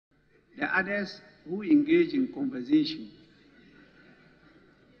The others who engage in conversation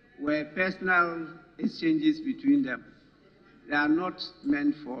were personal exchanges between them. They are not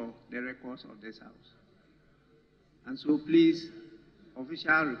meant for the records of this House. And so please,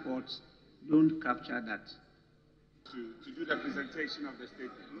 official reports don't capture that. To do the presentation of the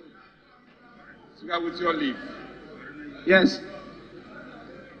statement. Speaker, with your leave. Yes.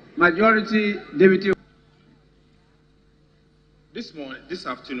 Majority Deputy. This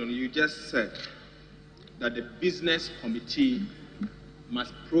afternoon, you just said that the business committee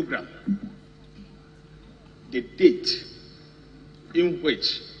must program the date in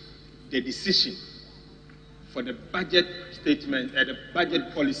which the decision for the budget statement and the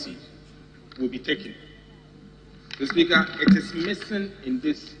budget policy will be taken. The Speaker, it is missing in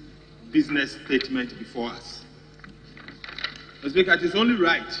this business statement before us. The Speaker, it is only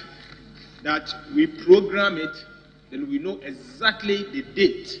right that we program it, then we know exactly the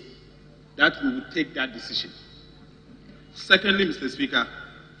date that we will take that decision. Secondly, Mr. Speaker,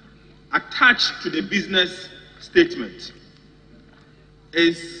 attached to the business statement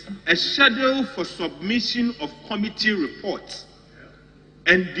is a schedule for submission of committee reports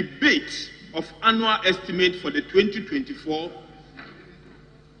and debate of annual estimate for the 2024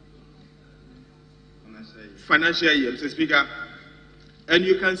 financial year, Mr. Speaker. And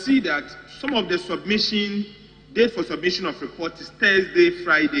you can see that some of the date for submission of reports is Thursday,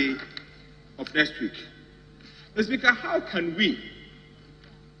 Friday of next week. Mr. Speaker, how can we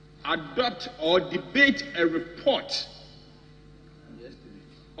adopt or debate a report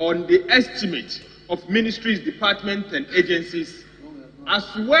on the estimate of ministries, departments, and agencies, as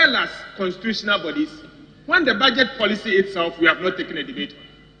well as constitutional bodies, when the budget policy itself we have not taken a debate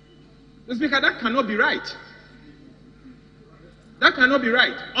on? Mr. Speaker, that cannot be right. That cannot be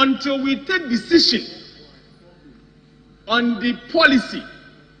right. Until we take decision on the policy,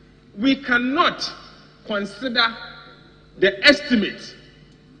 we cannot consider the estimate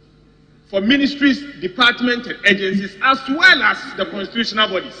for ministries, departments, and agencies, as well as the constitutional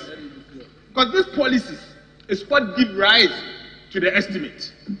bodies. Because this policy is what gives rise to the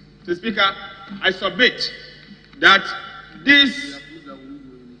estimate. Mr. Speaker, I submit that this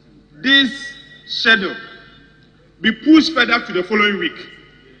schedule be pushed further to the following week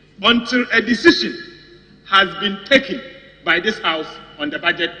until a decision has been taken by this House on the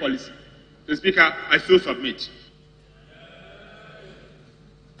budget policy. Mr. Speaker, I so submit.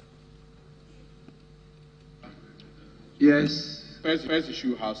 Yes. First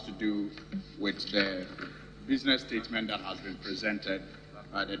issue has to do with the business statement that has been presented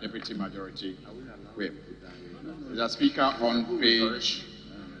by the Deputy Majority Whip. Mr. Speaker, on page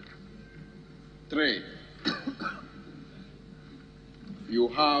 3, you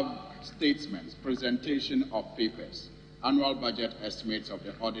have statements, presentation of papers, annual budget estimates of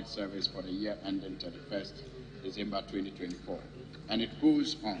the audit service for the year ending 31st December 2024. And it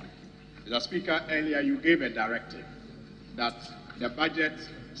goes on. Mr. Speaker, earlier you gave a directive that the budget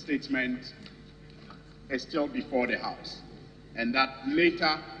statement is still before the House, and that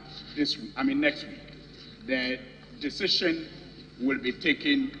later next week, the decision will be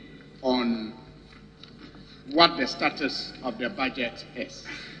taken on what the status of the budget is.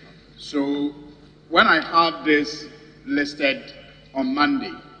 So when I have this listed on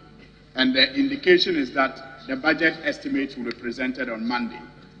Monday, and the indication is that the budget estimates will be presented on Monday,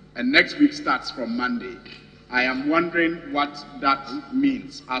 and next week starts from Monday, I am wondering what that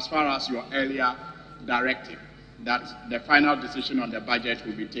means as far as your earlier directive that the final decision on the budget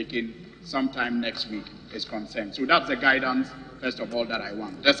will be taken sometime next week is concerned. So that's the guidance, first of all, that I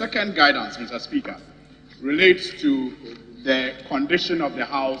want. The second guidance, Mr. Speaker, relates to the condition of the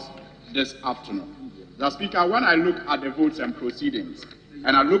House this afternoon. Mr. Speaker, when I look at the votes and proceedings,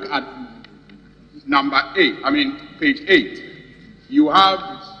 and I look at page 8, you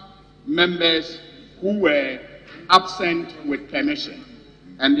have members who were absent with permission,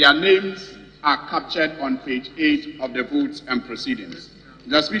 and their names are captured on page 8 of the votes and proceedings.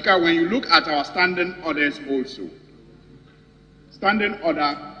 Mr. Speaker, when you look at our standing orders also, standing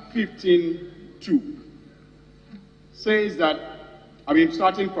order 15.2 says that,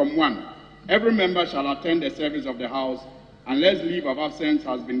 starting from 1, every member shall attend the service of the House unless leave of absence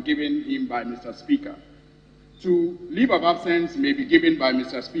has been given him by Mr. Speaker. 2, leave of absence may be given by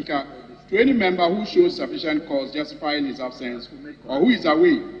Mr. Speaker to any member who shows sufficient cause justifying his absence or who is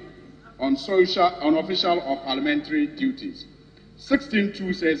away on official or parliamentary duties.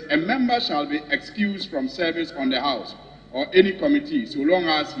 16.2 says a member shall be excused from service on the House or any committee so long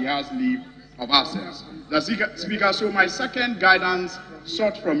as he has leave of absence. The Speaker, so my second guidance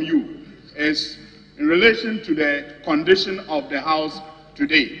sought from you is in relation to the condition of the House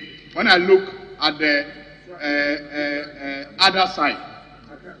today. when I look at the other side,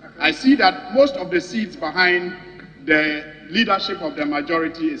 I see that most of the seats behind the leadership of the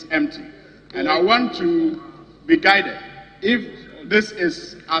majority is empty. And I want to be guided if this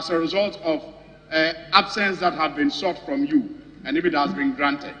is as a result of absence that have been sought from you, and if it has been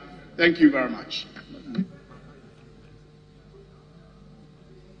granted. Thank you very much.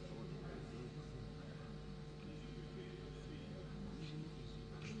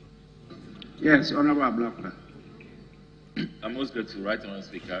 Yes, Honorable Ablakwa. I must go to Right Honourable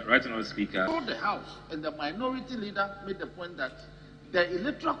Speaker. Right Honourable Speaker. The House and the minority leader made the point that the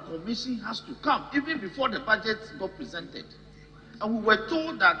Electoral Commission has to come even before the budget got presented. And we were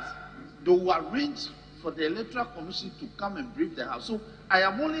told that they will arrange for the Electoral Commission to come and brief the House. So I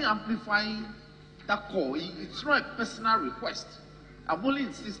am only amplifying that call. It's not a personal request. I'm only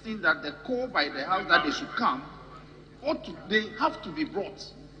insisting that the call by the House that they should come, they have to be brought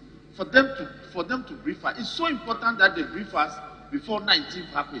for them to brief us. It's so important that they brief us before 19th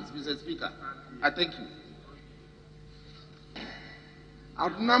happens, Mr. Speaker. I thank you.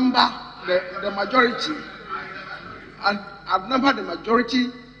 Outnumber the majority, and outnumber the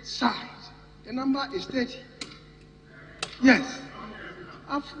majority side. The number is 30. Yes,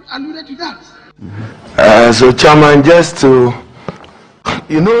 I've alluded to that. So, Chairman, just to,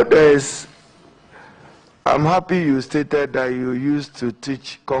 I'm happy you stated that you used to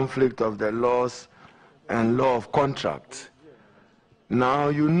teach conflict of the laws and law of contract. Now,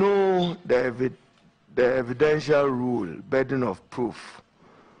 you know the evidential rule, burden of proof,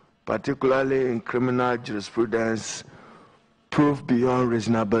 particularly in criminal jurisprudence, proof beyond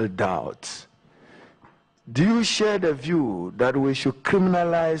reasonable doubt. Do you share the view that we should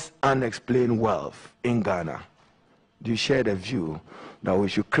criminalize unexplained wealth in Ghana? Do you share the view that we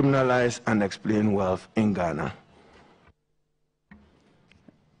should criminalize unexplained wealth in Ghana?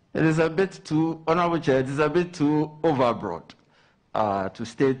 It is a bit too, Honorable Chair, it is a bit too overbroad to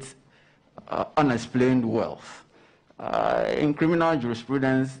state unexplained wealth. In criminal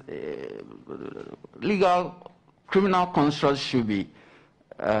jurisprudence, criminal constructs should be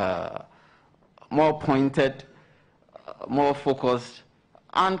more pointed, more focused,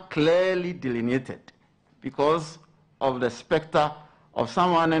 and clearly delineated because of the specter of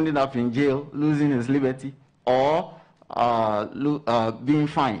someone ending up in jail, losing his liberty, or being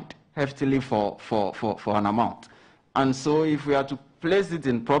fined heftily for an amount. And so if we are to place it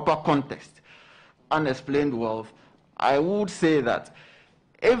in proper context, unexplained wealth, I would say that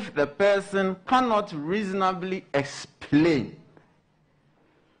if the person cannot reasonably explain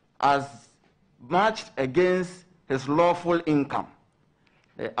as matched against his lawful income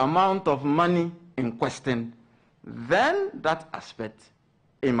the amount of money in question, then that aspect,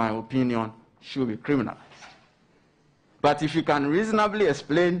 in my opinion, should be criminalized. But if you can reasonably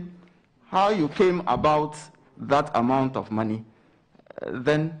explain how you came about that amount of money,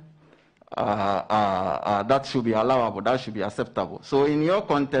 then that should be allowable, that should be acceptable. So in your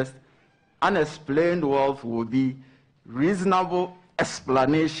context, unexplained wealth would be reasonable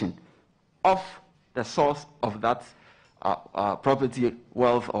explanation of the source of that property,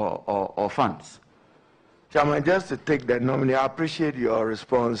 wealth, or funds. Chairman, just to take that nominee, I appreciate your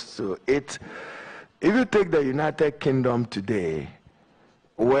response to it. If you take the United Kingdom today,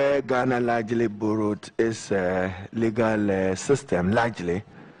 where Ghana largely borrowed its legal system, largely,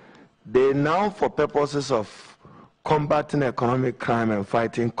 they now, for purposes of combating economic crime and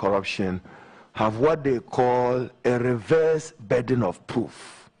fighting corruption, have what they call a reverse burden of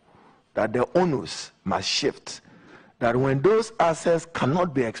proof, that the onus must shift, that when those assets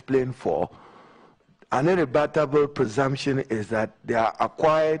cannot be explained for, an irrebuttable presumption is that they are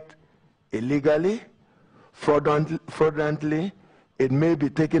acquired illegally, fraudulently, it may be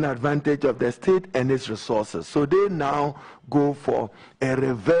taking advantage of the state and its resources. So they now go for a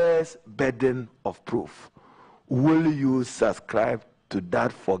reverse burden of proof. Will you subscribe to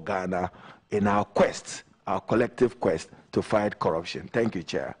that for Ghana in our quest, our collective quest to fight corruption? Thank you,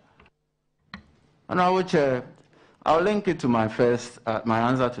 Chair. Honorable Chair, I'll link it to my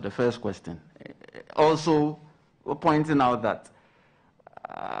answer to the first question. Also pointing out that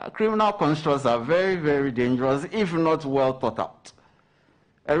criminal constructs are very, very dangerous if not well thought out.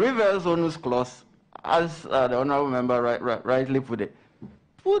 A reverse onus clause, as the honorable member rightly put it,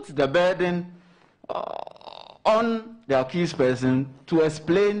 puts the burden on the accused person to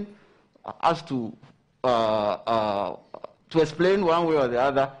explain to explain one way or the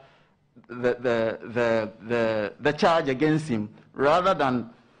other the charge against him, rather than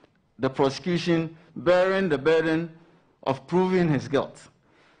the prosecution bearing the burden of proving his guilt.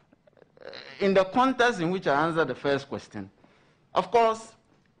 In the context in which I answered the first question, of course,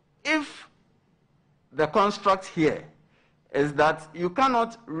 if the construct here is that you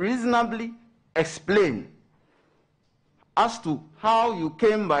cannot reasonably explain as to how you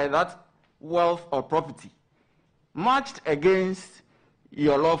came by that wealth or property matched against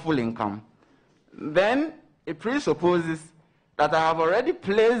your lawful income, then it presupposes that I have already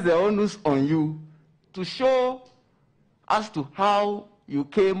placed the onus on you to show as to how you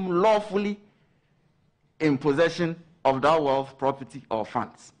came lawfully in possession of that wealth, property, or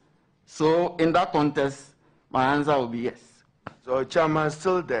funds. So in that context, my answer will be yes. So, Chairman,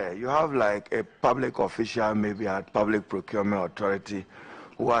 still there, you have like a public official, maybe at Public Procurement Authority,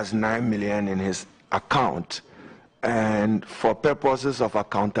 who has 9 million in his account. And for purposes of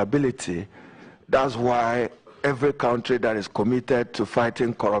accountability, that's why every country that is committed to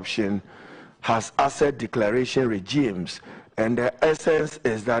fighting corruption has asset declaration regimes. And the essence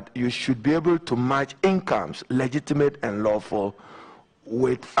is that you should be able to match incomes, legitimate and lawful,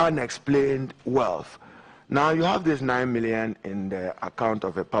 with unexplained wealth. Now you have this 9 million in the account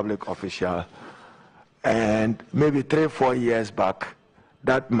of a public official, and maybe 3-4 years back,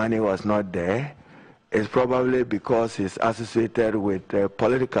 that money was not there. It's probably because he's associated with the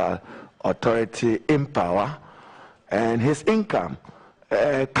political authority in power, and his income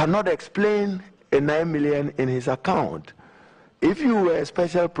cannot explain a 9 million in his account. If you were a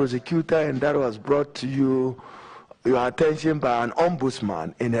special prosecutor and that was brought to your attention by an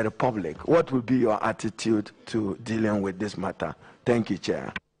ombudsman in the Republic, what would be your attitude to dealing with this matter? Thank you,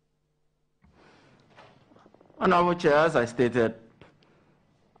 Chair. Honorable Chair, as I stated,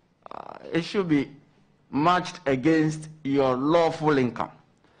 it should be matched against your lawful income.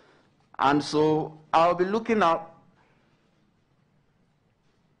 And so I'll be looking up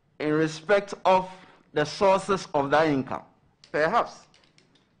in respect of the sources of that income. Perhaps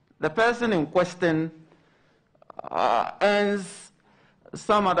the person in question earns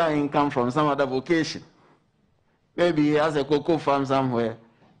some other income from some other vocation. Maybe he has a cocoa farm somewhere,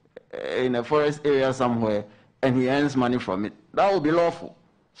 in a forest area somewhere, and he earns money from it. That will be lawful.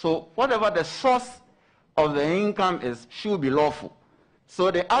 So whatever the source of the income is should be lawful. So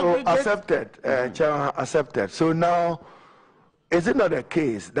the aggregate... So accepted, Chairman, accepted. So now, is it not the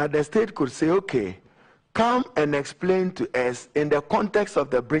case that the state could say, okay, come and explain to us in the context of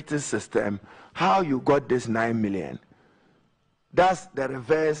the British system how you got this 9 million? That's the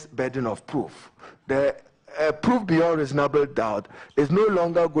reverse burden of proof. The proof beyond reasonable doubt is no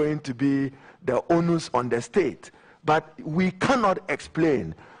longer going to be the onus on the state. But we cannot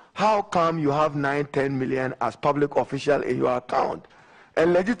explain how come you have 9-10 million as public official in your account.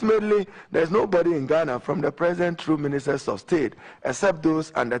 And legitimately, there's nobody in Ghana from the present true ministers of state, except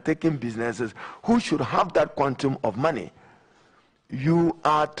those undertaking businesses, who should have that quantum of money. You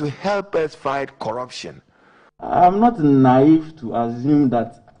are to help us fight corruption. I'm not naive to assume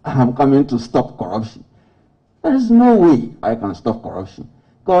that I'm coming to stop corruption. There is no way I can stop corruption.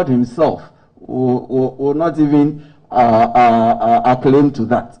 God himself will not even acclaim to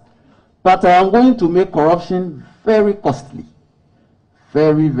that. But I am going to make corruption very costly.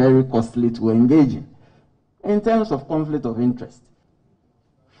 Very, very costly to engage in terms of conflict of interest.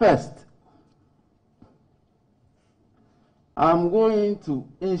 First, I'm going to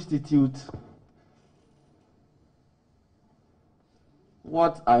institute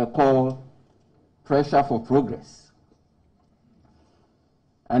what I call pressure for progress.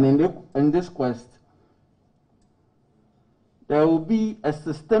 And in this quest, there will be a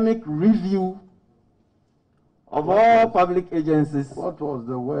systemic review of all public agencies. What was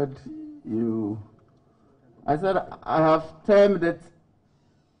the word you... I said I have termed it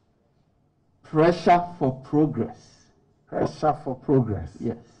pressure for progress. Pressure for progress.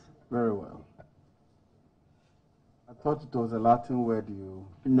 Yes. Very well. I thought it was a Latin word you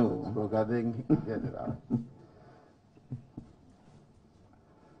spoke. I didn't get it out.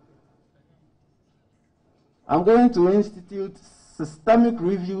 I'm going to institute systemic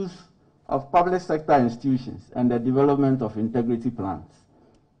reviews of public sector institutions and the development of integrity plans.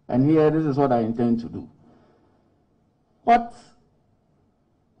 And here, this is what I intend to do. Why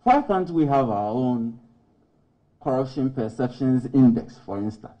can't we have our own corruption perceptions index, for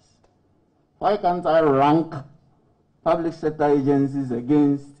instance? Why can't I rank public sector agencies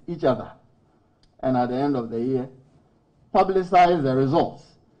against each other? And at the end of the year, publicize the results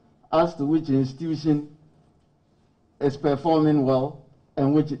as to which institution is performing well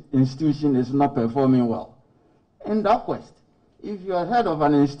and which institution is not performing well. In that quest, if you are head of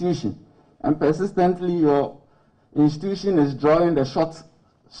an institution and persistently your institution is drawing the short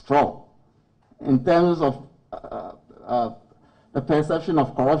straw in terms of the perception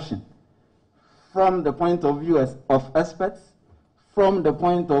of corruption from the point of view of experts, from the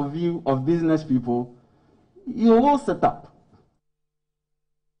point of view of business people, you will set up.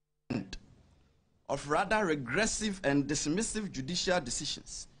 Of rather regressive and dismissive judicial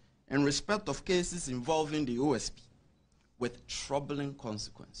decisions in respect of cases involving the OSP with troubling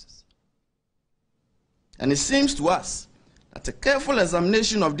consequences. And it seems to us that a careful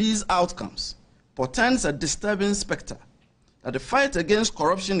examination of these outcomes portends a disturbing specter that the fight against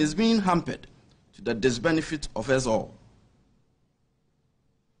corruption is being hampered to the disbenefit of us all.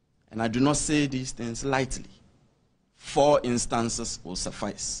 And I do not say these things lightly. 4 instances will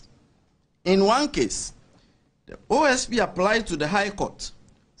suffice. In one case, the OSP applied to the High Court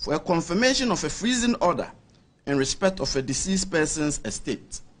for a confirmation of a freezing order in respect of a deceased person's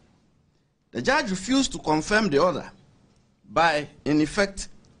estate. The judge refused to confirm the order by, in effect,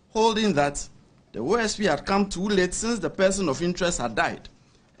 holding that the OSP had come too late since the person of interest had died,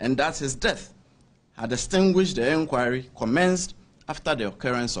 and that his death had extinguished the inquiry commenced after the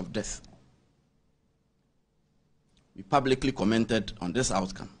occurrence of death. We publicly commented on this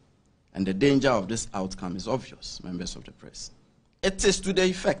outcome, and the danger of this outcome is obvious, members of the press. It is to the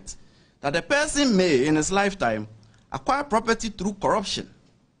effect that a person may, in his lifetime, acquire property through corruption,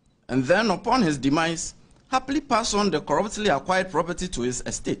 and then upon his demise, happily pass on the corruptly acquired property to his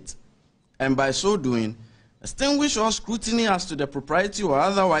estate, and by so doing, extinguish all scrutiny as to the propriety or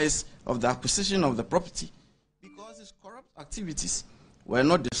otherwise of the acquisition of the property, because his corrupt activities were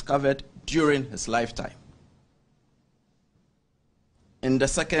not discovered during his lifetime. In the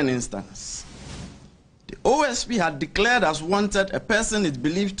second instance, the OSP had declared as wanted a person it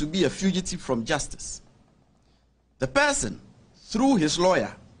believed to be a fugitive from justice. The person, through his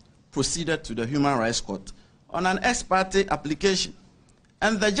lawyer, proceeded to the Human Rights Court on an ex parte application,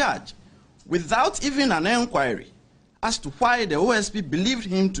 and the judge, without even an inquiry as to why the OSP believed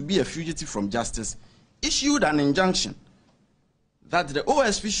him to be a fugitive from justice, issued an injunction that the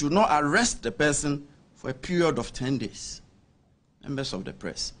OSP should not arrest the person for a period of 10 days. Members of the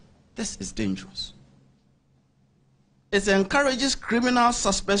press, this is dangerous. It encourages criminal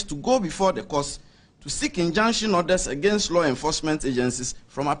suspects to go before the courts to seek injunction orders against law enforcement agencies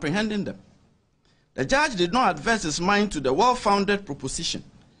from apprehending them. The judge did not advert his mind to the well-founded proposition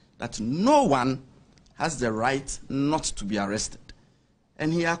that no one has the right not to be arrested,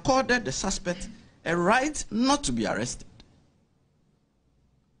 and he accorded the suspect a right not to be arrested.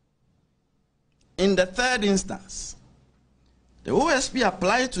 In the third instance, the OSP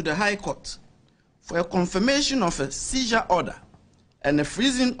applied to the High Court for a confirmation of a seizure order and a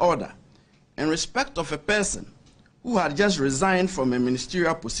freezing order in respect of a person who had just resigned from a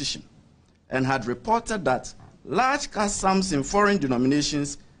ministerial position and had reported that large cash sums in foreign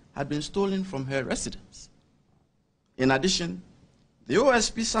denominations had been stolen from her residence. In addition, the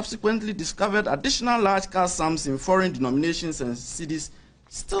OSP subsequently discovered additional large cash sums in foreign denominations and cedis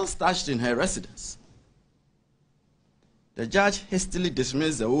still stashed in her residence. The judge hastily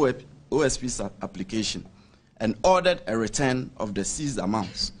dismissed the OSP's application and ordered a return of the seized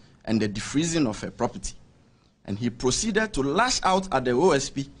amounts and the defreezing of her property. And he proceeded to lash out at the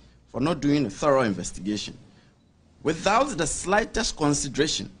OSP for not doing a thorough investigation, without the slightest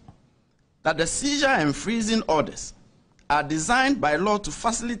consideration that the seizure and freezing orders are designed by law to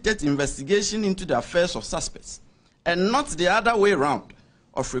facilitate investigation into the affairs of suspects, and not the other way around,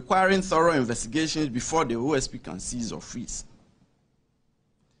 of requiring thorough investigations before the OSP can seize or freeze.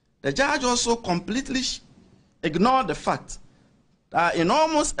 The judge also completely ignored the fact that in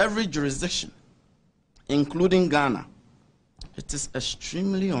almost every jurisdiction, including Ghana, it is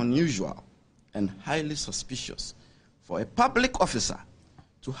extremely unusual and highly suspicious for a public officer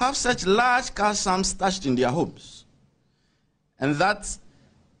to have such large cash sums stashed in their homes, and that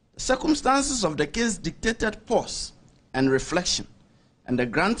the circumstances of the case dictated pause and reflection and the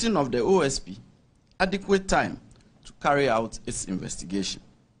granting of the OSP adequate time to carry out its investigation.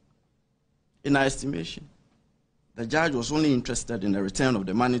 In our estimation, the judge was only interested in the return of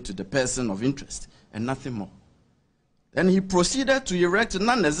the money to the person of interest and nothing more. Then he proceeded to erect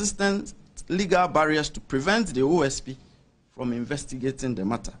non-existent legal barriers to prevent the OSP from investigating the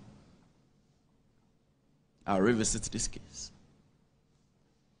matter. I'll revisit this case.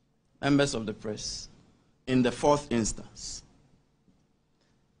 Members of the press, in the fourth instance,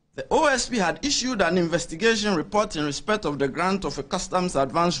 the OSP had issued an investigation report in respect of the grant of a customs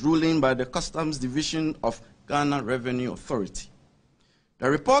advance ruling by the Customs Division of Ghana Revenue Authority.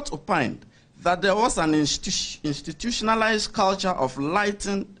 The report opined that there was an institutionalized culture of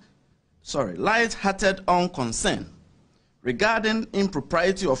light-hearted unconcern regarding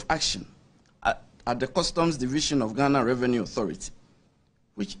impropriety of action at the Customs Division of Ghana Revenue Authority,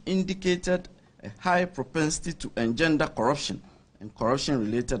 which indicated a high propensity to engender corruption and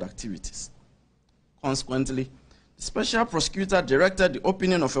corruption-related activities. Consequently, the Special Prosecutor directed the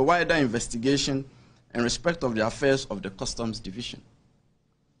opening of a wider investigation in respect of the affairs of the Customs Division.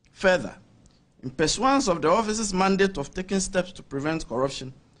 Further, in pursuance of the office's mandate of taking steps to prevent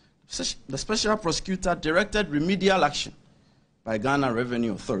corruption, the Special Prosecutor directed remedial action by Ghana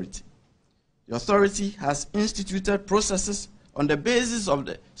Revenue Authority. The authority has instituted processes on the basis of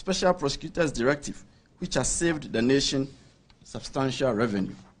the Special Prosecutor's directive, which has saved the nation substantial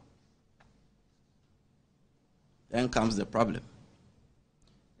revenue. Then comes the problem.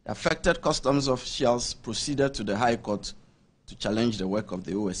 The affected customs officials proceeded to the High Court to challenge the work of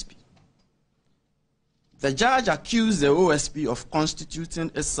the OSP. The judge accused the OSP of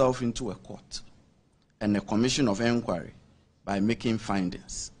constituting itself into a court and a commission of inquiry by making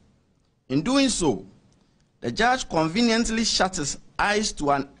findings. In doing so, the judge conveniently shut his eyes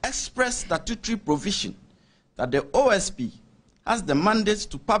to an express statutory provision that the OSP has the mandate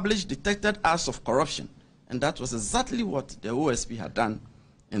to publish detected acts of corruption, and that was exactly what the OSP had done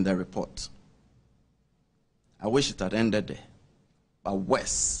in the report. I wish it had ended there, but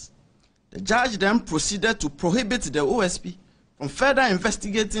worse. The judge then proceeded to prohibit the OSP from further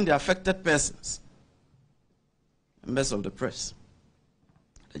investigating the affected persons. Members of the press,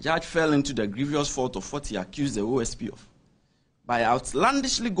 the judge fell into the grievous fault of what he accused the OSP of by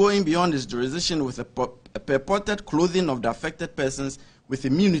outlandishly going beyond his jurisdiction with a purported clothing of the affected persons with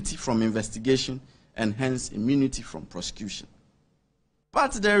immunity from investigation and hence immunity from prosecution.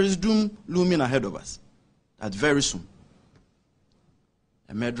 But there is doom looming ahead of us, that very soon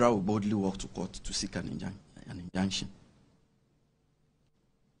a murderer will boldly walk to court to seek an injunction.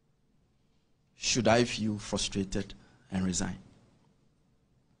 Should I feel frustrated and resign?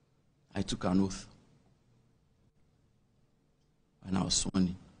 I took an oath when I was sworn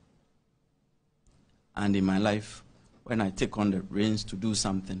in. And in my life, when I take on the reins to do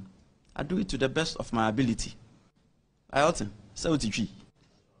something, I do it to the best of my ability.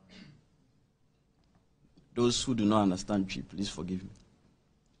 Those who do not understand Twi, please forgive me.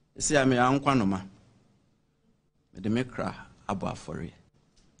 They say I'm a unkwanoma. Me de me cry abo afore.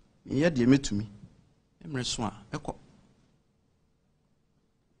 Me ye de me to me. Emre so a eko.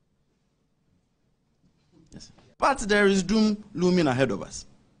 Yes. But there is doom looming ahead of us.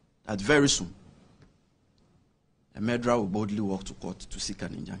 That very soon a murderer will boldly walk to court to seek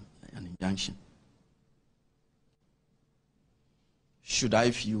an injunction. Should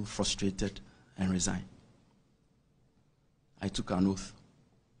I feel frustrated and resign? I took an oath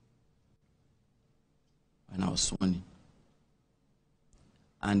when I was sworn in.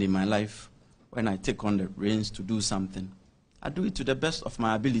 And in my life, when I take on the reins to do something, I do it to the best of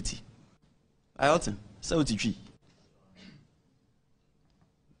my ability.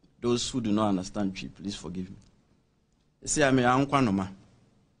 Those who do not understand Twi, please forgive me. They say I'm a unkwanoma.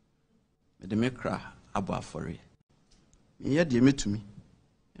 Me de me cry abo afore. Me ye de me to me.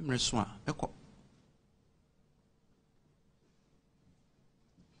 Emre so a eko.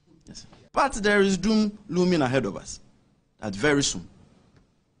 Yes. But there is doom looming ahead of us. That very soon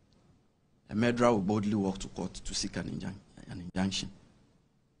a murderer will boldly walk to court to seek an injunction.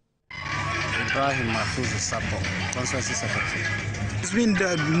 Ibrahim Mahfouz Sabo, Constituency Secretary. It's been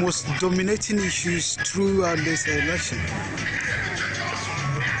the most dominating issues throughout this election.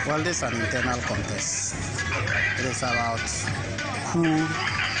 Well, this is an internal contest. It is about who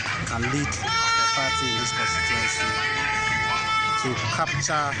can lead the party in this constituency to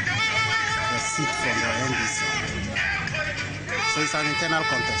capture the seat from the NDC. So it's an internal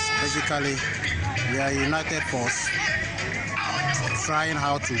contest. Basically, we are a united force trying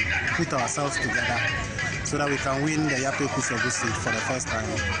how to put ourselves together so that we can win the Yape Kusogu seat for the first time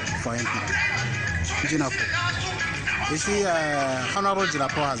for NPP. Jinapo. You see, Honorable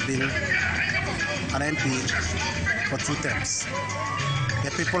Jinapo has been an MP for 2 terms.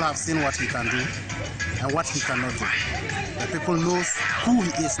 The people have seen what he can do and what he cannot do. The people know who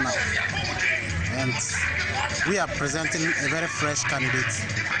he is now. And we are presenting a very fresh candidate.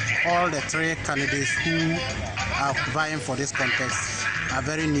 All the 3 candidates who are vying for this contest are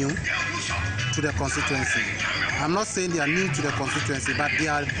very new to the constituency. I'm not saying they are new to the constituency, but they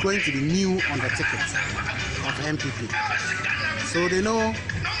are going to be new on the ticket of MPP. So they know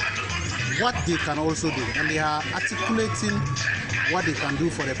what they can also do, and they are articulating what they can do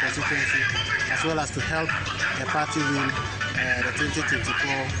for the constituency, as well as to help the party win the 2024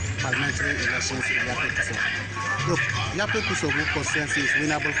 parliamentary elections in Yape Kusogu. Look, Yape Kusogu constituency is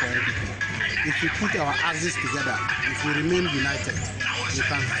winnable for MPP. If we put our axes together, if we remain united, we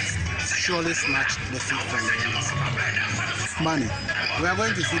can surely snatch the seat from the NDC. Money. We are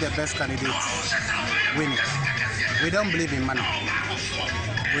going to see the best candidates winning. We don't believe in money.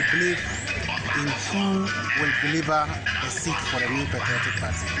 We believe in who will deliver a seat for the New Patriotic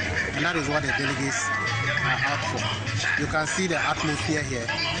Party. And that is what the delegates are out for. You can see the atmosphere here.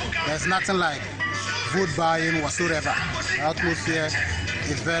 There's nothing like vote buying whatsoever. The atmosphere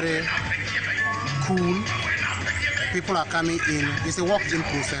is very cool. People are coming in. It's a walk-in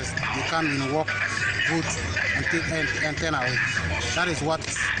process. You come in, walk, vote, and turn away. That is what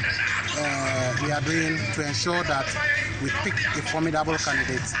we are doing to ensure that we pick a formidable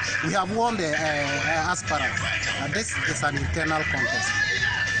candidate. We have won the aspirant. This is an internal contest.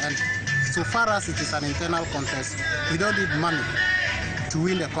 And so far as it is an internal contest, we don't need money to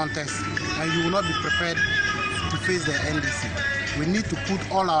win the contest, and you will not be prepared to face the NDC. We need to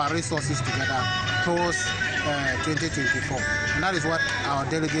put all our resources together towards 2024, and that is what our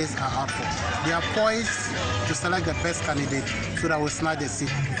delegates are out for. They are poised to select the best candidate so that we snatch the seat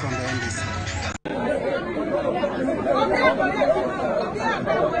from the NDC.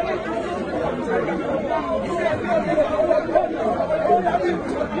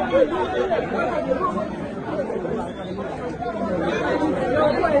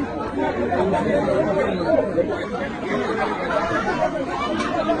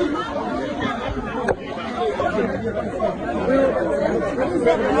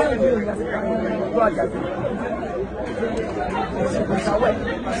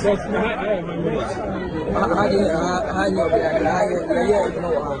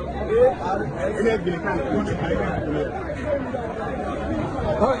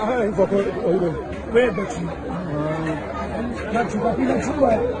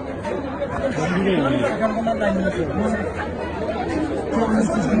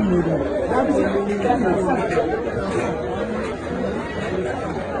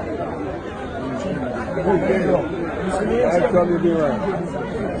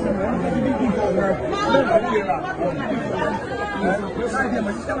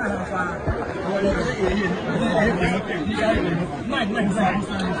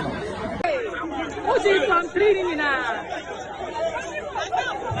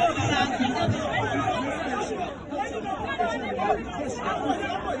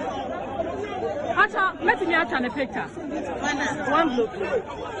 Let me ask a picture. One look.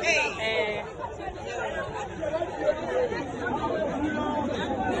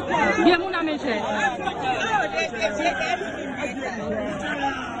 Yeah, Muna mentioned.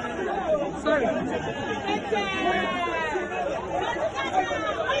 Sorry.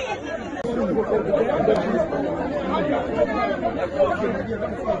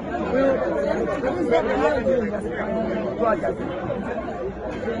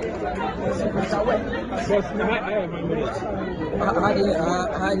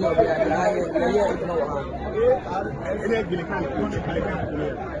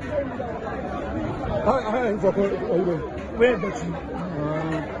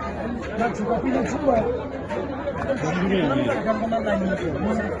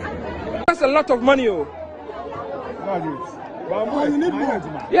 That's a lot of money, oh. You need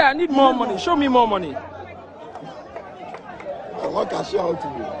more. Yeah, I need more money. Show me more money. What can I show to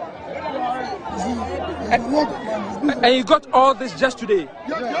you? And you got all this just today?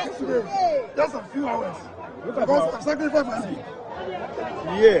 Just today. Just a few hours. Because I've sacrificed my seat.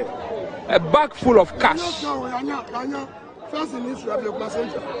 Yeah. A bag full of cash. First in Israel,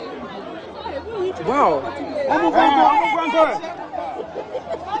 wow.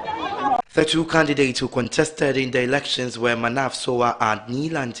 The two candidates who contested in the elections were Manaf Sowa and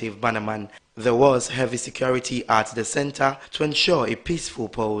Neil Lantive Bannerman. There was heavy security at the center to ensure a peaceful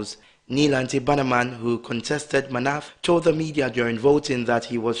polls. Neil Lantive Bannerman, who contested Manaf, told the media during voting that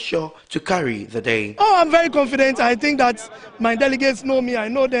he was sure to carry the day. Oh, I'm very confident. I think that my delegates know me, I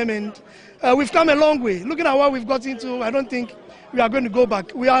know them, and we've come a long way. Looking at what we've got into, I don't think we are going to go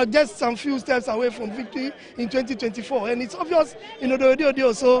back. We are just some few steps away from victory in 2024, and it's obvious,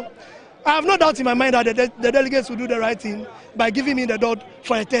 so I have no doubt in my mind that the delegates will do the right thing by giving me the dot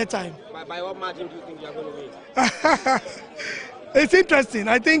for a third time. By what margin do you think you are going to win? It's interesting.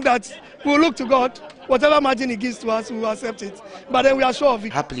 I think that we'll look to God. Whatever margin he gives to us, we will accept it. But then we are sure of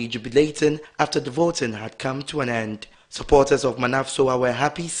it. Happily jubilating after the voting had come to an end. Supporters of Manaf Sowa were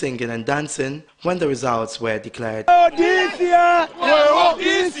happy singing and dancing when the results were declared. Oh, this year,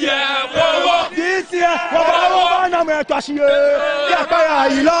 this year, this year, this year, oh, this year,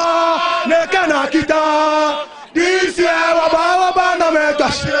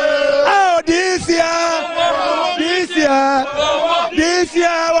 this year, this year, this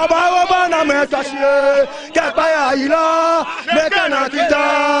year.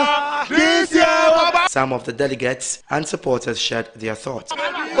 Some of the delegates and supporters shared their thoughts.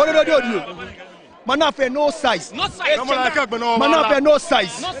 Manafe no size. No size. Manafe no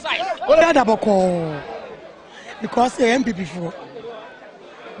size. No size. Because the MPP for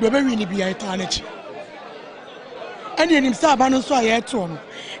the very ni be a tarnish. And in himself, I know so I had to him.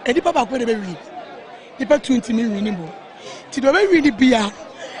 And the papa could have been. The pet 20 million. To the very ni be a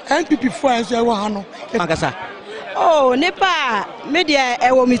MPP for as I want. Oh, Nepa, media,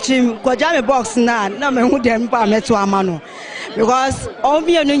 I will meet him. Kojame box now, no man who them met to Amano. Because all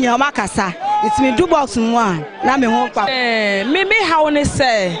me and your Macassa, it's me 2 box in one. Name won't pop. Maybe how they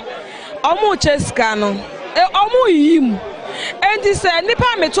say, Omo Chescano, Omo him. And he said,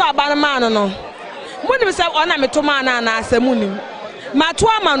 Nipa me to a banana. When we say, Ona me to man and I say, Munim.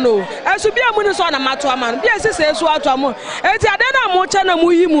 Matuamano, I should be a munisona Matuaman. Yes, it says Watuamo. And Tiadana Mochana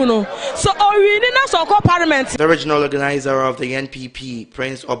Muimuno. So, we need not parliament. The original organizer of the NPP,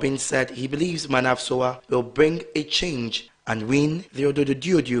 Prince Obin, said he believes Manav Sowa will bring a change and win the Ododo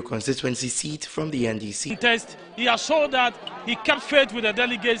Diodio constituency seat from the NDC. Test, he has shown that he kept faith with the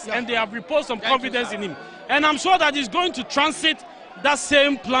delegates and they have reposed some confidence in him. And I'm sure that he's going to transit that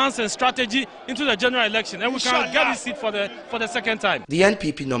same plans and strategy into the general election, and we can get his seat for the second time. The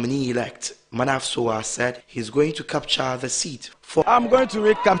NPP nominee-elect, Manav Sowa, said he's going to capture the seat. I'm going to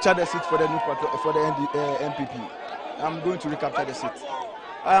recapture the seat for the NPP. I'm going to recapture the seat.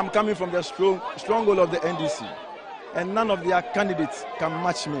 I am coming from the stronghold of the NDC, and none of their candidates can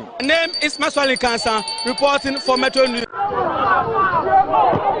match me. My name is Maswali Kansa, reporting for Metro News.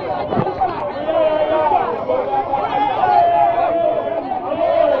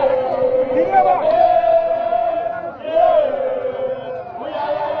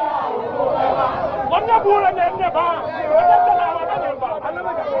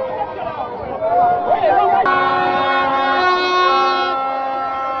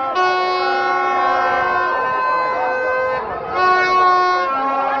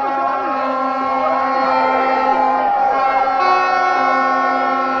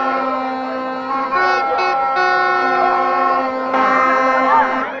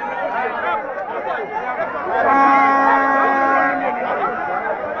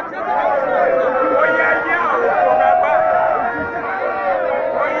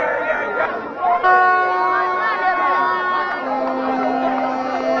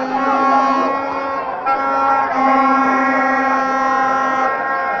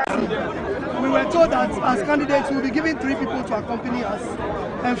 As candidates, we will be given 3 people to accompany us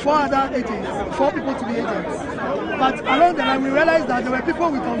and 4 other agents, 4 people to be agents. But along the line, we realized that there were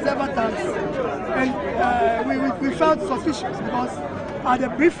people with observer tags, and we felt suspicious because at the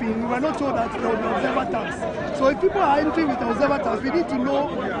briefing, we were not told that there would be observer tags. So if people are entering with observer tags, we need to know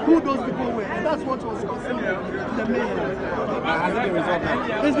who those people were, and that's what was causing the mayhem. Has it been resolved?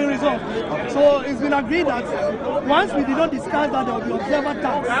 It's been resolved. So it's been agreed that once we did not discuss that there will be observer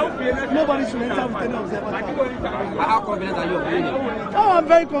tags, nobody should enter with any observer tags. How confident are you of winning? Oh, I'm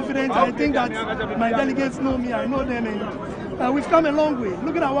very confident. I think that my delegates know me, I know them, and we've come a long way.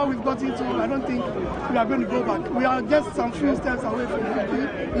 Looking at what we've got into, I don't think we are going to go back. We are just some few steps away from victory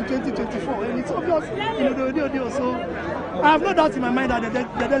in 2024, and it's obvious so I have no doubt in my mind that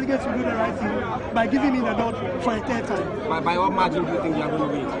the delegates will do the right thing by giving me the nod for a 3rd time. By what margin do you think you are going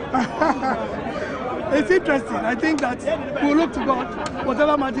to win? It's interesting. I think that we'll look to God.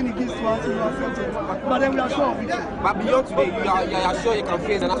 Whatever margin he gives to us, we will accept it. But then we are sure of victory. But beyond today, you are sure you can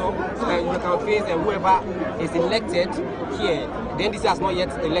face whoever is elected here. The NDC has not yet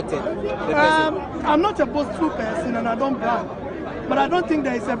elected the person. I'm not a boastful person and I don't brag. But I don't think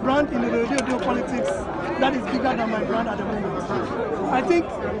there is a brand in the radio politics that is bigger than my brand at the moment. I think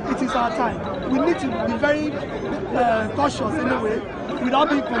it is our time. We need to be very cautious anyway, without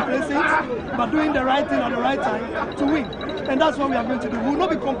being complacent, but doing the right thing at the right time to win. And that's what we are going to do. We will not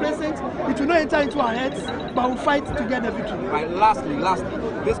be complacent, it will not enter into our heads, but we'll fight to get the victory. Right, lastly,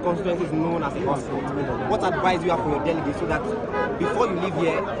 this constituency is known as a hospital. What advice do you have for your delegates so that before you leave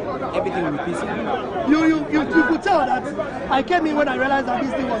here, everything will be peaceful? You could tell that I came in when I realized that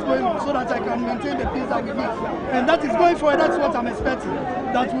this thing was going on, so that I can maintain the peace that we need. And that is going forward, that's what I'm expecting.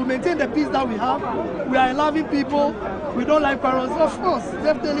 That we'll maintain the peace that we have. We are loving people. We don't like quarrels. Of course,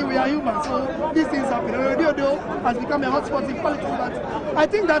 definitely we are human, so these things happen. Radio has become a hotspot in politics, but I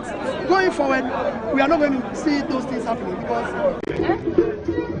think that going forward, we are not going to see those things happening because...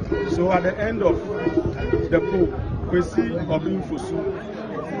 So at the end of the poll, Kwesi Obin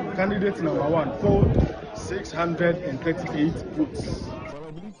Fosu, candidate number 1, polled 638 votes. Well,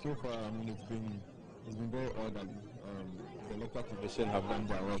 I believe so far, it's been very orderly. The electoral commission have done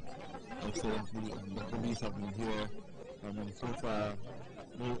their work excellently, and the police have been here. So far,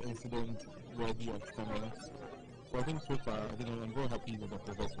 no incident worthy of comments. So I think so far, I'm very happy with the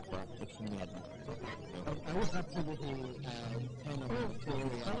progress so far. Extremely happy. I was happy with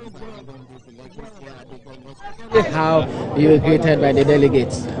the how you were greeted by the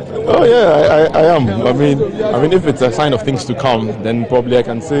delegates. Oh yeah, I am. I mean, if it's a sign of things to come, then probably I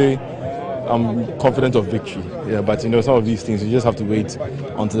can say I'm confident of victory. Yeah, but some of these things you just have to wait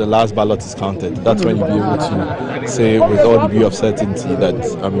until the last ballot is counted. That's when you'll be able to say with all degree of certainty that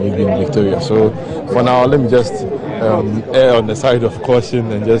you've been victorious. So for now, let me just err on the side of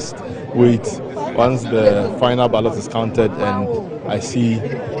caution and just wait. Once the final ballot is counted and I see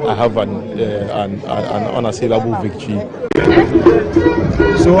I have an unassailable victory.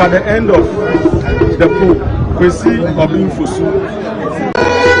 So at the end of the poll, Kwesi Obinfosu.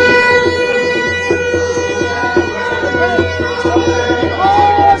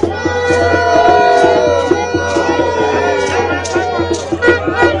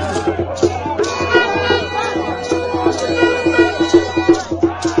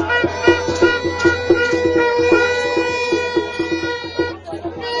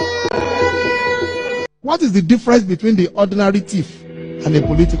 What is the difference between the ordinary thief and a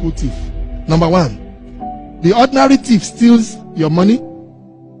political thief? Number one, the ordinary thief steals your money,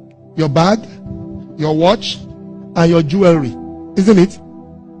 your bag, your watch, and your jewelry, isn't it?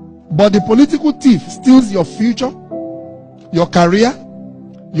 But the political thief steals your future, your career,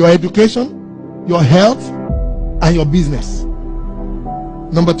 your education, your health, and your business.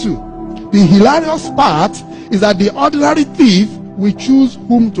 Number two, the hilarious part is that the ordinary thief will choose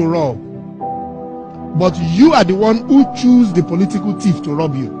whom to rob. But you are the one who choose the political thief to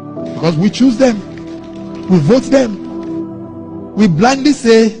rob you. Because we choose them. We vote them. We blindly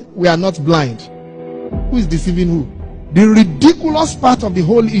say we are not blind. Who is deceiving who? The ridiculous part of the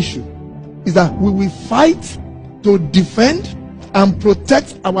whole issue is that we will fight to defend and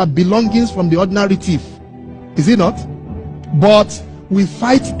protect our belongings from the ordinary thief. Is it not? But we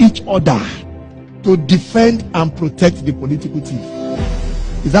fight each other to defend and protect the political thief.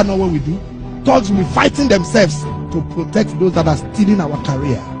 Is that not what we do? Thugs will be fighting themselves to protect those that are stealing our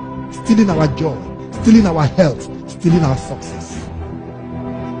career, stealing our joy, stealing our health, stealing our success.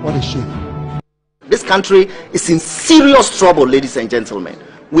 What a shame. This country is in serious trouble, ladies and gentlemen.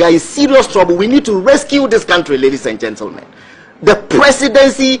 We are in serious trouble. We need to rescue this country, ladies and gentlemen. The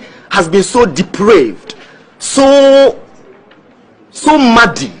presidency has been so depraved, so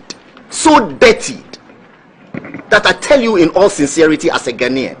muddied, so dirtied, that I tell you in all sincerity as a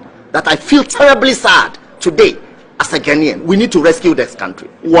Ghanaian, that I feel terribly sad today as a Ghanaian. We need to rescue this country.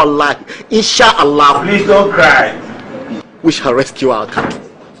 Wallahi, inshallah. Please don't cry. We shall rescue our country.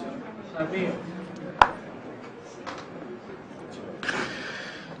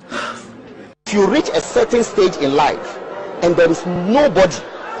 If you reach a certain stage in life and there is nobody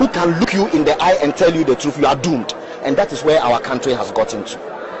who can look you in the eye and tell you the truth, you are doomed. And that is where our country has gotten to.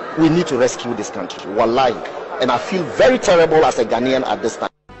 We need to rescue this country. Wallahi. And I feel very terrible as a Ghanaian at this time.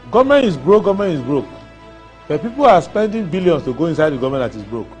 Government is broke, government is broke. But people are spending billions to go inside the government that is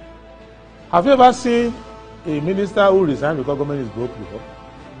broke. Have you ever seen a minister who resigned because government is broke before?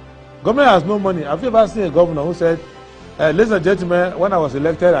 Government has no money. Have you ever seen a governor who said, ladies and gentlemen, when I was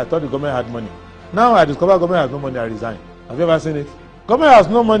elected, I thought the government had money. Now I discover government has no money, I resign. Have you ever seen it? Government has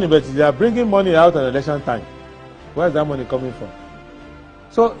no money, but they are bringing money out at election time. Where is that money coming from?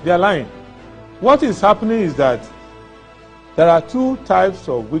 So they are lying. What is happening is that there are two types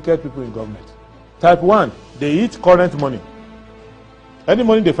of wicked people in government. Type 1, they eat current money. Any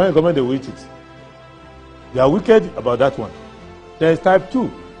money they find in government, they will eat it. They are wicked about that one. There is type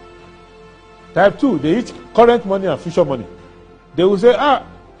 2. Type 2, they eat current money and future money. They will say,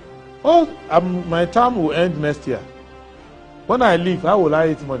 my term will end next year. When I leave, how will I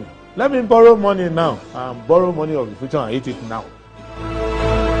eat money? Let me borrow money now and borrow money of the future and eat it now.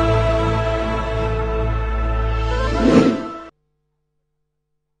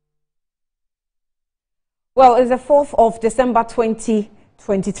 Well, it's the 4th of December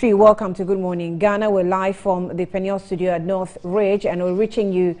 2023. Welcome to Good Morning Ghana. We're live from the Peniel studio at North Ridge, and we're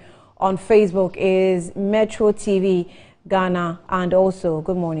reaching you on Facebook is Metro TV Ghana and also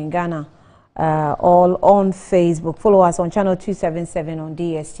Good Morning Ghana, all on Facebook. Follow us on channel 277 on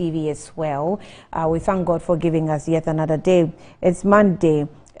DSTV as well. We thank God for giving us yet another day. It's Monday,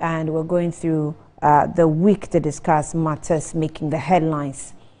 and we're going through the week to discuss matters making the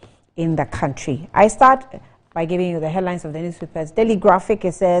headlines in the country. I start by giving you the headlines of the newspapers. Daily Graphic,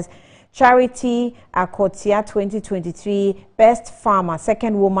 it says, Charity Akotia 2023 Best Farmer,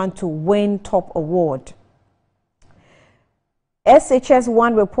 second woman to win top award.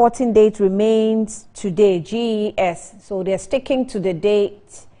 SHS1 reporting date remains today, GES. So they're sticking to the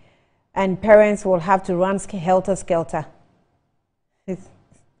date and parents will have to run helter-skelter.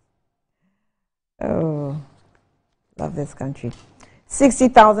 Oh, love this country.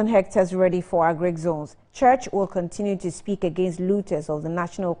 60,000 hectares ready for agric zones. Church will continue to speak against looters of the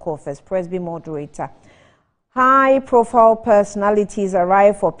National Coffers. Presby moderator. High-profile personalities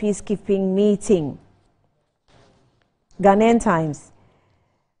arrive for peacekeeping meeting. Ghanaian Times.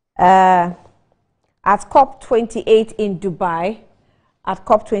 At COP28 in Dubai,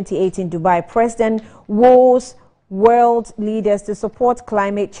 President woes world leaders to support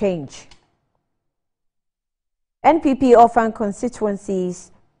climate change. NPP Orphan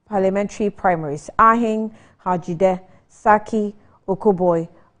constituencies parliamentary primaries. Ahin, Hajide, Saki, Okoboy,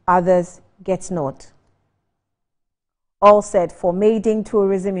 others get nod. All set for maiden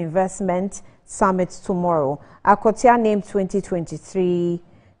tourism investment summit tomorrow. Akotia named 2023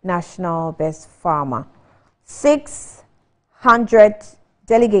 National Best Farmer. 600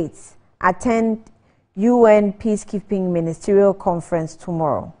 delegates attend UN Peacekeeping Ministerial Conference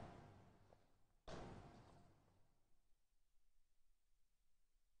tomorrow.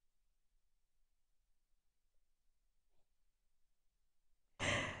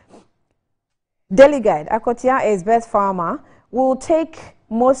 Delegate Akotia is best farmer will take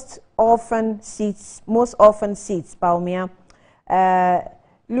most often seats. Baumia,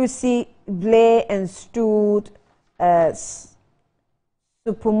 Lucy Blay and Stood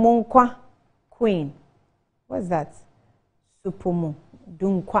Supumunkwa Queen. What's that? Supumu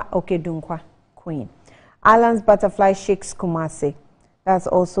Dunkwa. Okay, Dunkwa Queen. Alan's Butterfly Shakes Kumasi. That's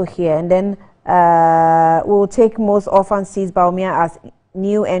also here. And then we'll take most orphan seats. Baumia as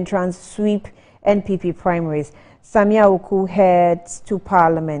new entrants sweep NPP primaries. Samia Oku heads to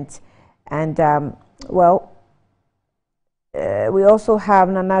Parliament. And, we also have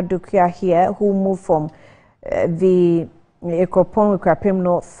Nana Dukia here, who moved from the Ekropon Krapim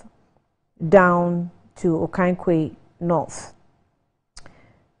North down to Okankwe North.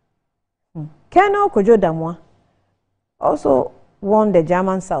 Colonel Kojo Damwa also won the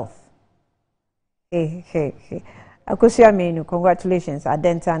German South. Akosia Menu, congratulations.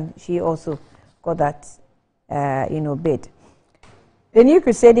 Adentan, she also got that, bid. The new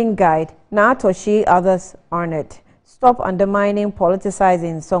crusading guide, Naatoshi, others honored. Stop undermining,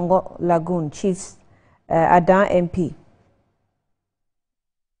 politicizing Songo Lagoon, Chiefs Adan MP.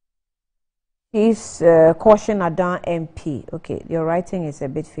 Chiefs caution Adan MP. Okay, your writing is a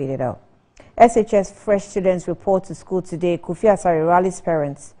bit faded out. SHS fresh students report to school today. Kofi Asare rallies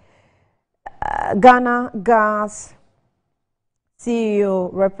parents. Ghana Gas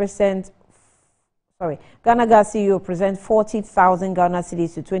CEO Ghana Gas CEO presents 40,000 Ghana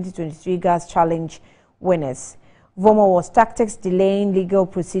cedis to 2023 Gas Challenge winners. Vomo was tactics delaying legal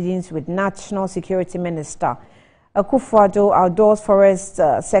proceedings with National Security Minister. Akufo-Addo outdoors forest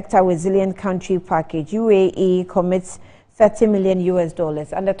sector resilient country package. UAE commits $30 million.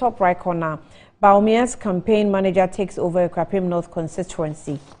 And the top right corner, Baumia's campaign manager takes over Krapim North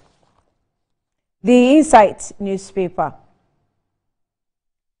constituency. The Insight newspaper.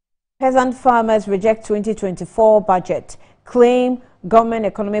 Peasant farmers reject 2024 budget, claim government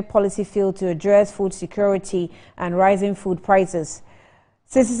economic policy failed to address food security and rising food prices.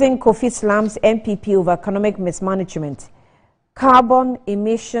 Citizen Kofi slams MPP over economic mismanagement. Carbon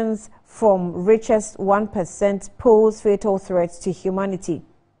emissions from richest 1% pose fatal threats to humanity.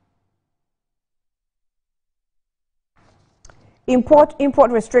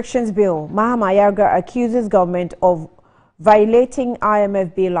 Import restrictions bill. Mahama Yarga accuses government of violating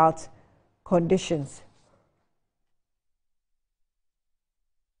IMF bailout conditions.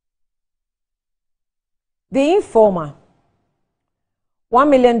 The Informer. $1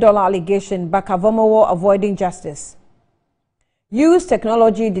 million allegation, Bakavomo avoiding justice. Use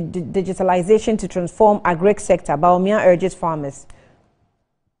technology digitalization to transform agric sector. Baumia urges farmers.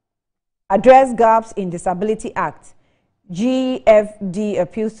 Address gaps in Disability Act. GFD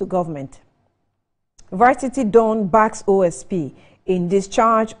appeals to government. Varsity Dawn backs OSP in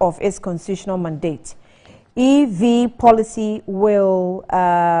discharge of its constitutional mandate. EV policy will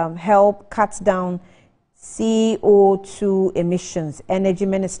help cut down CO2 emissions. Energy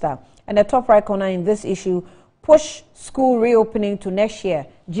Minister. And the top right corner in this issue, push school reopening to next year,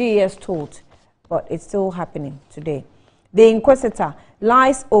 GES told, but it's still happening today. The Inquisitor,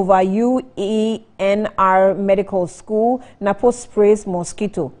 lies over UENR Medical School, Napo sprays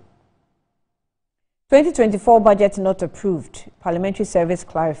mosquito. 2024 budget not approved, Parliamentary Service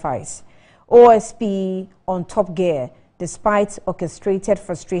clarifies. OSP on top gear, despite orchestrated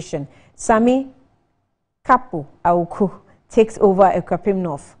frustration. Sami Kapu Auku takes over Ekrapim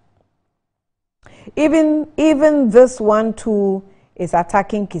North. Even this one too is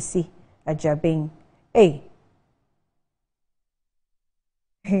attacking Kisi. Ajabing. Hey.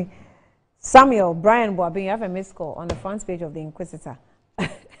 Samuel Brian Boabing, you have a missed call on the front page of the Inquisitor.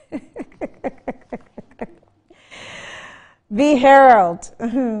 The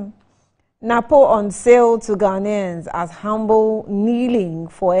Herald. Napo on sale to Ghanaians as humble kneeling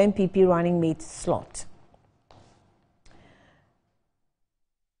for MPP running mate slot.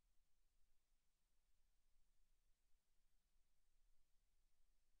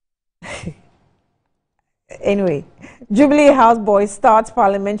 Anyway, Jubilee houseboy starts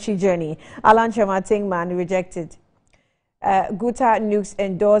parliamentary journey. Alan Chematingman rejected. Guta Nukes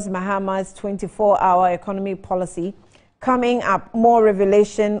endorsed Mahama's 24-hour economy policy. Coming up, more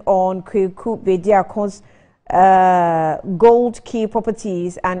revelation on Kweku Bediakon's gold key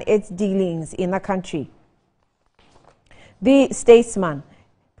properties and its dealings in the country. The Statesman.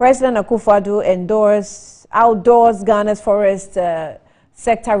 President Akufo-Addo outdoors Ghana's forest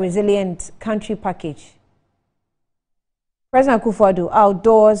sector resilient country package. President Akufo-Addo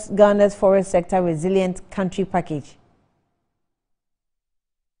outdoors Ghana's forest sector resilient country package.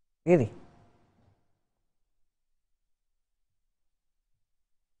 Really?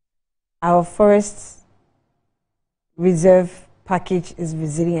 Our forest reserve package is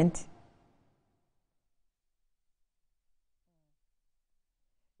resilient.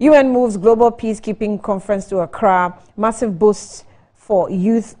 UN moves global peacekeeping conference to Accra. Massive boost for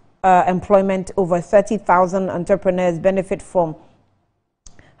youth employment. Over 30,000 entrepreneurs benefit from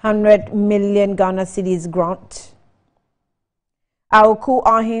 100 million Ghana cedis grant. Aoku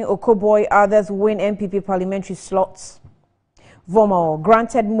Ahin Okoboy, others win MPP parliamentary slots. Vomo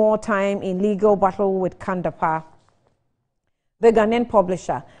granted more time in legal battle with Kandapa. The Ghanaian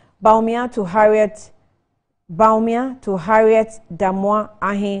publisher, Baumia to Harriet Damoa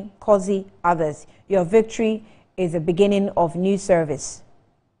Ahin Kozi, others. Your victory is the beginning of new service.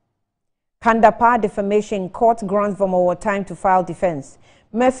 Kandapa defamation court grants Vomo time to file defense.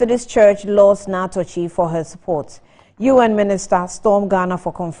 Methodist Church lost Natochi for her support. UN minister storm Ghana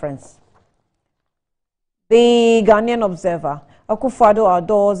for conference. The Ghanaian Observer. Akufo-Addo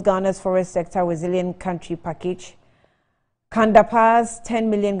outdoors Ghana's forest sector resilient country package. Kandapa's 10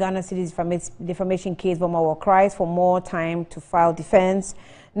 million Ghana cedis defamation case. Vomo cries for more time to file defense.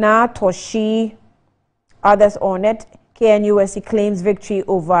 Na Toshi, others on it. KNUSC claims victory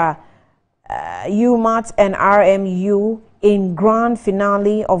over UMAT and RMU in grand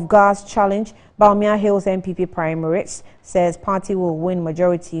finale of gas challenge. Baumia Hills MPP primaries, says party will win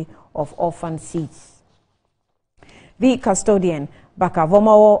majority of orphan seats. The Custodian, Baka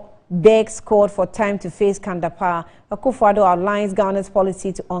Vomo begs court for time to face Kandapa. Akufo-Addo outlines Ghana's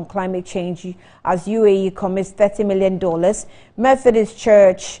policy on climate change as UAE commits $30 million. Methodist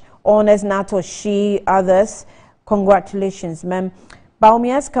Church honors Natoshi, others. Congratulations, ma'am.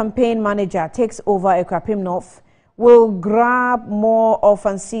 Baumia's campaign manager takes over Ekrapim North. Will grab more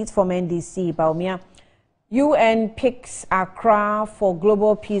orphan seats from NDC. Baumia. UN picks Accra for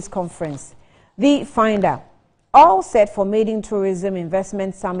Global Peace Conference. The Finder. All set for Maiden Tourism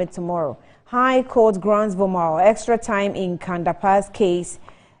Investment Summit tomorrow. High Court grants Vomo extra time in Kandapa's case.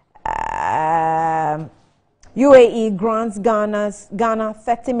 UAE grants Ghana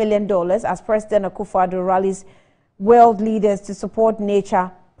 $30 million as President Akufo-Addo rallies world leaders to support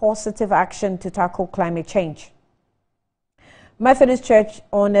nature positive action to tackle climate change. Methodist Church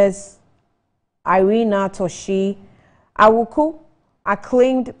honors Irina Toshi Awuku,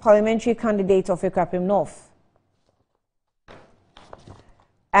 acclaimed parliamentary candidate of Ekrapim North.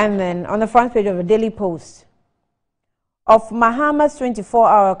 And then on the front page of the Daily Post, of Mahama's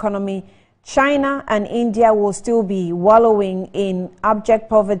 24-hour economy, China and India will still be wallowing in abject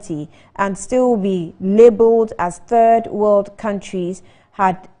poverty and still be labeled as third world countries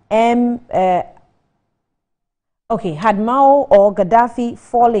had Mao or Gaddafi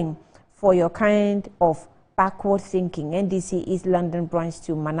falling for your kind of backward thinking. NDC East London branch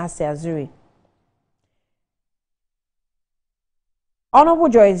to Manasseh Azuri. Honorable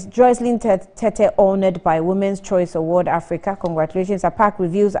Joycelyn Tete honored by Women's Choice Award Africa. Congratulations. APAC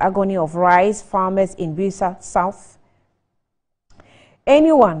reveals agony of rice farmers in Busa South.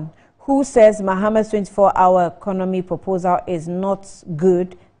 Anyone who says Mahama's 24-hour economy proposal is not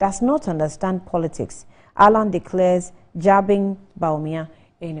good does not understand politics. Alan declares jabbing Baumia.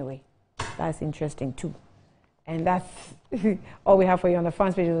 Anyway, that's interesting too. And that's all we have for you on the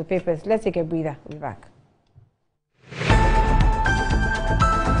front page of the papers. Let's take a breather. We'll be back.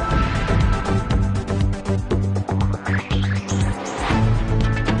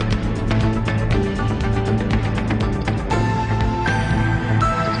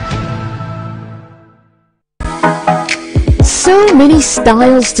 So many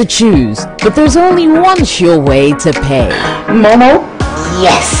styles to choose, but there's only one sure way to pay. Momo?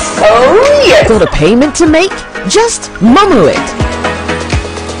 Yes. Oh, yes. Got a payment to make? Just Momo it.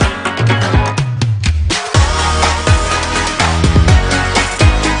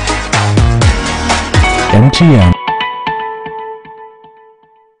 MTN.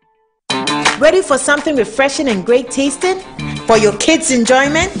 Ready for something refreshing and great tasting? For your kids'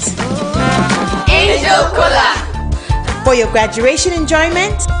 enjoyment? Angel Cola. For your graduation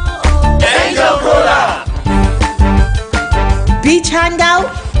enjoyment? Angel Cola. Beach hangout?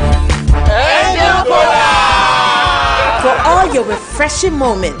 Angel Cola. For all your refreshing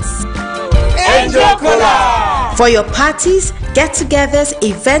moments? Angel Cola. For your parties, get-togethers,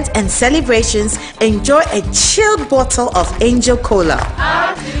 events, and celebrations, enjoy a chilled bottle of Angel Cola.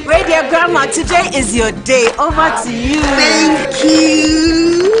 Radio Grandma, today is your day. Over to you. Thank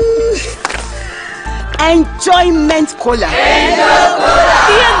you. Enjoyment Cola. Angel Cola.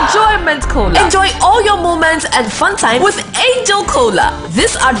 The Enjoyment Cola. Enjoy all your moments and fun time with Angel Cola.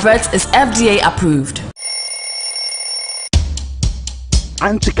 This advert is FDA approved.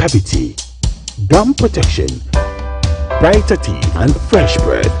 Anti-cavity, gum protection, brighter teeth, and fresh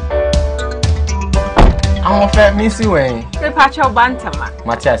breath. I'm a fair missy way. The patch of Bantama.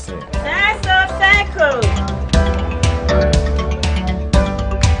 Machasi. That's a cycle.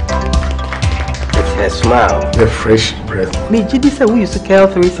 Her smile, the fresh breath. Me Jidi say we use Cal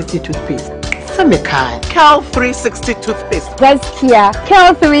 360 toothpaste. Some kind. Cal 360 toothpaste. That's Kia.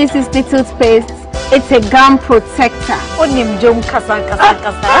 Cal 360 toothpaste. It's a gum protector. Onim jom kasa.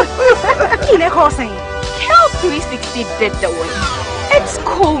 Ile kosen. Cal 360 did the way. It's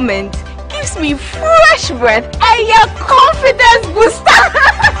cool mint. Gives me fresh breath and your confidence booster.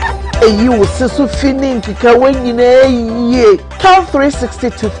 You will see so feeling to when you know Cal 360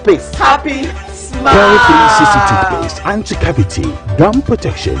 toothpaste. Happy. Cal 360 toothpaste, anti-cavity, gum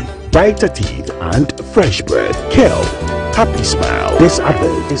protection, brighter teeth, and fresh breath. Kel, happy smile. This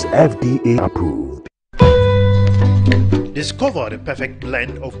advert is FDA approved. Discover the perfect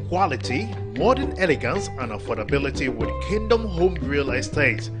blend of quality, modern elegance, and affordability with Kingdom Home Real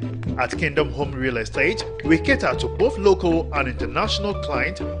Estate. At Kingdom Home Real Estate, we cater to both local and international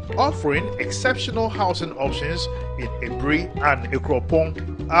clients, offering exceptional housing options in Ebri and Ekropong.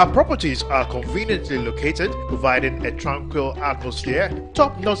 Our properties are conveniently located, providing a tranquil atmosphere,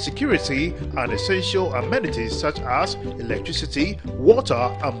 top-notch security, and essential amenities such as electricity,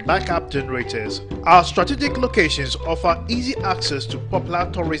 water, and backup generators. Our strategic locations offer easy access to popular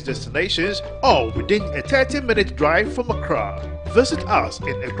tourist destinations, all within a 30-minute drive from Accra. Visit us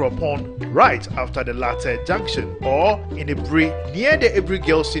in Ekropon right after the Latte Junction or in Ebri near the Ebri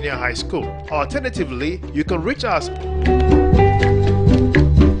Girls Senior High School. Alternatively, you can reach us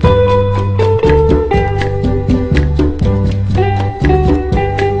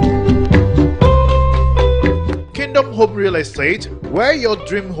Kingdom Home Real Estate, where your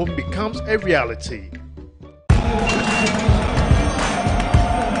dream home becomes a reality.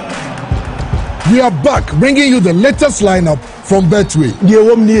 We are back bringing you the latest lineup from Betway.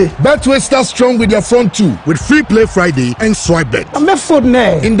 Betway starts strong with their front two with Free Play Friday and Swipe Bet. In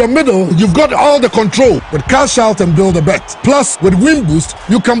the middle, you've got all the control with Cash Out and Build a Bet. Plus, with Win Boost,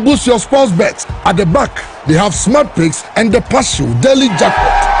 you can boost your sports bets. At the back, they have Smart Picks and the Partial Daily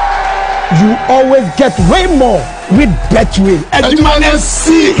Jackpot. You always get way more with Betway.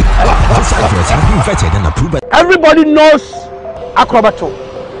 Everybody knows Acrobato.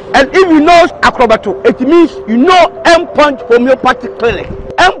 And if you know Acrobato, it means you know M-Punch Homeopathic Clinic.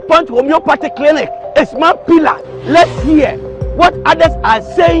 M-Punch Homeopathic Clinic is my pillar. Let's hear what others are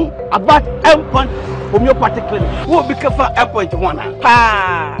saying about M-Punch Homeopathic Clinic. Who will be careful M-Punch one?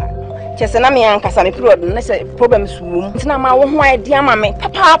 Chese na me ankasa me period na se problems wom ntina ma wo ho idea ma me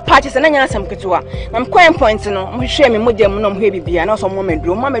papa chese na nya asem ketewa na me coin point no mo hwe me modem no mo hwe bibia na so mo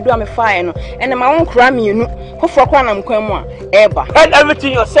medu me fine no ene ma won kra me enu hofo kwa na mkwan mu a eba and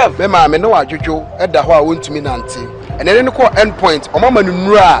everything yourself me ma me no adwodwo eda ho a wontumi nante ene ne ko end point o mama no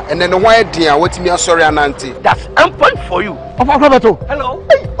nuru a ene ne ho eden a watimi asori anante. That's end point for you of Acrobato. Hello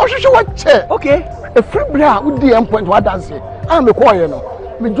hey ohwehwe what che okay a free bra wo di end point what dance am me ko ye no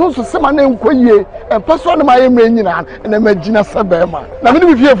me Johnson sema na enkoyie person na my nyina na magina sebema na me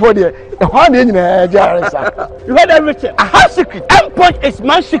be fie for there e ho na nyina jaresa. You heard everything. I have secret. M-Punch is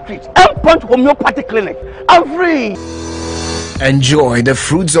my secret. M-Punch Homeopathic Clinic. I'm free. Enjoy the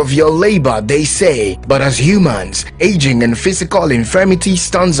fruits of your labor, they say. But as humans, aging and physical infirmity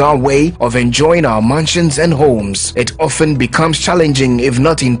stands our way of enjoying our mansions and homes. It often becomes challenging, if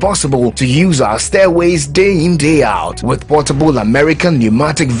not impossible, to use our stairways day in, day out. With portable American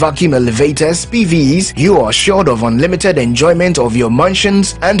pneumatic vacuum elevators, PVs, you are assured of unlimited enjoyment of your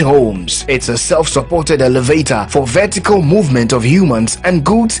mansions and homes. It's a self-supported elevator for vertical movement of humans and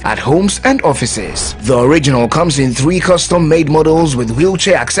goods at homes and offices. The original comes in 3 custom-made models with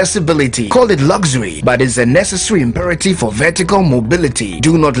wheelchair accessibility. Call it luxury, but it's a necessary imperative for vertical mobility.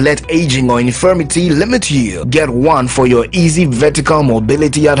 Do not let aging or infirmity limit you. Get one for your easy vertical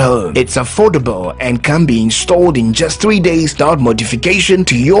mobility at home. It's affordable and can be installed in just 3 days without modification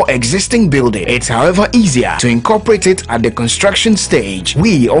to your existing building. It's however easier to incorporate it at the construction stage.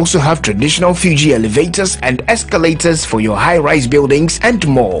 We also have traditional Fuji elevators and escalators for your high-rise buildings and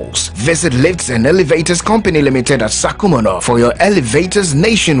malls. Visit Lifts and Elevators Company Limited at Sakumono for your elevators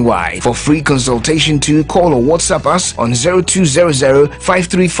nationwide. For free consultation to call or WhatsApp us on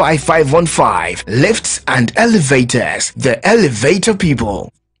 0200-535-515. Lifts and Elevators, the elevator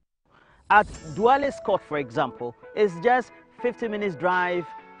people. At Duales Court, for example, is just 50 minutes drive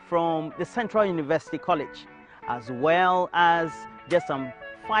from the Central University College, as well as just some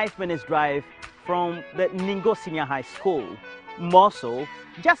 5 minutes drive from the Ningo Senior High School. More so,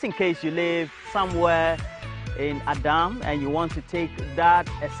 just in case you live somewhere in Adam and you want to take that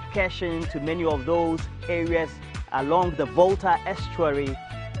excursion to many of those areas along the Volta estuary,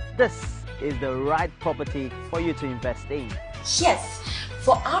 this is the right property for you to invest in. Yes,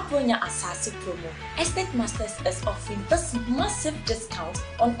 for our Bronya Asasi promo, Estate Masters is offering this massive discount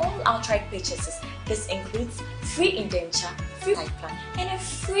on all outright purchases. This includes free indenture, free site plan, and a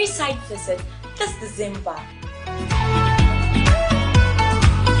free site visit this December.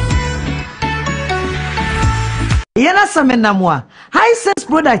 Yena samenamwa high sense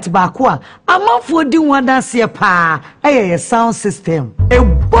product bakwa amafo di wadanse pa eye sound system e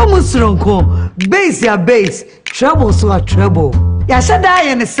bomusronko bass ya bass treble so a treble ya shada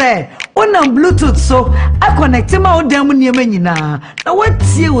ye ne say onam bluetooth so a connect ma odam niam nyina na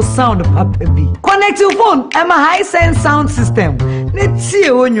watie wo sound papa bi connect your phone e ma high sense sound system ne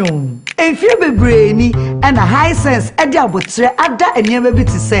tie wonyo enfie bebre ni and a high sense e dia botre ada eniam bi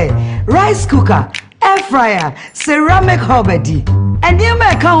ti say rice cooker, air fryer, ceramic hobby, and you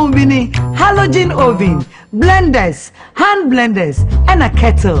may come with halogen oven, blenders, hand blenders, and a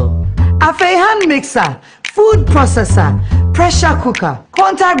kettle. A hand mixer, food processor, pressure cooker,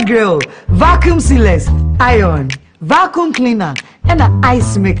 contact grill, vacuum sealers, iron, vacuum cleaner, and an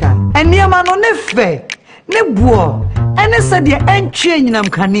ice maker. And you man on ne buo, and it's a dear and change nam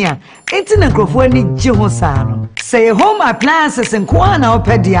kania. It's in a grofoni jihosano. Say home appliances and Kwana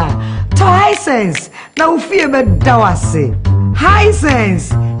Opedia. To Hisense, now fear but dawase.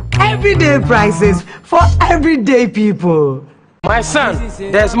 Hisense, everyday prices for everyday people. My son,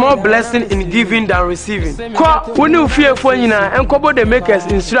 there's more blessing in giving than receiving. When you fear for you and cover the makers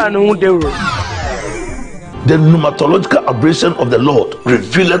in Sranu Deuro. The pneumatological abrasion of the Lord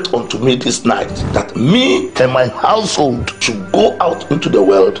revealed unto me this night that me and my household should go out into the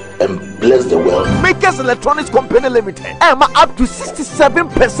world and bless the world. Makers Electronics Company Limited. I'm up to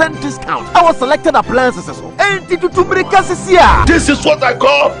 67% discount. Our selected appliances. This is what I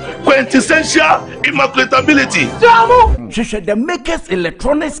call quintessential immaculatability. The Makers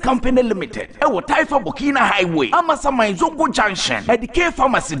Electronics Company Limited. Ewo Taifa Burkina Highway. Amasama Izongo Junction. Edike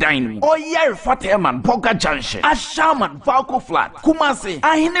Pharmacy Dining. Oyer Fateman Boga Junction. Ashaman Valco Flat. Kumasi.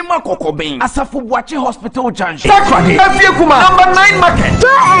 Ahinema Kokobin. Asafubuachi Hospital Junction. Takwadi. Kuma. Number 9 Market. To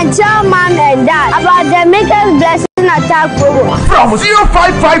tell mom and dad about the Makers Blessing Attack program. From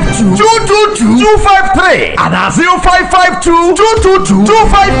 0552 222 253 and 0552 222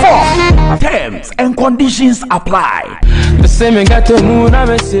 254. Terms and conditions apply. The same got to move na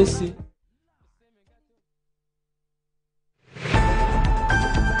mesesi.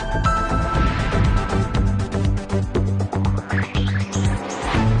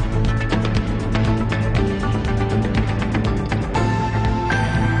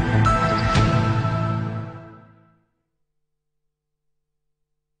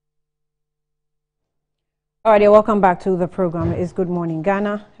 All right, welcome back to the program. It's Good Morning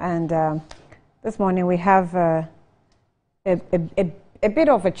Ghana, and this morning we have a bit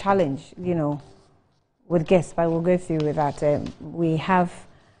of a challenge, you know, with guests, but we'll go through with that. We have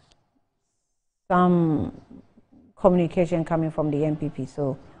some communication coming from the NPP,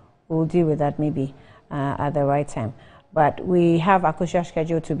 so we'll deal with that maybe at the right time. But we have Akosha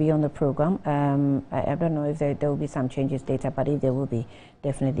scheduled to be on the program. I don't know if there will be some changes later, but if there will be,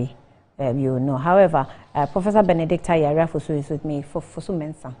 definitely you know. However, Professor Benedicta Yariafosu is with me. Fosu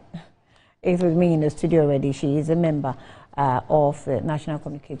Mensah is with me in the studio already. She is a member of the National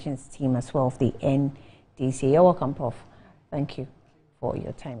Communications team as well of the NDC. You're welcome, Prof. Thank you for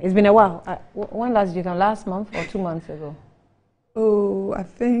your time. It's been a while. When last did you come? Last month or 2 months ago? Oh, I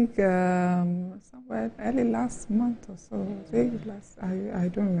think somewhere early last month or so. I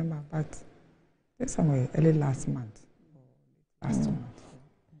don't remember, but it's somewhere early last month. Last month.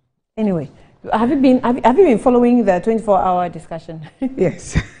 Anyway, have you been following the 24-hour discussion?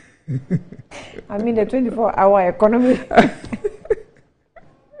 Yes. I mean the 24-hour economy.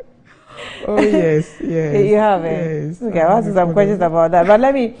 Oh yes, yes. You have it. Yes. Okay, I'll ask some questions about that. But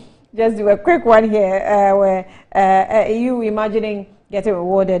let me just do a quick one here. Where you imagining getting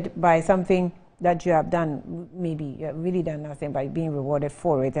rewarded by something that you have done, maybe you have really done nothing by being rewarded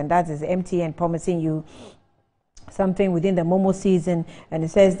for it, and that is MTN promising you something within the Momo season, and it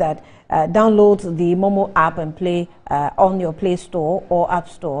says that download the Momo app and play on your Play Store or App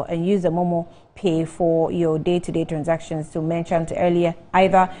Store and use the Momo Pay for your day-to-day transactions to merchant earlier.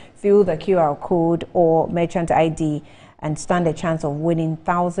 Either fill the QR code or merchant ID and stand a chance of winning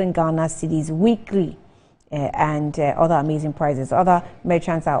 1,000 Ghana cedis weekly and other amazing prizes. Other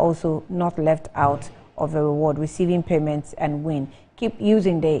merchants are also not left out of the reward, receiving payments and win. Keep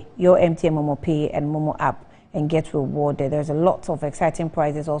using your MTN Momo Pay and Momo app and get rewarded. There's a lot of exciting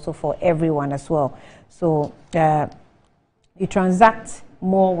prizes also for everyone as well. So you transact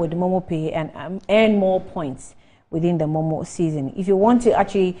more with Momo Pay and earn more points within the Momo season. If you want to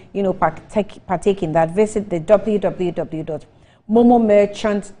actually, partake in that, visit the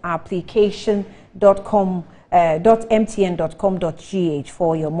www.momomerchantapplication.com.mtn.com.gh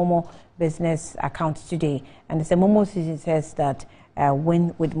for your Momo business account today. And it's a Momo season says that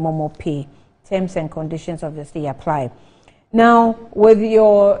win with Momo Pay. Terms and conditions obviously apply. Now, with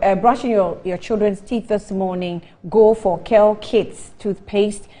your brushing your children's teeth this morning, go for Kel Kids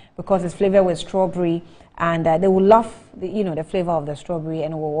toothpaste because it's flavored with strawberry, and they will love the flavor of the strawberry,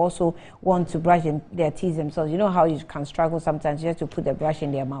 and will also want to brush their teeth themselves. You know how you can struggle sometimes just to put the brush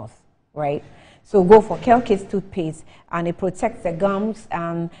in their mouth, right? So go for Kel Kids toothpaste, and it protects the gums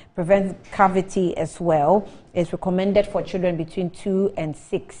and prevents cavity as well. It's recommended for children between 2 and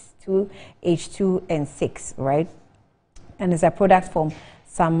 6. Age 2 and 6, right? And it's a product from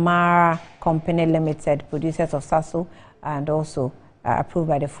Samara Company Limited, producers of Sasso, and also approved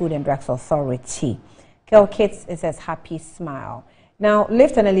by the Food and Drugs Authority. Kel Kids, it says happy smile. Now,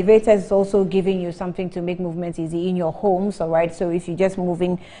 lift and elevators is also giving you something to make movements easy in your homes, all right? So if you're just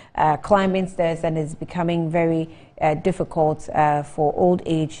moving, climbing stairs, and it's becoming very difficult for old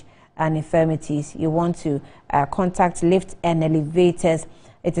age and infirmities, you want to contact Lift and Elevators.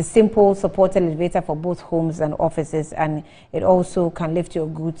 It's a simple supported elevator for both homes and offices, and it also can lift your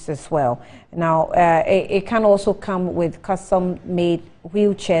goods as well. Now, it can also come with custom-made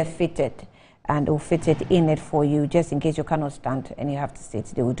wheelchair fitted, and it will fit it in it for you, just in case you cannot stand and you have to sit.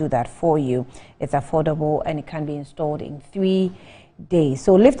 They will do that for you. It's affordable, and it can be installed in 3 days.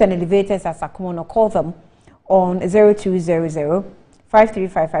 So Lift and Elevators at Sakumono, call them on 0200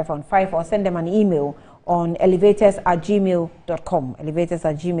 535515 or send them an email on elevators@gmail.com,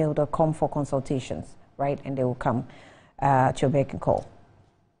 elevators@gmail.com for consultations, right? And they will come to your beck and call.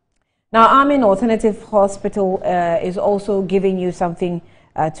 Now, Amin Alternative Hospital is also giving you something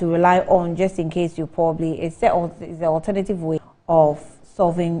to rely on, just in case you probably, it's the alternative way of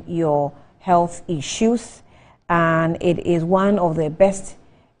solving your health issues, and it is one of the best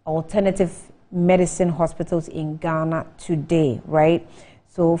alternative medicine hospitals in Ghana today, right?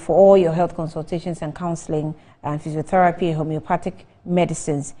 So for all your health consultations and counseling and physiotherapy and homeopathic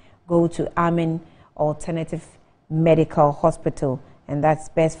medicines, go to Amin Alternative Medical Hospital, and that's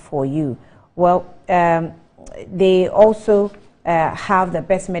best for you. Well, they also have the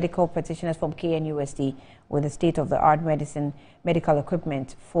best medical practitioners from KNUST with the state-of-the-art medical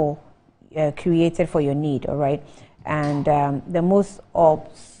equipment created for your need, all right? And the most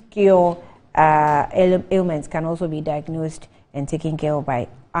obscure ailments can also be diagnosed and taken care of by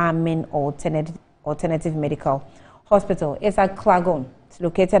Amin Alternative Medical Hospital. It's at Klagon. It's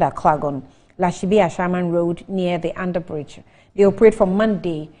located at Klagon, Lashibi Ashaman Road near the Underbridge. They operate from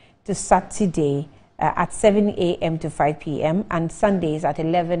Monday to Saturday at 7 a.m. to 5 p.m. and Sundays at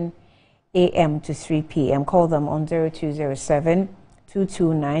 11 a.m. to 3 p.m. Call them on 0207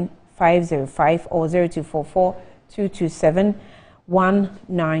 229 505 or 0244 227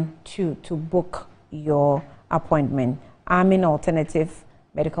 192 to book your appointment. Amin Alternative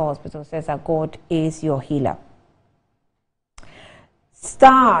Medical Hospital says that God is your healer.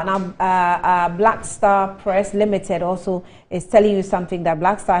 Star, now Black Star Press Limited also is telling you something, that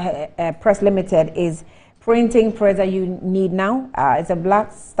Black Star Press Limited is printing press that you need now. It's a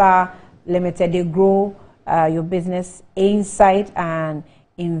Black Star Limited. They grow your business insight and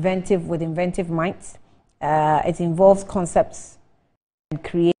inventive with inventive minds. It involves concepts and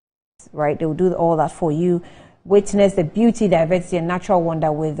creations, right? They will do all that for you. Witness the beauty, diversity, and natural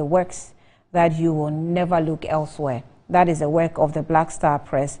wonder with the works that you will never look elsewhere. That is a work of the Black Star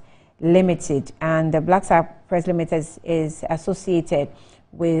Press Limited. And the Black Star Press Limited is associated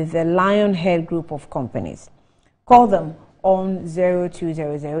with the Lionhead Group of companies. Call them on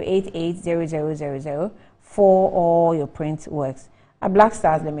 0200-880000 for all your print works. At Black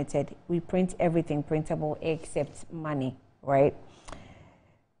Stars Limited, we print everything printable except money, right?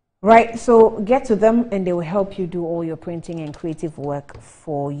 Right, so get to them and they will help you do all your printing and creative work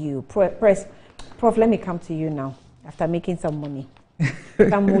for you. Prof, let me come to you now after making some money.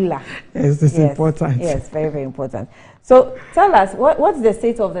 Some moolah. Yes, it's important. Yes, very, very important. So tell us, what's the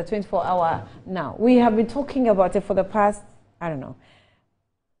state of the 24-hour now? We have been talking about it for the past, I don't know,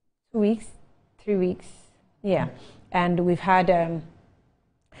 2 weeks, 3 weeks. Yeah, and we've had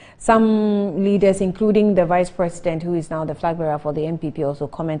some leaders, including the vice president, who is now the flag bearer for the NPP, also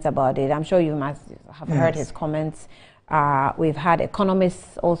comment about it. I'm sure you must have heard his comments. We've had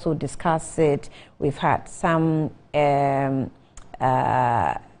economists also discuss it. We've had some, I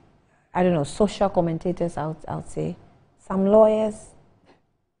don't know, social commentators, I would say. Some lawyers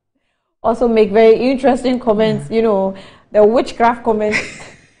also make very interesting comments. You know, the witchcraft comments.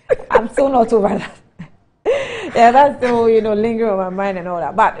 I'm still not over that. Yeah, that's still, lingering on my mind and all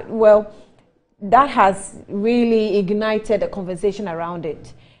that. But, well, that has really ignited a conversation around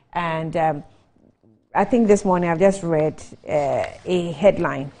it. And I think this morning I've just read a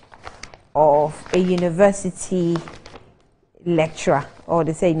headline of a university lecturer, or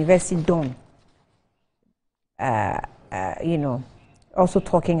they say university don, also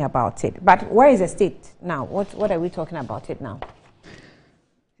talking about it. But where is the state now? What are we talking about it now?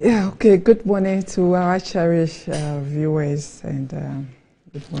 Yeah, okay. Good morning to our cherished viewers, and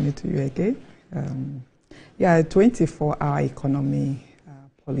good morning to you again. 24-hour economy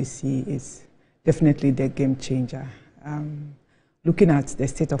policy is definitely the game changer. Looking at the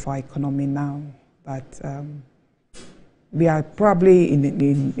state of our economy now, but we are probably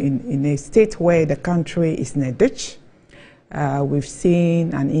in a state where the country is in a ditch. We've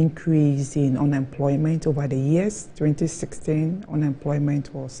seen an increase in unemployment over the years. 2016,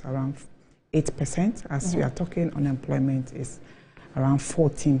 unemployment was around 8%. As we are talking, unemployment is around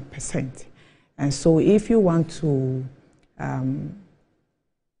 14%. And so if you want to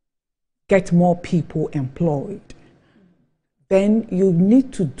get more people employed, then you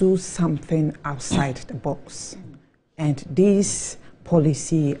need to do something outside the box. And this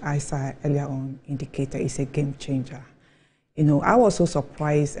policy, as I earlier on indicated, is a game changer. I was so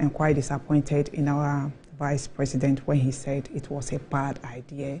surprised and quite disappointed in our vice president when he said it was a bad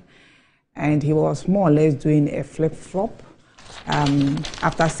idea. And he was more or less doing a flip-flop.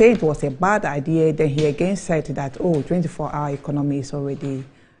 After saying it was a bad idea, then he again said that, 24-hour economy is already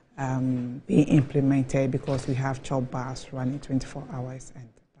being implemented because we have job bars running 24 hours and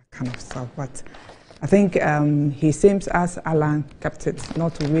that kind of stuff. But I think he seems, as Alan kept it,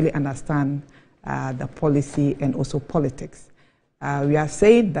 not to really understand the policy and also politics. We are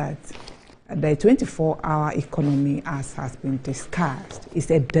saying that the 24-hour economy, as has been discussed, is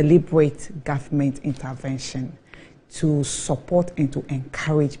a deliberate government intervention to support and to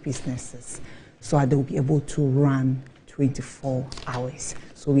encourage businesses so that they will be able to run 24 hours.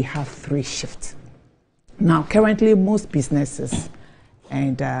 So we have 3 shifts. Now, currently, most businesses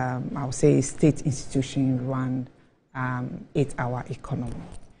and I would say state institutions run 8-hour economy.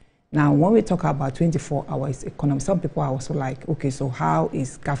 Now, when we talk about 24 hours economy, some people are also like, okay, so how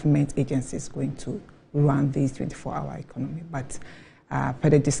is government agencies going to run this 24-hour economy? But per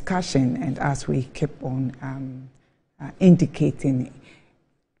the discussion, and as we keep on indicating,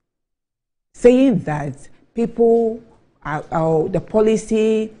 saying that people, the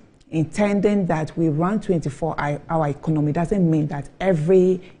policy intending that we run 24-hour economy doesn't mean that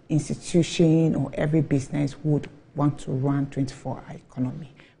every institution or every business would want to run 24-hour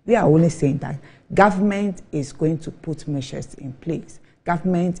economy. We are only saying that government is going to put measures in place.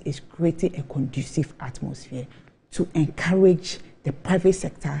 Government is creating a conducive atmosphere to encourage the private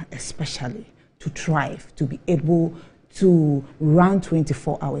sector especially to thrive, to be able to run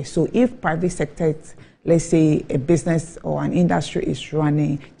 24 hours. So if private sector, let's say a business or an industry is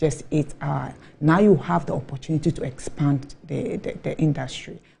running just 8 hours, now you have the opportunity to expand the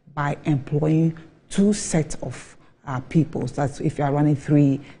industry by employing 2 sets of people. So that's if you are running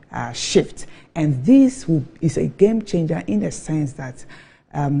 3 shifts. And this is a game changer in the sense that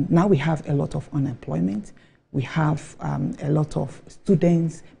now we have a lot of unemployment. We have a lot of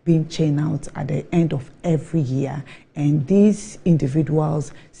students being chained out at the end of every year. And these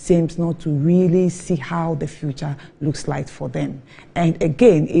individuals seems not to really see how the future looks like for them. And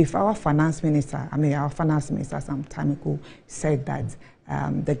again, if our finance minister some time ago said that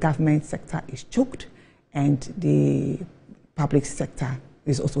the government sector is choked and the public sector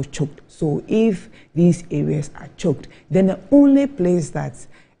is also choked. So if these areas are choked, then the only place that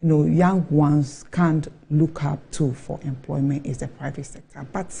young ones can't look up to for employment is the private sector.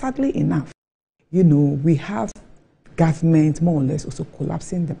 But sadly enough, we have government more or less also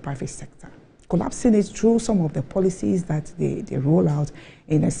collapsing the private sector. Collapsing it through some of the policies that they roll out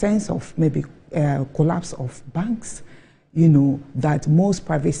in a sense of maybe collapse of banks, that most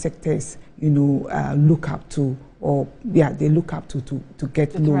private sectors, look up to, or they look up to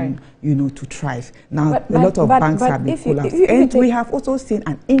get loan, to thrive. Now, a lot of banks have been collapsed. And we have also seen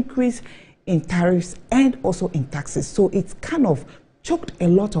an increase in tariffs and also in taxes. So it's kind of choked a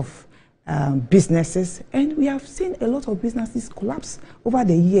lot of businesses, and we have seen a lot of businesses collapse over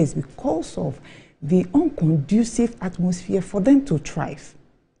the years because of the unconducive atmosphere for them to thrive.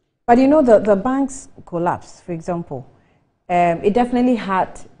 But the banks collapse, for example, it definitely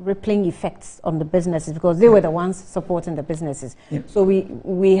had rippling effects on the businesses because they were the ones supporting the businesses. Yeah. So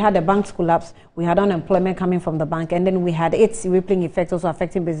we had the banks collapse, we had unemployment coming from the bank, and then we had its rippling effects also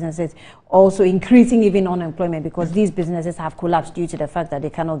affecting businesses, also increasing even unemployment because these businesses have collapsed due to the fact that they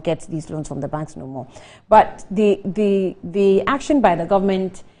cannot get these loans from the banks no more. But the action by the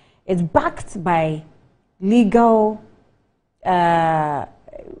government is backed by legal, with a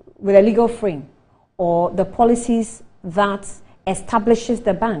legal frame or the policies that establishes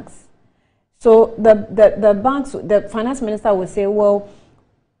the banks. So the banks, the finance minister will say, well,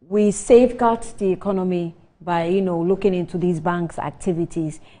 we safeguard the economy by, looking into these banks'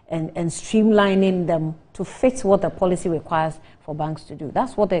 activities and streamlining them to fit what the policy requires for banks to do.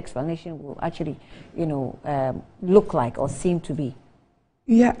 That's what the explanation will actually, look like or seem to be.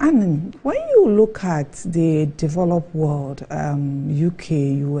 Yeah, and when you look at the developed world, UK,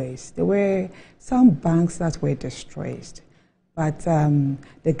 US, there were some banks that were distressed, but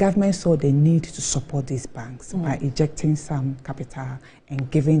the government saw the need to support these banks by injecting some capital and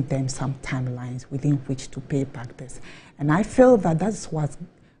giving them some timelines within which to pay back this. And I feel that that's what,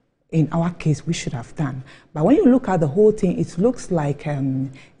 in our case, we should have done. But when you look at the whole thing, it looks like a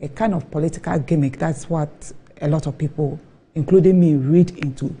kind of political gimmick. That's what a lot of people, including me, read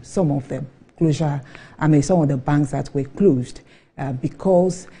into some of the closure, some of the banks that were closed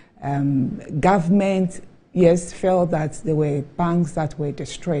because government, yes, felt that there were banks that were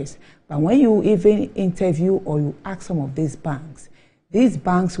distressed. But when you even interview or you ask some of these banks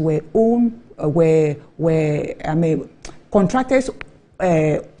were owned, contractors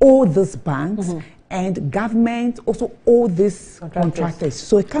owe these banks and government also owe these contractors.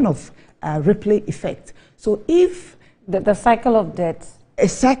 So a kind of ripple effect. So if the cycle of debt. A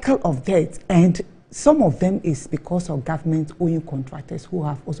cycle of debt, and some of them is because of government owing contractors who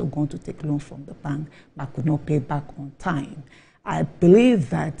have also gone to take loans from the bank but could not pay back on time. I believe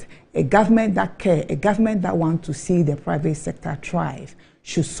that a government that cares, a government that wants to see the private sector thrive,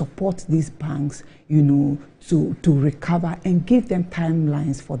 should support these banks, to recover and give them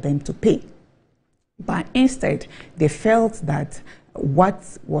timelines for them to pay. But instead, they felt that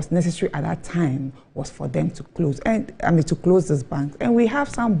what was necessary at that time was for them to close, to close these banks. And we have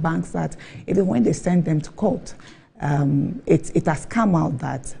some banks that even when they send them to court, it has come out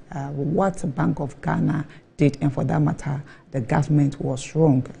that what Bank of Ghana did, and for that matter, the government was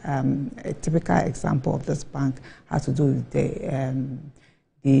wrong. A typical example of this bank has to do with the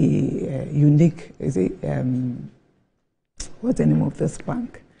unique, what's the name of this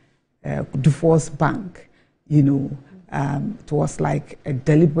bank? Dufour's Bank, it was like a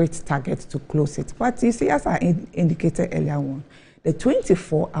deliberate target to close it. But you see, as I indicated earlier on, the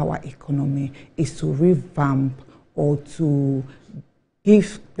 24-hour economy is to revamp or to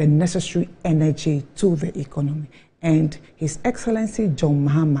give the necessary energy to the economy. And His Excellency John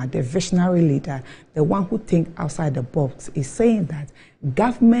Mahama, the visionary leader, the one who thinks outside the box, is saying that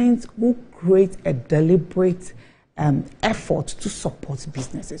government will create a deliberate effort to support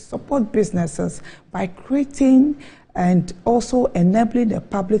businesses by creating and also enabling the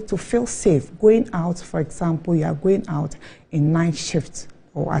public to feel safe. Going out, for example, you are going out in night shift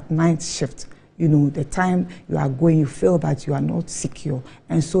or at night shift. The time you are going, you feel that you are not secure.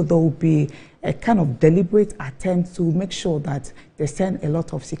 And so there will be a kind of deliberate attempt to make sure that they send a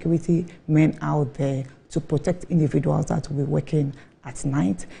lot of security men out there to protect individuals that will be working at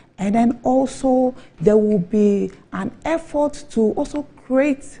night. And then also there will be an effort to also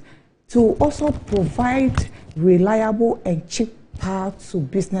provide reliable and cheap power to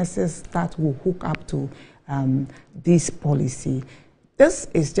businesses that will hook up to this policy. This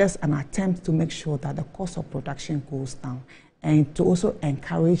is just an attempt to make sure that the cost of production goes down and to also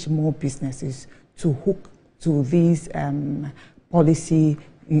encourage more businesses to hook to these policy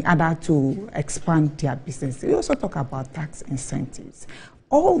in order to expand their business. We also talk about tax incentives.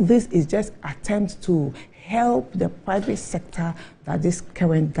 All this is just attempts to help the private sector that this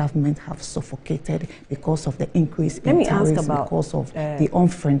current government have suffocated because of the increase in tariffs, because of the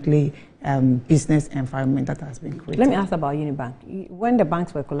unfriendly business environment that has been created. Let me ask about Unibank. When the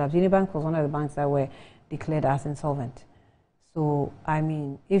banks were collapsed, Unibank was one of the banks that were declared as insolvent. So, I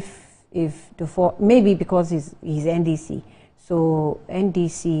mean, if maybe because he's NDC, so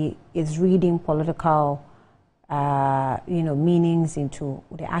NDC is reading political meanings into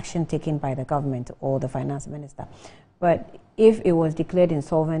the action taken by the government or the finance minister. But if it was declared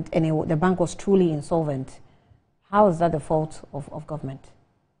insolvent and the bank was truly insolvent, how is that the fault of government?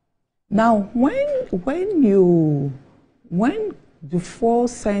 Now, when the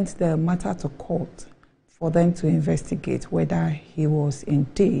force sent the matter to court for them to investigate whether he was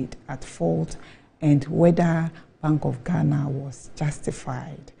indeed at fault and whether Bank of Ghana was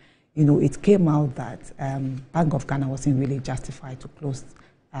justified, it came out that Bank of Ghana wasn't really justified to close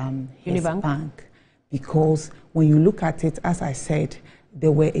his bank, because when you look at it, as I said,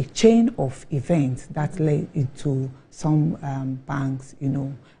 there were a chain of events that led into some banks,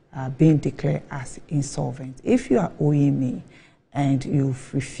 being declared as insolvent. If you are owing me and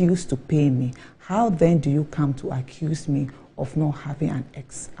you've refused to pay me, how then do you come to accuse me of not having an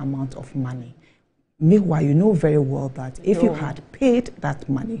X amount of money? Meanwhile, you know very well that if you had paid that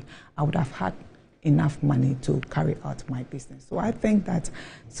money, I would have had enough money to carry out my business. So I think that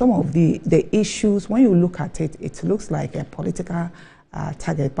some of the issues, when you look at it, it looks like a political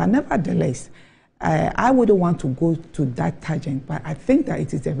target. But nevertheless, I wouldn't want to go to that tangent, but I think that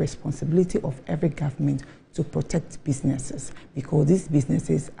it is the responsibility of every government to protect businesses, because these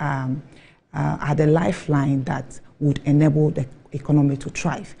businesses are the lifeline that would enable the economy to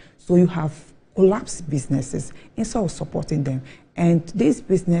thrive. So you have collapsed businesses instead of supporting them. And these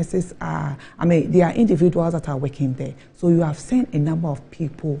businesses are, they are individuals that are working there. So you have sent a number of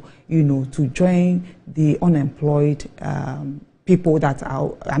people, to join the unemployed people that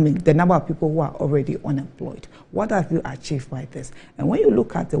are, the number of people who are already unemployed. What have you achieved by this? And when you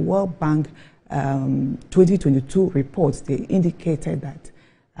look at the World Bank 2022 reports, they indicated that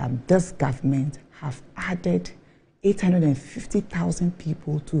this government have added 850,000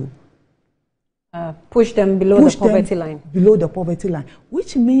 people to push them below the poverty line. Below the poverty line,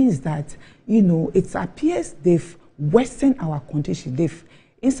 which means that, it appears they've worsened our condition.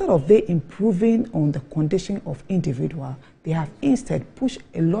 Instead of they improving on the condition of individual, they have instead pushed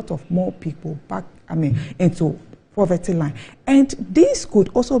a lot of more people back, into poverty line. And this could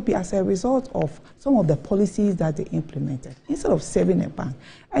also be as a result of some of the policies that they implemented. Instead of saving a bank,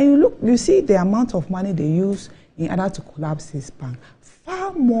 and you see the amount of money they use in order to collapse this bank,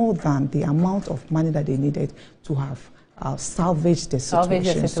 far more than the amount of money that they needed to have salvaged the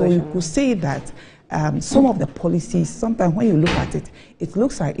situation. So you could say that some of the policies, sometimes when you look at it, it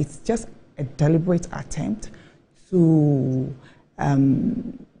looks like it's just a deliberate attempt to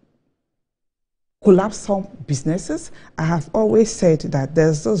collapse some businesses. I have always said that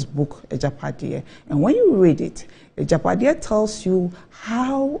there's this book, Ejapadiye, and when you read it, Ejapadiye tells you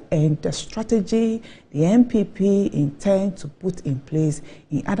how and the strategy the NPP intend to put in place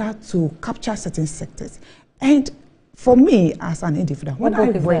in order to capture certain sectors. And for me, as an individual, when I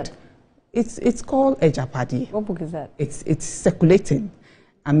read, it's called Ejapadiye. What book is that? It's circulating.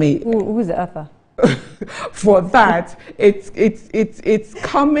 Who's the author? For that, it's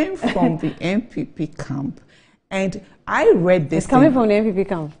coming from the NPP camp, and I read this. It's coming from the NPP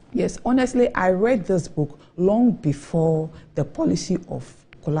camp. Yes, honestly, I read this book long before the policy of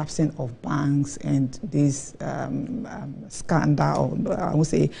collapsing of banks and this scandal, or I would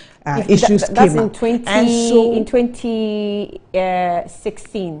say issues came up. In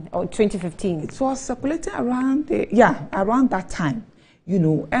 2016 or 2015. It was circulating around around that time,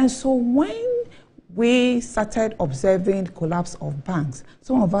 and so when we started observing collapse of banks,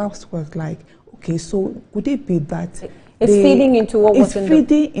 some of us were like, okay, so could it be that it's feeding into what was in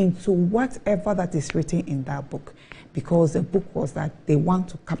feeding into whatever that is written in that book? Because the book was that they want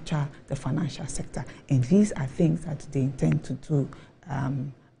to capture the financial sector, and these are things that they intend to do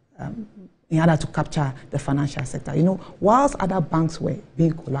in order to capture the financial sector. You know, whilst other banks were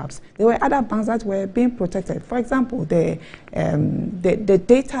being collapsed, there were other banks that were being protected. For example, the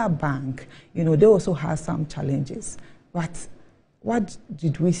data bank, you know, they also had some challenges. But what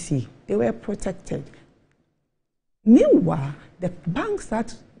did we see? They were protected. Meanwhile, the banks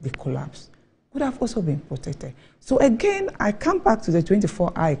that they collapsed could have also been protected. So again, I come back to the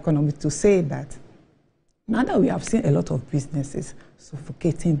 24-hour economy to say that now that we have seen a lot of businesses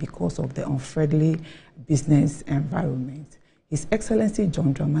suffocating because of the unfriendly business environment, His Excellency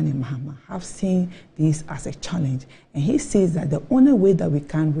John Dramani Mahama have seen this as a challenge, and he says that the only way that we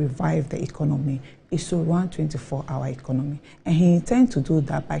can revive the economy is to run 24-hour economy, and he intends to do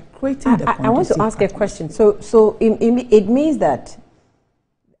that by creating the conducive. I want to ask a question. So it means that,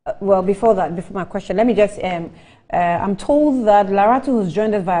 well, before my question, let me just, I'm told that Laratu has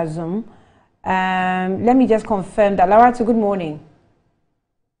joined us via Zoom. Let me just confirm that. Laratu, good morning.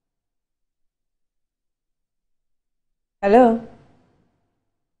 Hello?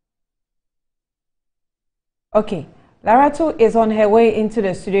 Okay. Laratu is on her way into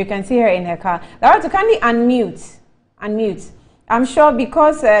the studio. You can see her in her car. Laratu, can you unmute? Unmute. I'm sure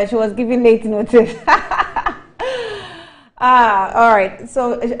because she was giving late notice. All right.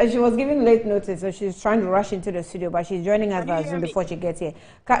 So she was giving late notice, so she's trying to rush into the studio, but she's joining us via Zoom before she gets here.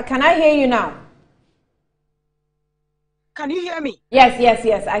 Can I hear you now? Can you hear me?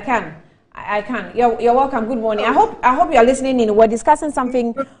 Yes, I can. I can. You're welcome. Good morning. I hope you're listening in. We're discussing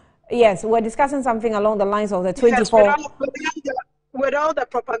something. Yes, we're discussing something along the lines of the 24. Yes, with all the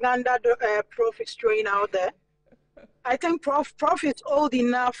propaganda Prof is throwing out there, I think Prof is old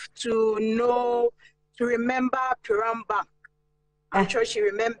enough to remember Piram Bank. I'm sure she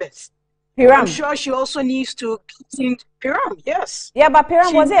remembers. Piram. I'm sure she also needs to get Piram. Yes. Yeah, but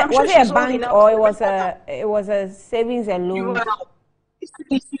Piram was it a bank or it was a savings and loan?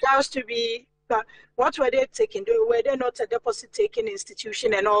 It has to be. What were they taking? Were they not a deposit taking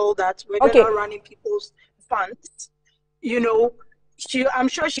institution and all that? Were they not running people's funds? You know, I'm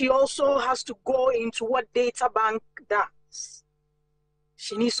sure she also has to go into what data bank does.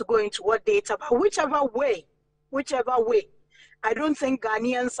 She needs to go into what data bank, whichever way. I don't think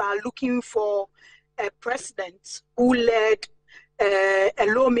Ghanaians are looking for a president who led a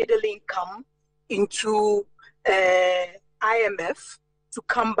low middle income into IMF to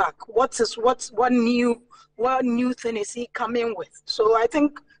come back. What new thing is he coming with? So I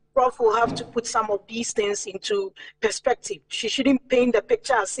think Prof will have to put some of these things into perspective. She shouldn't paint the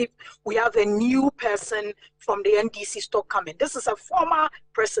picture as if we have a new person from the NDC stock coming. This is a former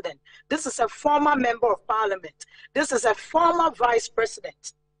president. This is a former member of parliament. This is a former vice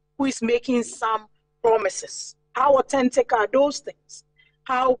president who is making some promises. How authentic are those things?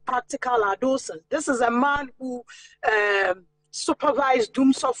 How practical are those things? This is a man who supervised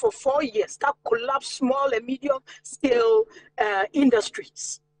Dumsor for 4 years. That collapsed small and medium scale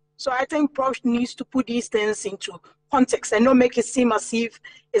industries. So I think Prof needs to put these things into context and not make it seem as if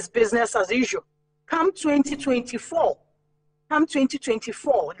it's business as usual. Come 2024,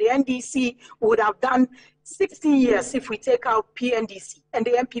 the NDC would have done 16 years if we take out PNDC, and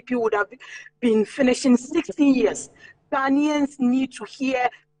the MPP would have been finishing 16 years. Ghanaians need to hear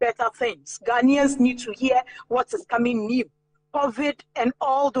better things. Ghanaians need to hear what is coming new. COVID and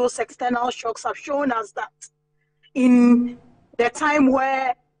all those external shocks have shown us that in the time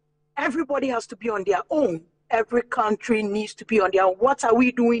where everybody has to be on their own, every country needs to be on their own. What are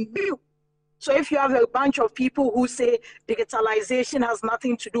we doing new? So if you have a bunch of people who say digitalization has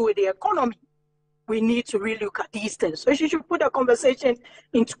nothing to do with the economy, we need to really look at these things. So you should put the conversation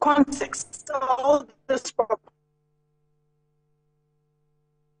into context. All this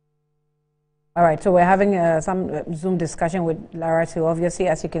All right, so we're having some Zoom discussion with Laratu. Obviously,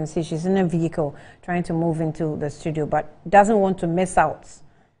 as you can see, she's in a vehicle trying to move into the studio, but doesn't want to miss out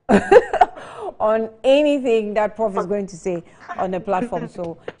on anything that Prof is going to say on the platform.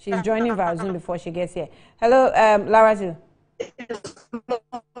 So she's joining via Zoom before she gets here. Hello, Laratu.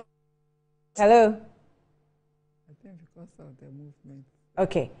 Hello. I think because of the movement.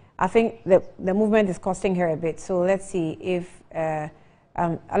 Okay, I think the movement is costing her a bit. So let's see if.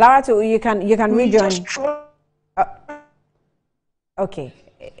 Laratu, you can rejoin. Okay,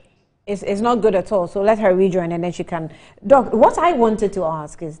 it's not good at all. So let her rejoin, and then she can. Doc, what I wanted to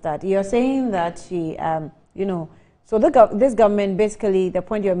ask is that you're saying that she, so this government basically the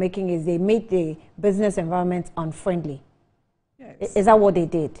point you're making is they made the business environment unfriendly. Yes. Is that what they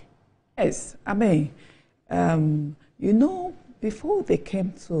did? Yes, I mean, before they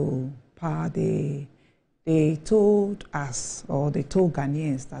came to power, they told us, or they told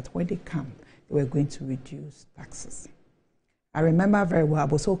Ghanaians that when they come, they were going to reduce taxes. I remember very well,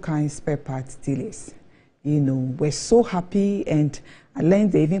 Abosokan spare parts dealers. You know, we're so happy, and I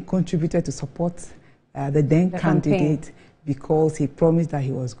learned they even contributed to support the then candidate because he promised that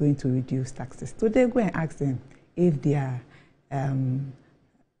he was going to reduce taxes. So they go and ask them if they are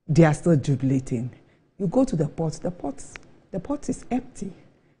still jubilating. You go to the port is empty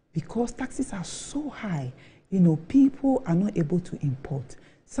because taxes are so high. You know, people are not able to import.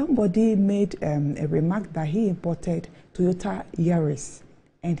 Somebody made a remark that he imported Toyota Yaris,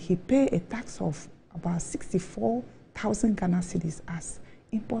 and he paid a tax of about 64,000 Ghana cedis as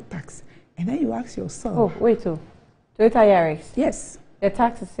import tax. And then you ask yourself... Oh, wait, Toyota Yaris? Yes. The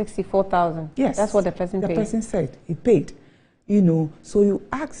tax is 64,000? Yes. That's what the person paid? The person said he paid. You know, so you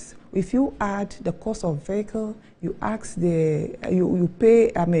ask, if you add the cost of vehicle, you ask you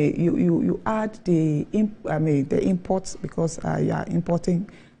pay, I mean, you add the imports because you are importing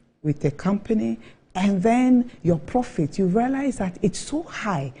with the company, and then your profit, you realize that it's so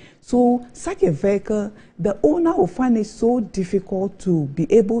high. So such a vehicle, the owner will find it so difficult to be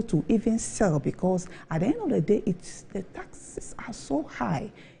able to even sell because at the end of the day, the taxes are so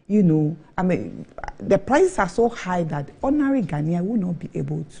high. You know, I mean, the prices are so high that ordinary Ghanaian will not be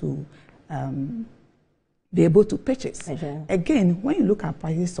able to purchase. Again, when you look at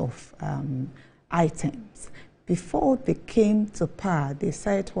prices of items, before they came to power, they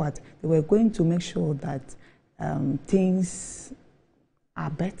said what? They were going to make sure that things are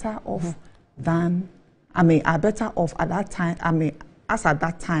better off than, are better off at that time, as at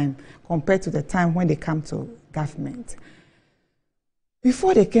that time, compared to the time when they come to government.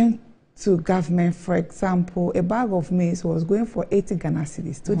 Before they came to government, for example, a bag of maize was going for 80 Ghana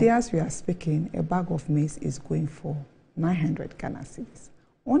cedis. Today, as we are speaking, a bag of maize is going for 900 Ghana cedis.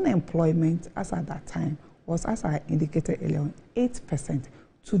 Unemployment, as at that time, was, as I indicated earlier, 8%.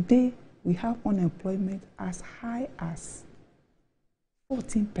 Today, we have unemployment as high as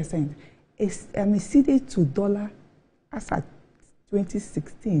 14%. Cedi to dollar, as at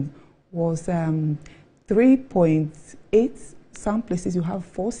 2016, was 3.8. Some places you have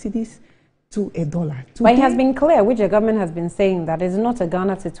 4 cedis to $1. Today, but it has been clear, which the government has been saying, that it's not a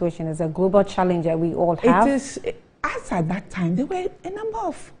Ghana situation, it's a global challenge that we all have. It is, as at that time, there were a number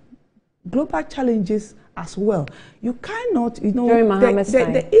of global challenges as well. You cannot, you know, during Mohammed's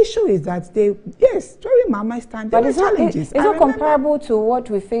time. The issue is that during Mohammed's time, there were challenges. Is it comparable to what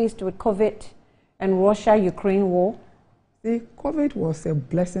we faced with COVID and Russia-Ukraine war? See, COVID was a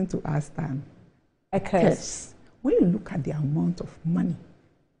blessing to us then. A curse. Yes. When you look at the amount of money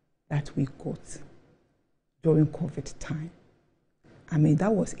that we got during COVID time, I mean,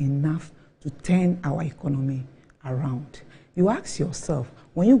 that was enough to turn our economy around. You ask yourself,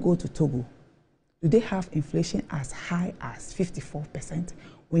 when you go to Togo, do they have inflation as high as 54%?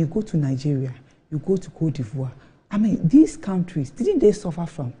 When you go to Nigeria, you go to Cote d'Ivoire. I mean, these countries, didn't they suffer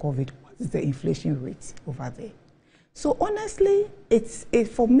from COVID? What is the inflation rate over there? So honestly,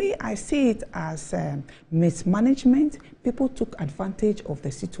 for me, I see it as mismanagement. People took advantage of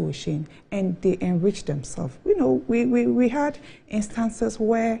the situation and they enriched themselves. You know, we had instances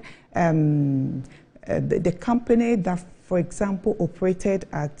where the company that, for example, operated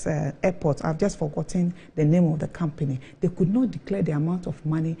at airports, I've just forgotten the name of the company, they could not declare the amount of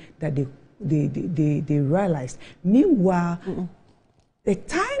money that they realized. Meanwhile, the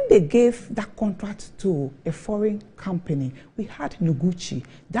time they gave that contract to a foreign company, we had Noguchi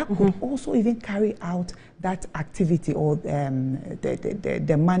that could also even carry out that activity or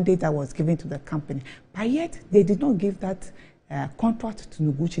the mandate that was given to the company. But yet, they did not give that contract to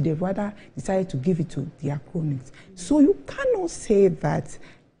Noguchi. They rather decided to give it to their cronies. So you cannot say that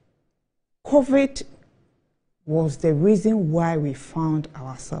COVID was the reason why we found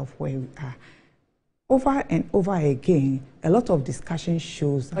ourselves where we are. Over and over again, a lot of discussion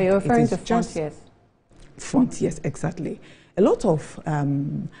shows that you're referring to frontiers. Frontiers, exactly. A lot of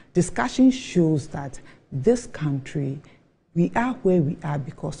discussion shows that this country, we are where we are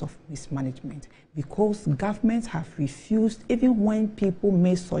because of mismanagement, because governments have refused, even when people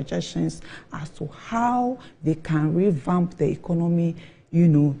make suggestions as to how they can revamp the economy, you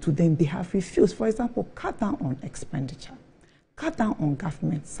know, to them, they have refused. For example, cut down on expenditure, cut down on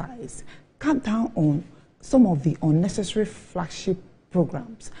government size, cut down on some of the unnecessary flagship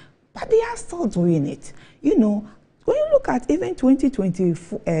programs, but they are still doing it. You know, when you look at even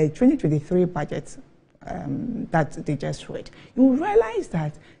 2023 budget that they just read, you realize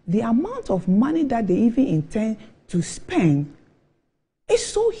that the amount of money that they even intend to spend is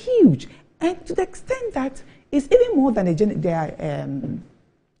so huge, and to the extent that it's even more than their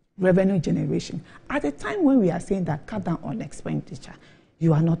revenue generation. At a time when we are saying that cut down on expenditure,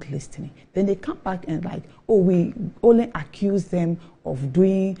 You are not listening. Then they come back and like, oh, we only accuse them of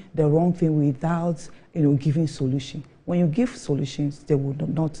doing the wrong thing without, giving solution. When you give solutions, they will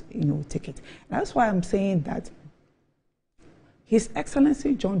not, take it. That's why I'm saying that His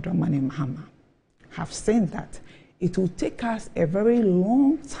Excellency John Dramani Mahama have said that it will take us a very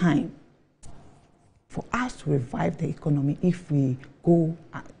long time for us to revive the economy if we go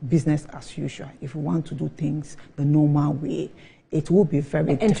business as usual, if we want to do things the normal way. It will be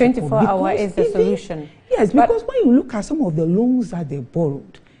very difficult. And 24 hours is the solution. Yes, because when you look at some of the loans that they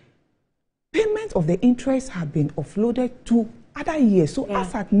borrowed, payment of the interest have been offloaded to other years. So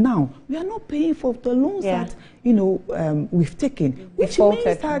as at now, we are not paying for the loans that we've taken, which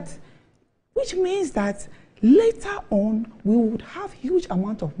means that later on we would have huge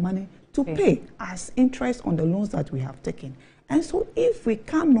amount of money to pay as interest on the loans that we have taken. And so if we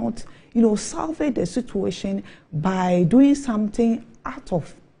cannot, salvage the situation by doing something out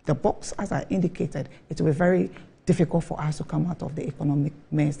of the box, as I indicated, it will be very difficult for us to come out of the economic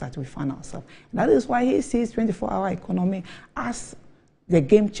mess that we find ourselves. That is why he sees 24-hour economy as the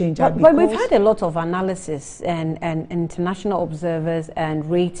game changer. But we've had a lot of analysis and international observers and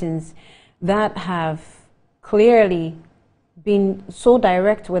ratings that have clearly been so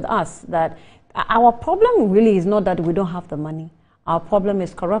direct with us that our problem really is not that we don't have the money. Our problem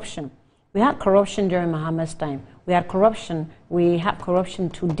is corruption. We had corruption during Mahama's time. We had corruption. We have corruption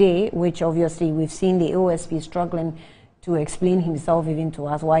today, which obviously we've seen the OSP struggling to explain himself even to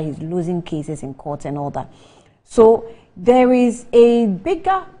us why he's losing cases in court and all that. So there is a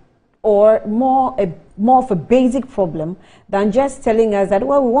bigger or more of a basic problem than just telling us that,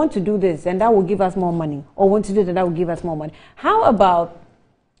 well, we want to do this and that will give us more money, or want to do that will give us more money. How about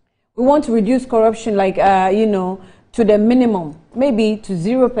we want to reduce corruption, like, to the minimum, maybe to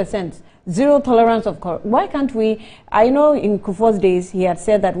 0%, zero tolerance of corruption. Why can't we? I know in Kufuor's days, he had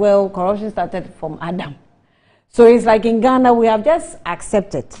said that, well, corruption started from Adam. So it's like in Ghana, we have just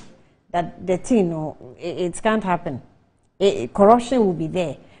accepted that the thing, it can't happen. Corruption will be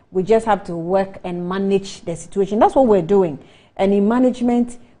there. We just have to work and manage the situation. That's what we're doing. And in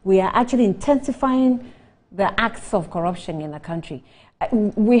management, we are actually intensifying the acts of corruption in the country.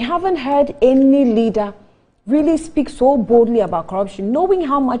 We haven't heard any leader really speak so boldly about corruption, knowing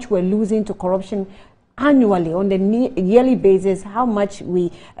how much we're losing to corruption annually on the yearly basis, how much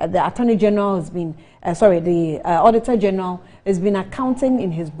the Attorney General has been, the Auditor General has been accounting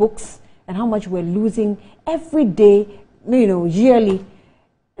in his books, and how much we're losing every day, yearly.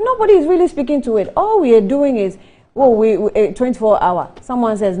 Nobody is really speaking to it. All we are doing is, 24 hour.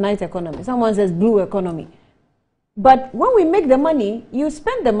 Someone says night economy. Someone says blue economy. But when we make the money, you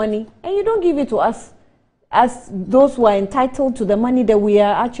spend the money and you don't give it to us as those who are entitled to the money that we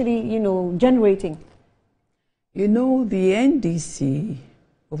are actually, generating. The NDC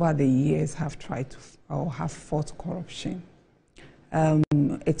over the years have tried to, or have fought corruption.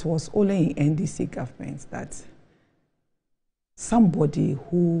 It was only in NDC government that somebody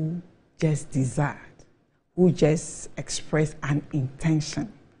who just desired, who just expressed an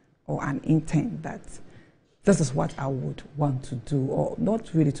intention or an intent that this is what I would want to do, or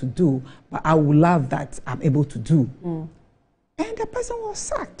not really to do, but I would love that I'm able to do. And the person was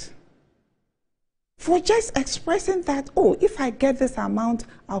sacked for just expressing that, if I get this amount,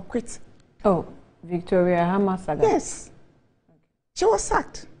 I'll quit. Oh, Victoria Hamasaga. Yes. She was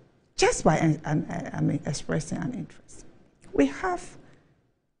sacked just by expressing an interest. We have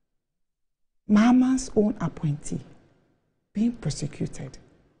Mahama's own appointee being prosecuted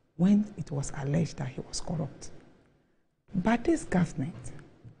when it was alleged that he was corrupt. But this government,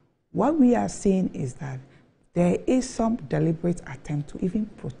 what we are seeing is that there is some deliberate attempt to even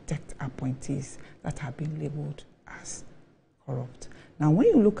protect appointees that have been labeled as corrupt. Now, when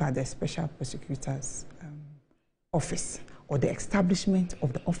you look at the Special Prosecutor's office, or the establishment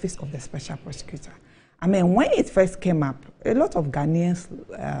of the office of the Special Prosecutor, when it first came up, a lot of Ghanaians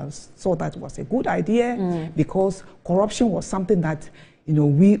saw that was a good idea because corruption was something that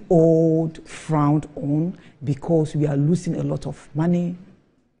we all frowned on because we are losing a lot of money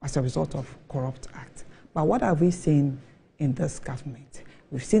as a result of corrupt act. But what have we seen in this government?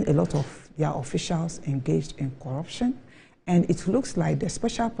 We've seen a lot of their officials engaged in corruption, and it looks like the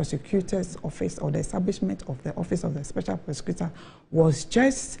Special Prosecutor's office, or the establishment of the office of the Special Prosecutor, was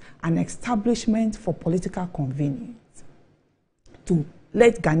just an establishment for political convenience, to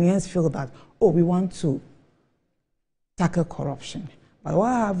let Ghanaians feel that, we want to tackle corruption. But what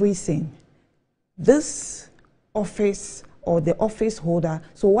have we seen? This office, or the office holder,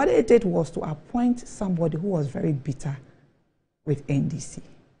 so what it did was to appoint somebody who was very bitter with NDC,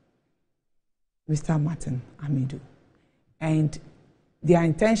 Mr. Martin Amidu. And their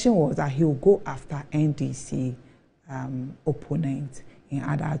intention was that he would go after NDC opponents in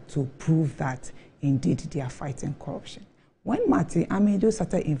order to prove that indeed they are fighting corruption. When Martin Amidu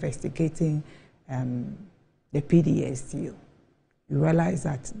started investigating the PDS deal, you realize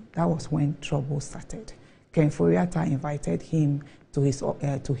that was when trouble started. Ken Foriata invited him to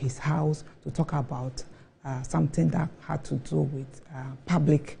his house to talk about something that had to do with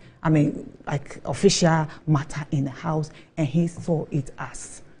public, like official matter in the house, and he saw it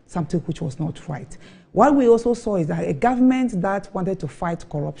as something which was not right. What we also saw is that a government that wanted to fight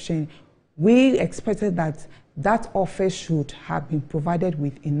corruption, we expected that that office should have been provided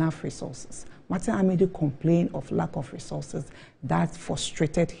with enough resources. Martin Amidu complained of lack of resources that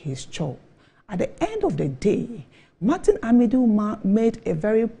frustrated his job. At the end of the day, Martin Amidu made a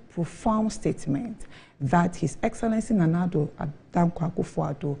very profound statement that His Excellency Nana Addo Dankwa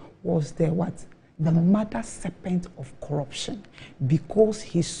Akufo-Addo was the mother serpent of corruption, because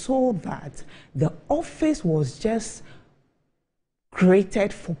he saw that the office was just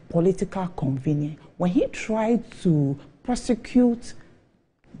created for political convenience. When he tried to prosecute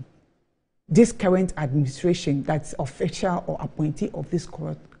this current administration, that's official or appointee of this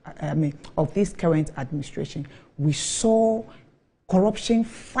current administration, we saw corruption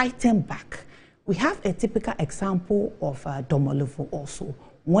fighting back. We have a typical example of Domolovo also.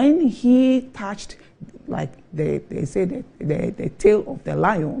 When he touched, like they say, the tail of the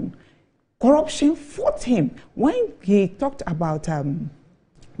lion, corruption fought him. When he talked about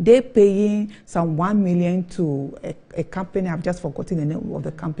they paying some 1 million to a company, I've just forgotten the name of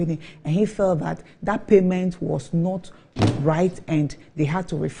the company, and he felt that that payment was not right and they had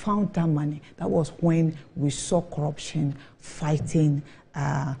to refund that money. That was when we saw corruption fighting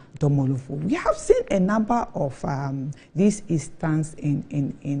Domolovo. We have seen a number of these instances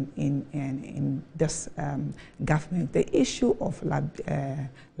in this government. The issue of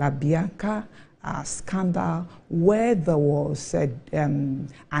La Bianca scandal, where there was an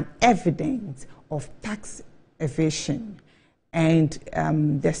evidence of tax evasion, and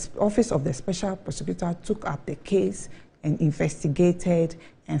the Office of the Special Prosecutor took up the case and investigated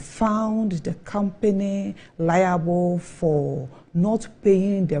and found the company liable for not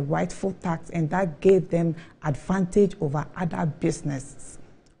paying the rightful tax, and that gave them advantage over other businesses.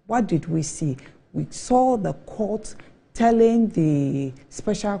 What did we see? We saw the court telling the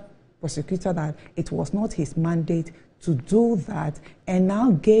special prosecutor that it was not his mandate to do that, and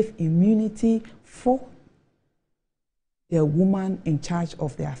now gave immunity for the woman in charge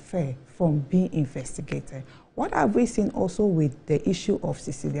of the affair from being investigated. What have we seen also with the issue of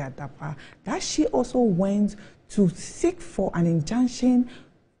Cecilia Dapa? That she also went to seek for an injunction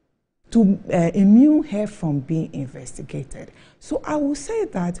to immune her from being investigated. So I will say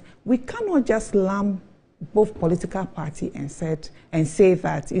that we cannot just lump both political parties and say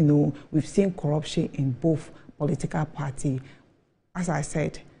that, you know, we've seen corruption in both political parties. As I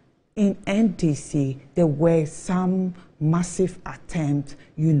said, in NDC, there were some massive attempts,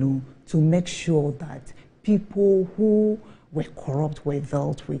 you know, to make sure that people who were corrupt were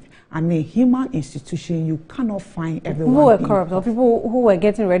dealt with. I mean, human institution, you cannot find everyone who were corrupt, or people who were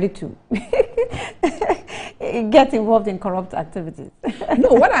getting ready to get involved in corrupt activities. No,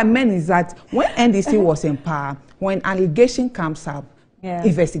 what I meant is that when NDC was in power, when allegation comes up,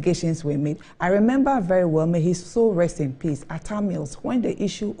 investigations were made. I remember very well, may his soul rest in peace, Atta Mills, when the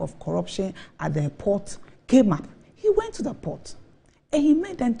issue of corruption at the port came up, he went to the port and he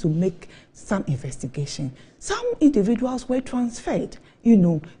made them to make some investigation. Some individuals were transferred. You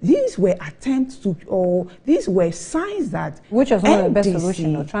know, these were attempts to, or these were signs that which is not the best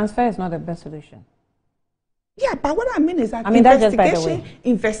solution. No, transfer is not the best solution. Yeah, but what I mean is that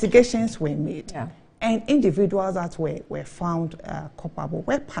investigations were made. Yeah. And individuals that were found culpable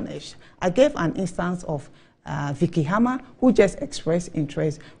were punished. I gave an instance of Vicky Hammer, who just expressed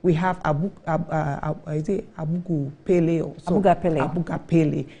interest. We have Abuga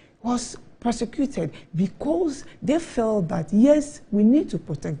Pele was prosecuted because they felt that, yes, we need to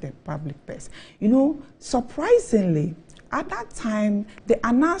protect the public purse. You know, surprisingly, at that time, the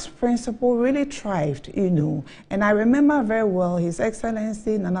Anas principle really thrived, you know. And I remember very well His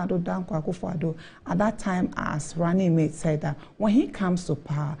Excellency Nana Addo Dankwa Akufo-Addo, at that time, as running mate, said that when he comes to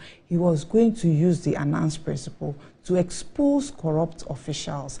power, he was going to use the Anas principle to expose corrupt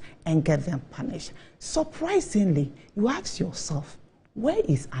officials and get them punished. Surprisingly, you ask yourself, where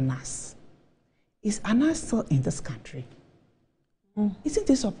is Anas? Is Anas still in this country? Isn't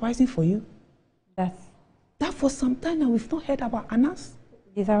it surprising for you? Yes. That for some time now we've not heard about Anas.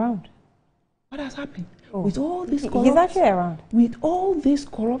 He's around. What has happened? With all this corruption, he's actually around. With all this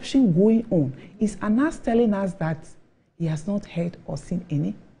corruption going on, is Anas telling us that he has not heard or seen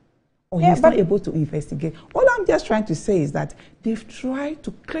any, or he's not able to investigate. All I'm just trying to say is that they've tried to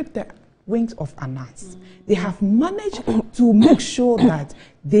clip the wings of Anas. They have managed to make sure that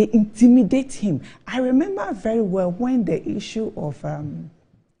they intimidate him. I remember very well when the issue of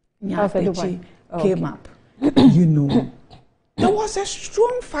Nyatechi came up, you know, there was a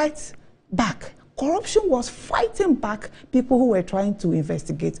strong fight back. Corruption was fighting back people who were trying to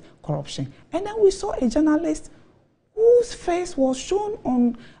investigate corruption. And then we saw a journalist whose face was shown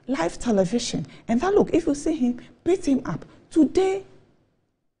on live television. And that, look, if you see him, beat him up. Today,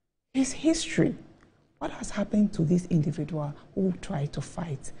 his history, what has happened to this individual who tried to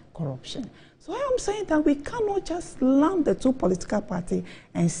fight corruption? So I am saying that we cannot just lump the two political parties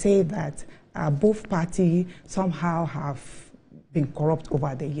and say that both parties somehow have been corrupt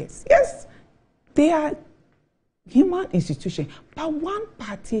over the years. Yes, they are human institutions, but one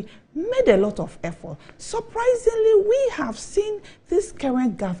party made a lot of effort. Surprisingly, we have seen this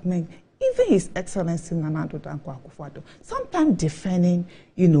current government, even His Excellency Nana Addo Dankwa Akufo-Addo, sometimes defending,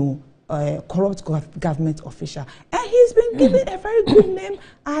 you know, corrupt government official. And he's been given a very good name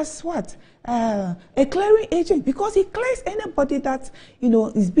as what? A clearing agent, because he clears anybody that, you know,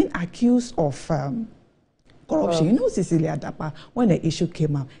 is being accused of corruption. You know, Cecilia Dapa, when the issue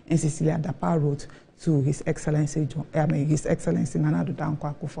came up, and Cecilia Dapa wrote to His Excellency, His Excellency Nana Addo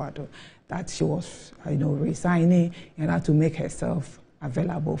Dankwa Akufo-Addo, that she was, you know, resigning and had to make herself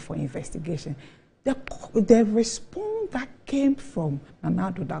available for investigation. The response that came from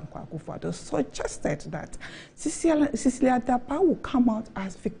Nana Addo Dankwa Akufo-Addo suggested that Cecilia Dapa will come out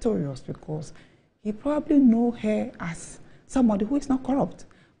as victorious because he probably know her as somebody who is not corrupt.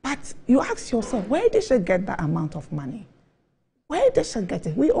 But you ask yourself, where did she get that amount of money? Where did she get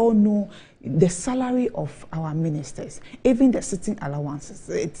it? We all know the salary of our ministers, even the sitting allowances.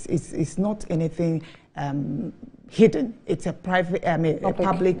 It's not anything hidden. It's a private, a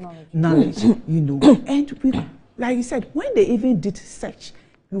public knowledge, you know. And we, like you said, when they even did search,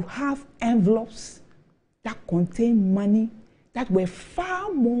 you have envelopes that contain money that were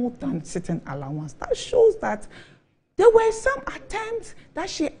far more than sitting allowance. That shows that there were some attempts that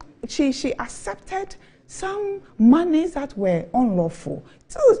she accepted some monies that were unlawful.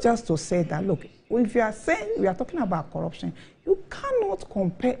 This is just to say that, look, if you are saying we are talking about corruption, you cannot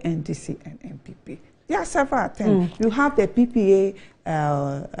compare NDC and NPP. There are several attempts. You have the PPA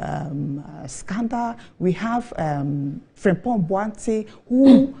scandal. We have Frimpong Boakye,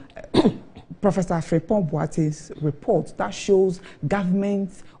 who Professor Frimpong Boakye's report that shows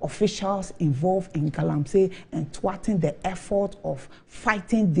government officials involved in Galamsey and thwarting the effort of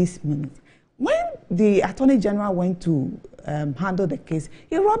fighting this minute. When the Attorney General went to handle the case,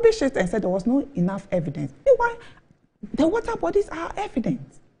 he rubbished it and said there was not enough evidence. Meanwhile, the water bodies are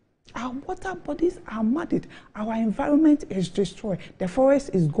evidence. Our water bodies are muddied. Our environment is destroyed. The forest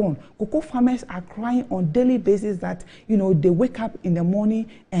is gone. Cocoa farmers are crying on daily basis that, you know, they wake up in the morning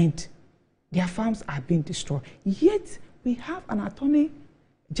and their farms are being destroyed. Yet we have an Attorney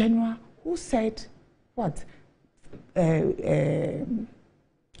General who said, what?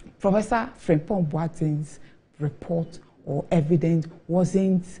 Professor Frimpong Boakye's report or evidence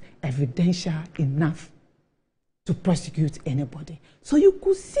wasn't evidential enough to prosecute anybody. So you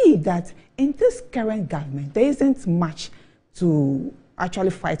could see that in this current government, there isn't much to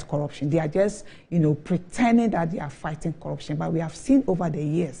actually fight corruption. They are just, you know, pretending that they are fighting corruption. But we have seen over the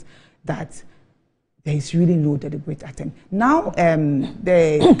years that there is really no deliberate attempt. Now,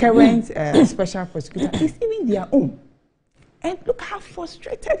 the current special prosecutor is even their own. And look how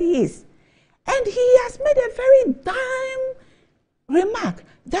frustrated he is. And he has made a very damn remark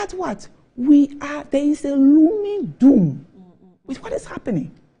that what? There is a looming doom with what is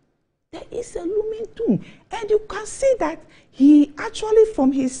happening. There is a looming doom. And you can see that he actually,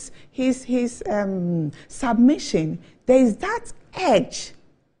 from his submission, there is that edge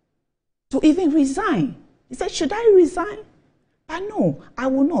to even resign. He said, should I resign? But no, I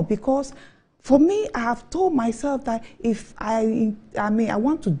will not, because for me, I have told myself that if I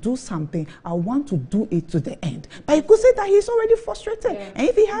want to do something, I want to do it to the end. But you could say that he's already frustrated. Yeah. And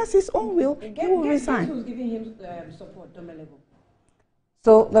if he has his own will, he will resign. Who's giving him support, Dome level?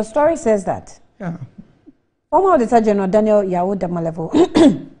 So the story says that former Auditor General Daniel Yao Dome level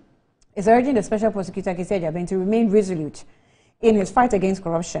is urging the Special Prosecutor Kessie Agyabeng to remain resolute in his fight against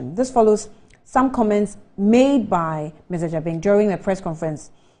corruption. This follows some comments made by Mr. Agyabeng during the press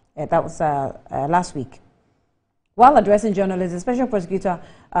conference that was last week. While addressing journalists, the Special Prosecutor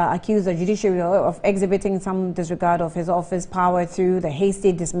accused the judiciary of exhibiting some disregard of his office power through the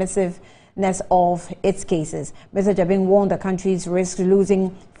hasty dismissiveness of its cases. Mr. Agyabeng warned the country's risk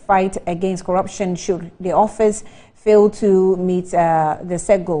losing fight against corruption should the office failed to meet the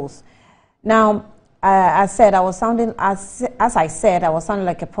set goals. Now, I said I was sounding as I said I was sounding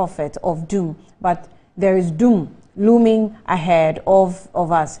like a prophet of doom, but there is doom looming ahead of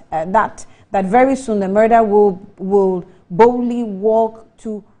us. That very soon the murderer will boldly walk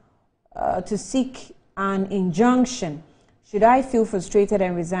to seek an injunction. Should I feel frustrated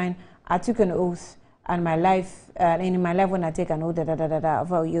and resign, I took an oath, and my life, in my life when I take an oath,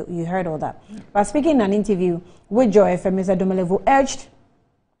 Well, you heard all that. But speaking in an interview with Joy FM, Mr. Domelevo urged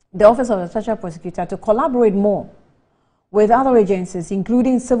the Office of the Special Prosecutor to collaborate more with other agencies,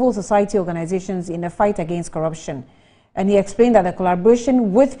 including civil society organizations, in the fight against corruption. And he explained that the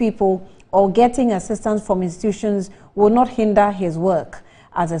collaboration with people or getting assistance from institutions will not hinder his work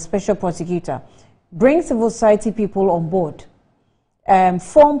as a special prosecutor. Bring civil society people on board,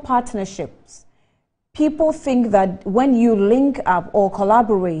 form partnerships. People think that when you link up or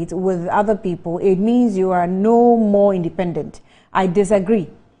collaborate with other people, it means you are no more independent. I disagree.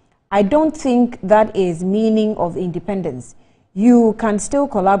 I don't think that is meaning of independence. You can still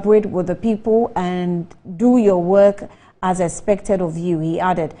collaborate with the people and do your work as expected of you, he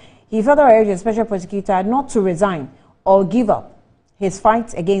added. He further urged the special prosecutor not to resign or give up his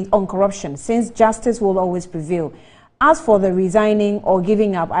fight on corruption, since justice will always prevail. As for the resigning or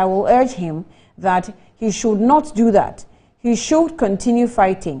giving up, I will urge him that he should not do that. He should continue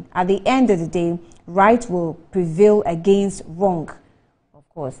fighting. At the end of the day, right will prevail against wrong. Of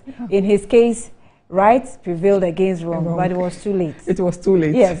course. In his case, right prevailed against wrong, but it was too late. It was too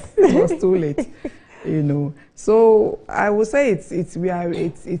late. Yes. It was too late. So I would say it's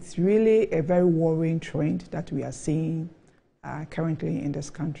really a very worrying trend that we are seeing currently in this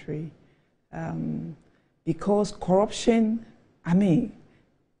country, because corruption,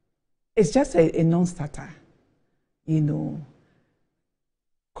 it's just a non-starter.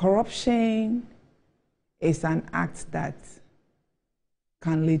 Corruption is an act that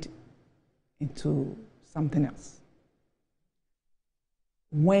can lead into something else.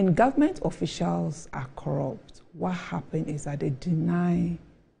 When government officials are corrupt, what happens is that they deny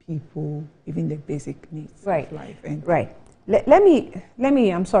people even the basic needs of life. Let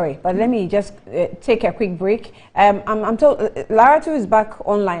me, I'm sorry, but let me just take a quick break. I'm told Laratu is back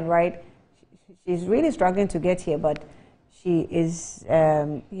online, right? She's really struggling to get here, but she is,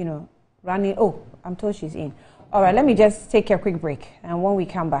 running. Oh, I'm told she's in. All right, let me just take a quick break. And when we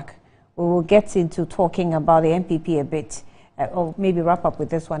come back, we will get into talking about the NPP a bit, or maybe wrap up with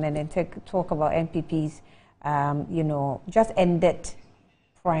this one and then talk about NPP's, just ended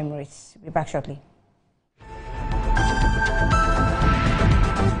primaries. We'll be back shortly.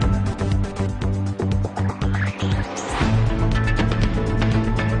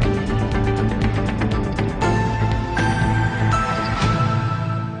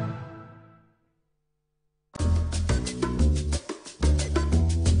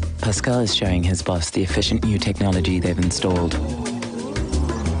 Pascal is showing his boss the efficient new technology they've installed.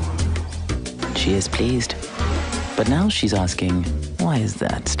 She is pleased, but now she's asking, why is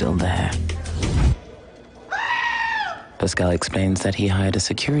that still there? Pascal explains that he hired a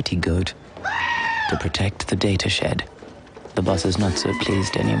security guard to protect the data shed. The boss is not so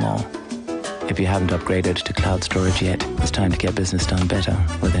pleased anymore. If you haven't upgraded to cloud storage yet, it's time to get business done better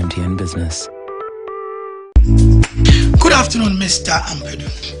with MTN Business. Good afternoon, Mr. Ampedu.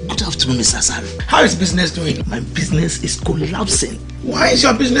 Good afternoon, Mr. Asari. How is business doing? My business is collapsing. Why is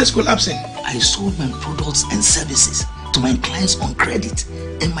your business collapsing? I sold my products and services to my clients on credit,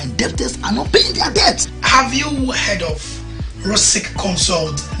 and my debtors are not paying their debts. Have you heard of Rosic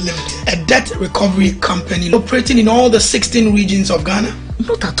Consult Limited, a debt recovery company operating in all the 16 regions of Ghana?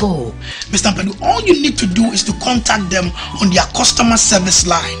 Not at all. Mr. Ampedu, all you need to do is to contact them on their customer service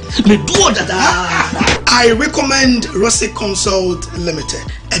line. I recommend Rosic Consult Limited,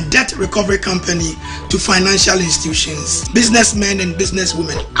 a debt recovery company to financial institutions, businessmen and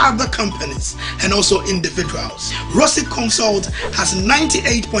businesswomen, other companies, and also individuals. Rosic Consult has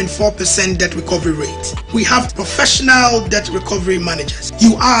 98.4% debt recovery rate. We have professional debt recovery managers.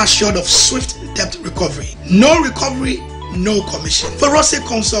 You are assured of swift debt recovery. No recovery, no commission. For Rosic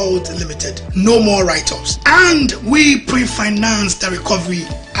Consult Limited, no more write-offs. And we pre-finance the recovery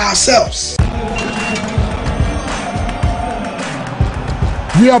ourselves.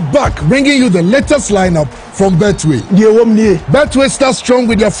 We are back bringing you the latest lineup from Betway. Betway starts strong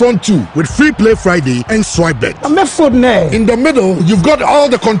with their front two with Free Play Friday and Swipe Bet. In the middle, you've got all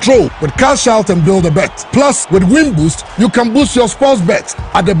the control with Cash Out and Build a Bet. Plus, with Win Boost, you can boost your sports bet.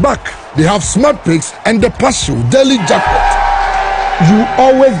 At the back, they have Smart Picks and the Partial Daily Jackpot. You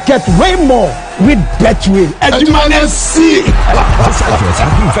always get way more with Betway.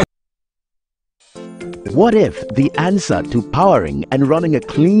 What if the answer to powering and running a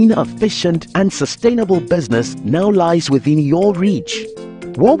clean, efficient, and sustainable business now lies within your reach?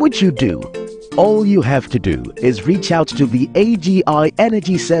 What would you do? All you have to do is reach out to the AGI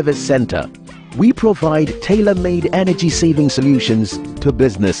Energy Service Center. We provide tailor-made energy saving solutions to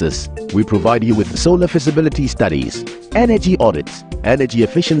businesses. We provide you with solar feasibility studies, energy audits, energy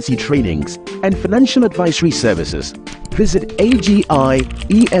efficiency trainings, and financial advisory services. Visit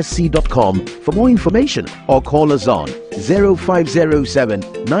agiesc.com for more information or call us on 0507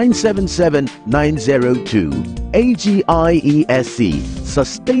 977 902. AGIESC,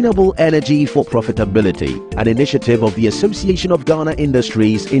 Sustainable Energy for Profitability, an initiative of the Association of Ghana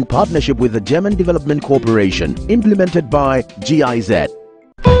Industries in partnership with the German Development Corporation, implemented by GIZ.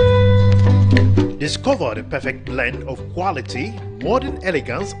 Discover the perfect blend of quality, modern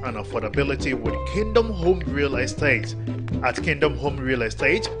elegance, and affordability with Kingdom Home Real Estate. At Kingdom Home Real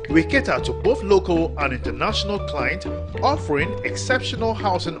Estate, we cater to both local and international clients, offering exceptional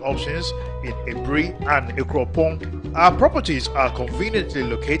housing options in Ebri and Ekropon. Our properties are conveniently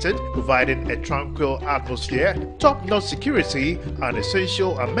located, providing a tranquil atmosphere, top-notch security, and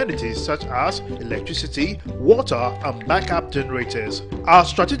essential amenities such as electricity, water, and backup generators. Our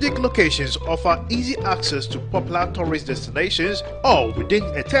strategic locations offer easy access to popular tourist destinations, all within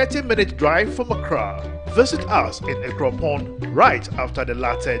a 30-minute drive from Accra. Visit us in Ekropon, right after the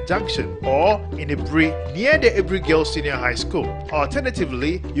Latte Junction, or in Ebri, near the Ebri Girls Senior High School.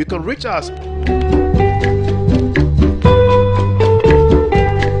 Alternatively, you can reach us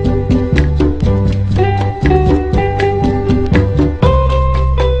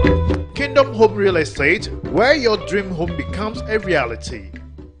Kingdom Home Real Estate, where your dream home becomes a reality.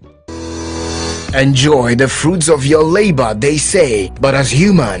 Enjoy the fruits of your labor, they say, but as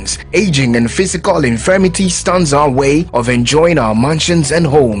humans, aging and physical infirmity stands our way of enjoying our mansions and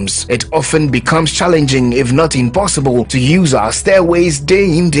homes. It often becomes challenging, if not impossible, to use our stairways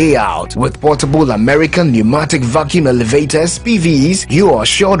day in, day out. With portable American pneumatic vacuum elevators, PVs, you are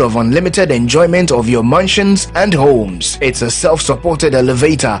assured of unlimited enjoyment of your mansions and homes. It's a self-supported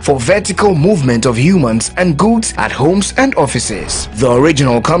elevator for vertical movement of humans and goods at homes and offices. The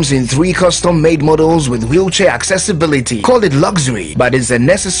original comes in 3 custom-made models with wheelchair accessibility. Call it luxury, but it's a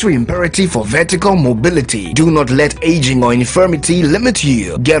necessary imperative for vertical mobility. Do not let aging or infirmity limit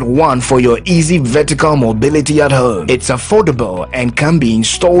you. Get one for your easy vertical mobility at home. It's affordable and can be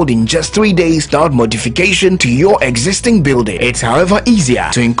installed in just 3 days without modification to your existing building. It's however easier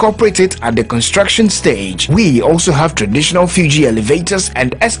to incorporate it at the construction stage. We also have traditional Fuji elevators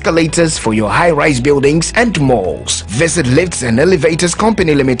and escalators for your high-rise buildings and malls. Visit Lifts and Elevators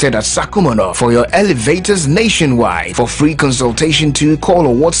Company Limited at Sakumono for your elevators nationwide. For free consultation, to call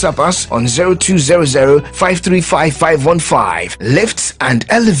or WhatsApp us on 0200-535-515. Lifts and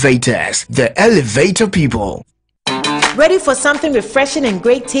Elevators, the elevator people. Ready for something refreshing and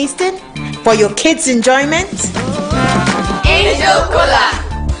great tasting for your kids' enjoyment? Angel Cola.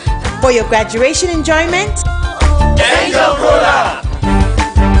 For your graduation enjoyment? Angel Cola.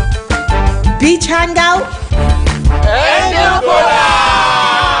 Beach hangout? Angel Cola.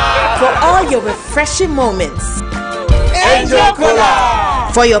 For all your refreshing moments, Angel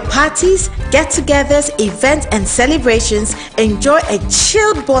Cola. For your parties, get-togethers, events, and celebrations, enjoy a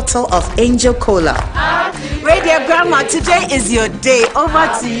chilled bottle of Angel Cola. Radio Grandma, today is your day. Over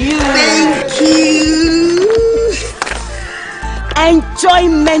to you. Thank you.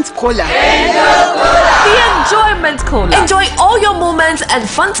 Enjoyment Cola. Angel Cola. The Enjoyment Cola. Enjoy all your moments and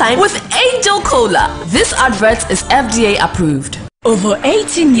fun time with Angel Cola. This advert is FDA approved. Over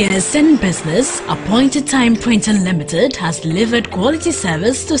 18 years in business, Appointed Time Printing Limited has delivered quality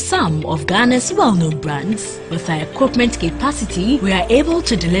service to some of Ghana's well-known brands. With our equipment capacity, we are able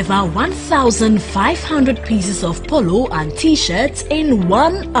to deliver 1,500 pieces of polo and t-shirts in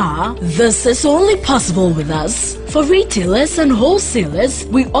 1 hour. This is only possible with us. For retailers and wholesalers,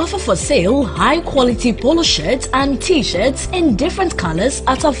 we offer for sale high-quality polo shirts and t-shirts in different colors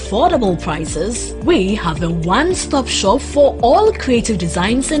at affordable prices. We have a one-stop shop for all creative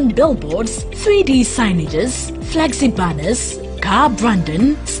designs and billboards, 3D signages, flexi banners, car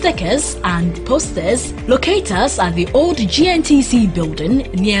branding, stickers and posters. Locate us at the old GNTC building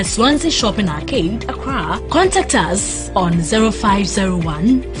near Swansea Shopping Arcade, Accra. Contact us on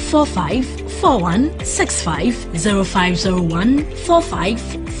 0501 454165, 0501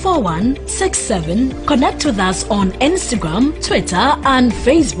 454167. Connect with us on Instagram, Twitter and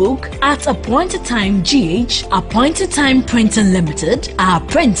Facebook at Appointed Time GH. Appointed Time Printing Limited. Our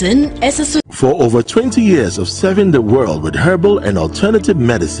printing is a For over 20 years of serving the world with herbal and alternative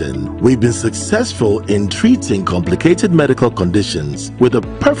medicine, we've been successful in treating complicated medical conditions with a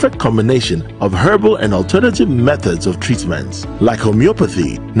perfect combination of herbal and alternative methods of treatment, like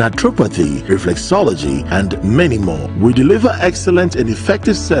homeopathy, naturopathy, reflexology, and many more. We deliver excellent and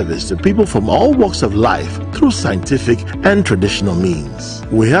effective service to people from all walks of life through scientific and traditional means.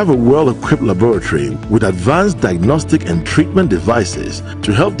 We have a well-equipped laboratory with advanced diagnostic and treatment devices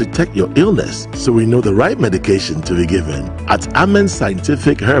to help detect your illness, so we know the right medication to be given. At Amen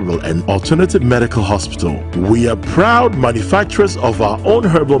Scientific Herbal and Alternative Medical Hospital, we are proud manufacturers of our own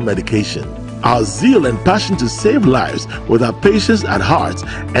herbal medication. Our zeal and passion to save lives with our patients at heart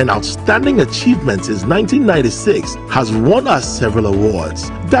and outstanding achievements since 1996 has won us several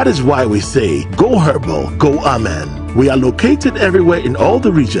awards. That is why we say, go herbal, go Amen. We are located everywhere in all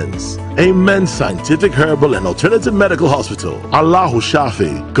the regions. Amen Scientific Herbal and Alternative Medical Hospital. Allahu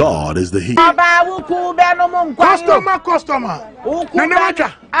Shafi, God is the healer. Customer.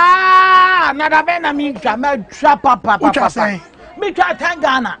 Nadabena minka, papa. Mika 10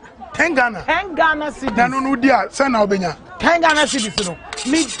 Ghana. 10 Ghana. 10 Ghana cedis. Nanu dia, send now benya. 10 Ghana cedis no.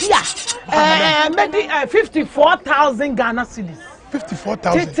 Media. 54,000 Ghana cedis.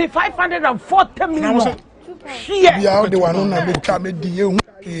 54,000. 540 million. Yeah, the one on the camera die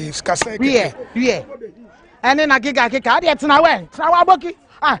is kase. Yeah. And then I giga dey tena we. Tena wa boki.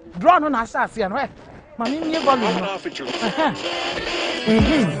 Draw no na asase no. Mami mi volume.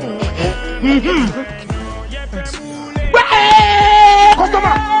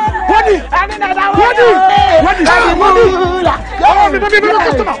 Customer,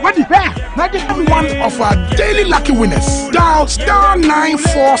 one of our daily lucky winners. Dial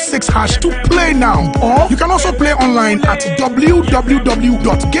 *946# to play now. Or you can also play online at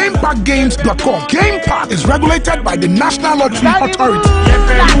www.gamepackgames.com. Game Park is regulated by the National Lottery Authority.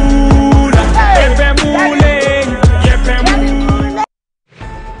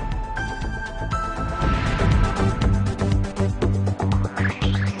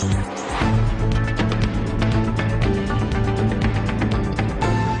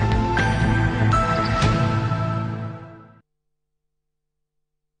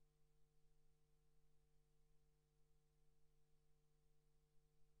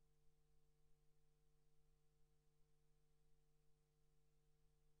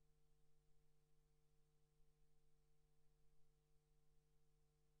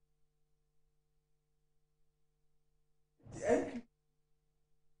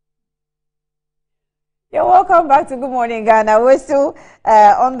 You're welcome back to Good Morning Ghana. We're still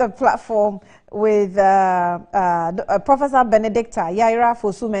on the platform with Professor Benedicta Yaira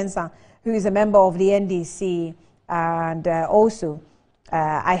Fosu-Mensah, who is a member of the NDC, and also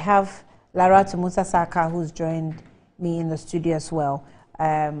I have Lara Tumusa Saka, who's joined me in the studio as well.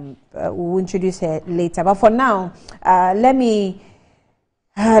 We'll introduce her later, but for now, let me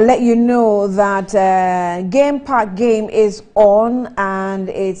let you know that Game Park game is on, and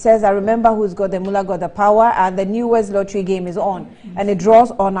it says, I remember who's got the mullah got the power, and the newest lottery game is on, and it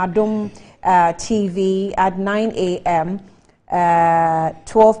draws on Adum TV at 9 a.m.,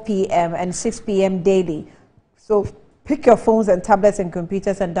 12 p.m. and 6 p.m. daily. So pick your phones and tablets and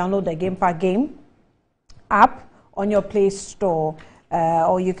computers and download the Game Park game app on your Play Store,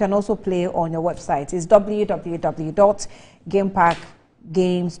 or you can also play on your website. It's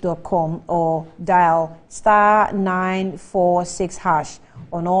www.gameparkgames.com, or dial *946#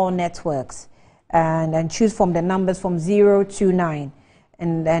 on all networks, and choose from the numbers from 0 to 9,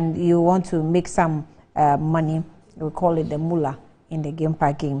 and then you want to make some money. We call it the mullah in the Game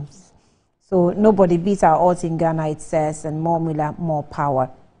Park games. So nobody beats our odds in Ghana, it says, and more mullah, more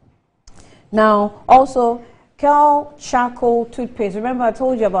power. Now also, Curl Charcoal Toothpaste. Remember I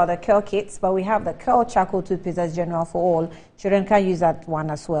told you about the Curl kits, but we have the Curl Charcoal Toothpaste that's general for all. Children can use that one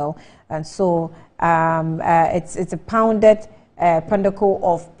as well. And so it's a pounded pandicle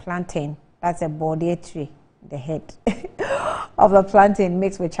of plantain. That's a body tree, the head of the plantain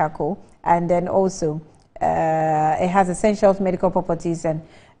mixed with charcoal. And then also it has essential medical properties and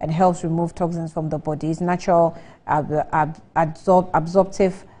helps remove toxins from the body. It's natural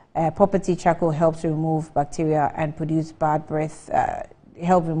absorptive property. Charcoal helps remove bacteria and produce bad breath,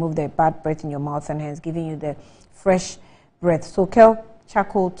 help remove the bad breath in your mouth, and hence giving you the fresh breath. So Curl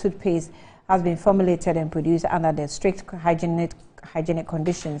Charcoal Toothpaste has been formulated and produced under the strict hygienic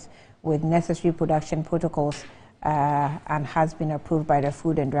conditions with necessary production protocols, and has been approved by the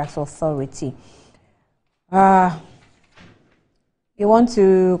Food and Drugs Authority. You want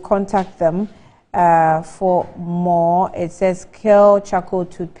to contact them for more. It says Curl Charcoal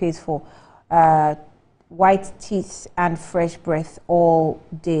Toothpaste for white teeth and fresh breath all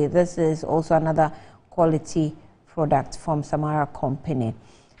day. This is also another quality product from Samara Company.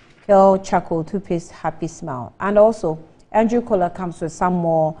 Curl Charcoal Toothpaste Happy Smile. And also, Angel Cola comes with some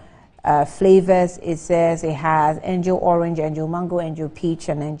more flavors. It says it has Angel Orange, Angel Mango, Angel Peach,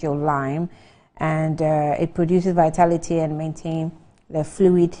 and Angel Lime. And it produces vitality and maintain the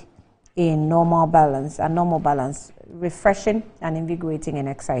fluid in normal balance, refreshing and invigorating and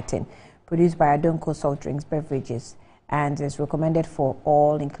exciting. Produced by Adonco Salt Drinks Beverages, and is recommended for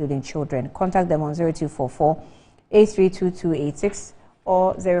all, including children. Contact them on 0244 832286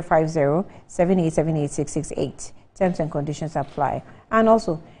 or 050-7878-668. Terms and conditions apply. And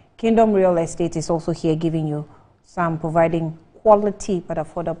also, Kingdom Real Estate is also here giving you providing quality but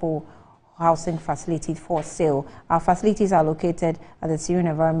affordable housing facilities for sale. Our facilities are located at the serene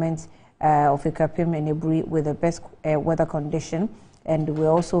environment of Ikapim and Ebri with the best weather condition, and we're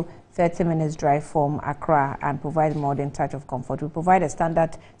also 30 minutes drive from Accra and provide modern touch of comfort. We provide a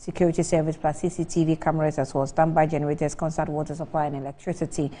standard security service plus CCTV cameras as well as standby generators, constant water supply and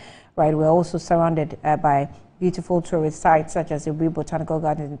electricity. Right, we're also surrounded by beautiful tourist sites such as the Ebri Botanical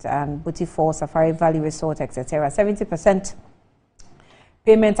Gardens and Booty Falls, Safari Valley Resort, etc. 70%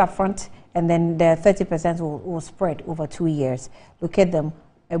 payment upfront, and then the 30% will spread over 2 years. Locate them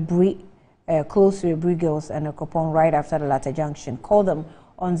close to Ebri Girls and Okopon right after the latter junction. Call them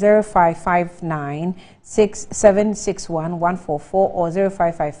on 0559 6761 144 or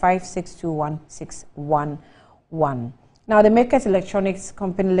 0555 621 611. Now, the Makers Electronics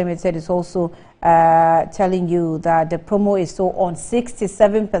Company Limited is also telling you that the promo is still on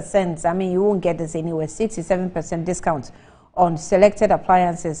 67%. I mean, you won't get this anywhere. 67% discount on selected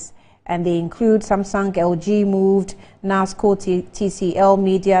appliances, and they include Samsung, LG, Moved, NASCO, TCL,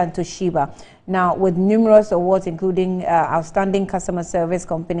 Media, and Toshiba. Now, with numerous awards, including Outstanding Customer Service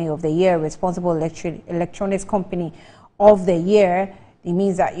Company of the Year, Responsible Electronics Company of the Year, it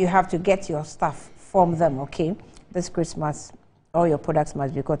means that you have to get your stuff from them, okay? This Christmas, all your products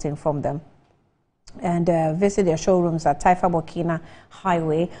must be gotten from them. And visit their showrooms at Taifa Burkina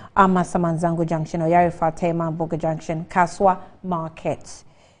Highway, Amasamanzango Junction, Oyarifa Tema Boga Junction, Kaswa Market,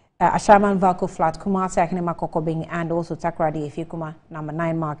 Ashaman Valco Flat, Kumasi Akinema Kokobing, and also Takradi Ifikuma number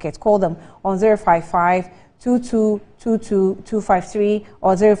 9 Market. Call them on 055 2222253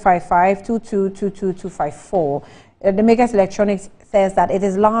 or 055 2222254. The Makers Electronics says that it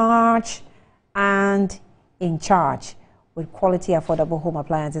is large and in charge with quality, affordable home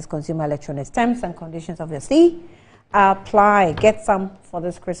appliances, consumer electronics. Terms and conditions obviously apply. Get some for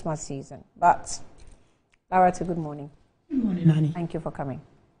this Christmas season. But, Larata, good morning. Good morning, Nani. Thank you for coming.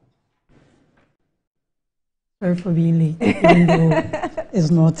 Sorry for being late, even though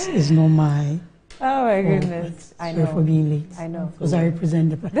it's not my. Oh my goodness! I know. Sorry for being late. I know. Because I represent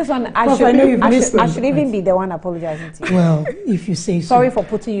the. This one, I should even be the one apologizing to you. Well, if you say so. Sorry for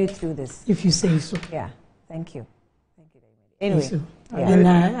putting you through this. If you say so. Yeah. Thank you. Thank you. Anyway, so. Yeah.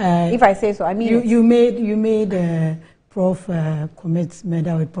 And if I say so, I mean you made Prof commit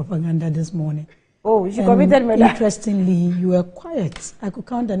murder with propaganda this morning. Oh, you committed murder. Interestingly, you were quiet. I could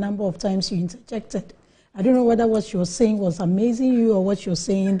count the number of times you interjected. I don't know whether what you're saying was amazing you or what you're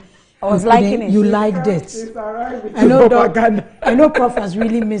saying. I was liking it. You liked it. I know Prof has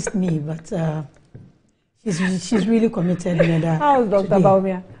really missed me, but she's really committed murder. How's Dr.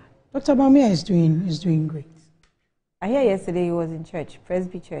 Baumia? Dr. Baumia is doing great. I hear yesterday he was in church,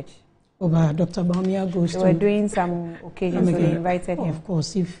 Presby Church. Oh, but Dr. Baumia goes They were doing some occasions, so they invited him. Of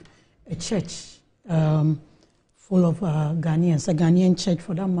course, if a church full of Ghanaians, a Ghanaian church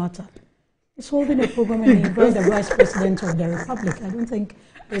for that matter, is holding a program and invite the Vice President of the Republic, I don't think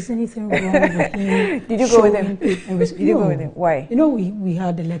there's anything wrong with him. Did you go with him? Did you go with him? Why? You know, we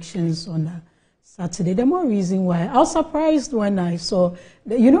had elections on Saturday. The more reason why. I was surprised when I saw,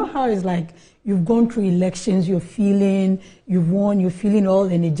 you know how it's like, you've gone through elections, you've won, you're feeling all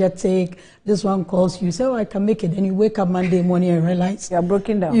energetic. This one calls you, say, oh, I can make it. Then you wake up Monday morning and realize you're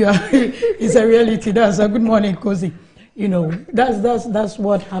broken down. Yeah, it's a reality. That's a good morning, Cozy. You know, that's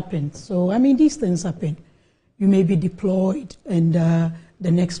what happened. So, I mean, these things happen. You may be deployed and the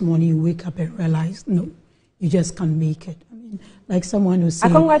next morning you wake up and realize, no, you just can't make it. I mean, like someone who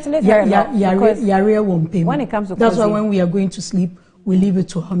said, I congratulate her Yarea won't pay me. When it comes to that's why when we are going to sleep, we leave it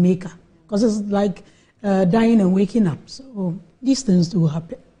to her maker. Because it's like dying and waking up. So these things do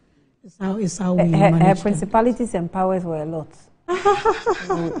happen. It's how we manage her principalities and powers were a lot.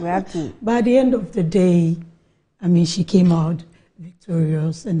 We have to. By the end of the day, I mean, she came out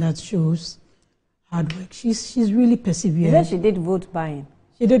victorious, and that shows hard work. She's really persevered. She said she did vote buying.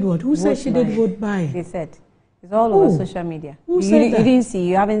 She did what? Who said she did vote buying? They said. It's all over social media. Who said that? You didn't see,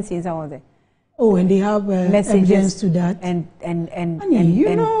 you haven't seen some of them. Oh, and they have evidence to that. And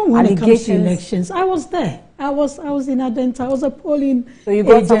you know, when it comes to elections, I was there. I was in Adenta. I was a polling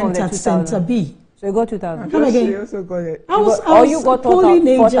agent at Center B. So you got 2,000. Come again. She also got it. I was a polling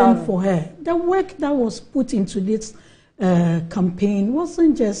agent for her. The work that was put into this campaign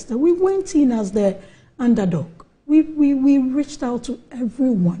wasn't just, we went in as the underdog. We reached out to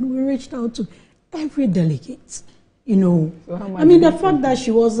everyone. We reached out to every delegate. You know, so I mean, the fact that she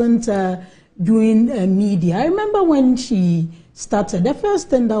wasn't doing media. I remember when she started, the first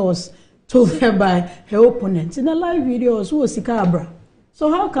thing that was told her by her opponent in the live video was, who was Sika Abra?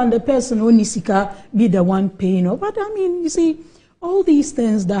 So how can the person who needs Sika be the one paying her? But I mean, you see, all these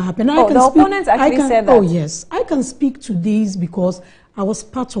things that happen. The opponents actually said that. Oh, yes. I can speak to these because I was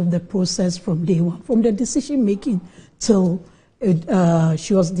part of the process from day one, from the decision making till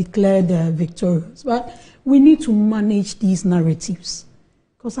she was declared victorious. But we need to manage these narratives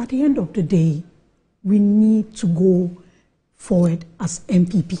because at the end of the day, we need to go forward as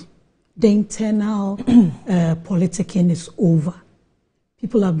MPP. The internal politicking is over.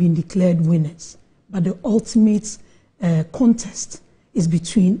 People have been declared winners, but the ultimate contest is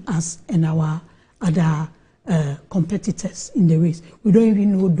between us and our other competitors in the race. We don't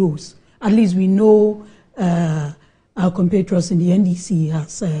even know those. At least we know our compatriots in the NDC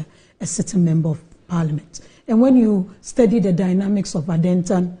as a sitting member of Parliament. And when you study the dynamics of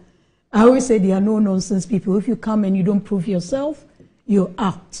Adentan, I always say they are no-nonsense people. If you come and you don't prove yourself, you're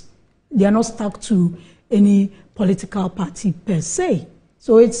out. They are not stuck to any political party per se.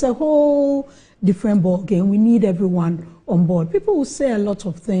 So it's a whole different ballgame. We need everyone on board. People will say a lot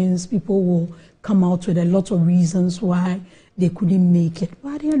of things. People will come out with a lot of reasons why they couldn't make it.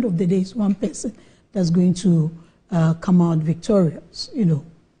 But at the end of the day, it's one person that's going to come out victorious, you know.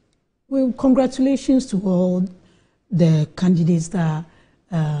 Well, congratulations to all the candidates that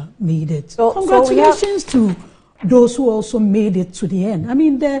made it. Congratulations to those who also made it to the end. I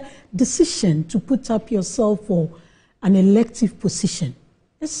mean, the decision to put up yourself for an elective position,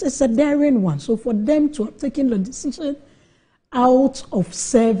 it's a daring one. So for them to have taken the decision out of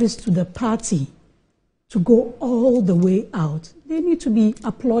service to the party to go all the way out, they need to be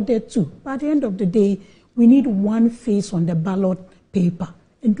applauded too. But at the end of the day, we need one face on the ballot paper.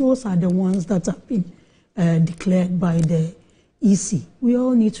 And those are the ones that have been declared by the EC. We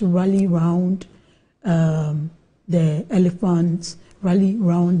all need to rally around the elephants, rally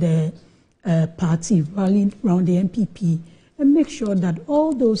around the party, rally around the MPP, and make sure that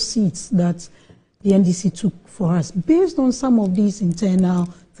all those seats that the NDC took for us, based on some of these internal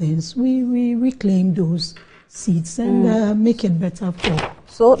things, we reclaim those seats and make it better for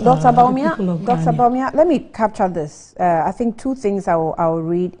So, Dr. Baumia, let me capture this. I think two things I will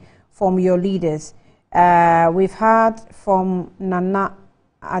read from your leaders. We've heard from Nana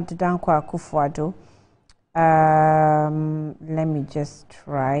Adudankwa Akufo-Addo. Let me just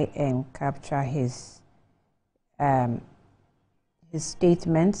try and capture his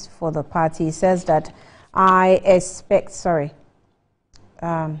statements for the party. He says that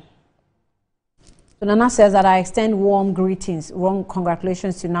So Nana says that I extend warm greetings, warm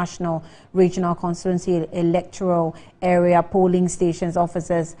congratulations to national, regional, constituency, electoral area, polling stations,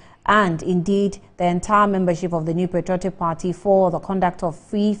 officers, and indeed the entire membership of the New Patriotic Party for the conduct of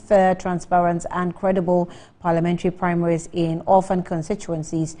free, fair, transparent, and credible parliamentary primaries in orphan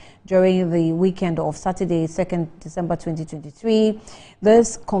constituencies during the weekend of Saturday, 2nd December 2023.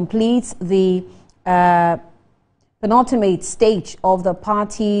 This completes the penultimate stage of the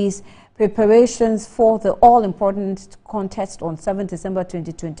party's preparations for the all-important contest on 7th December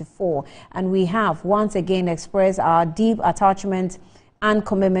 2024. And we have once again expressed our deep attachment and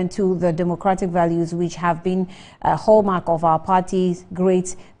commitment to the democratic values which have been a hallmark of our party's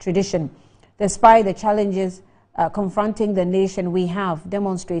great tradition. Despite the challenges confronting the nation, we have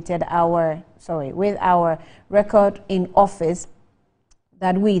demonstrated with our record in office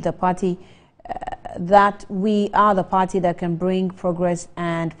that we, the party, that we are the party that can bring progress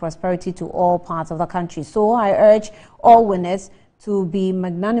and prosperity to all parts of the country. So I urge all winners to be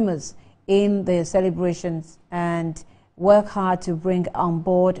magnanimous in their celebrations and work hard to bring on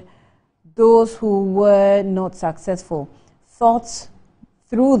board those who were not successful.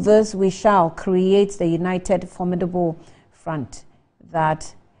 Through this, we shall create the united, formidable front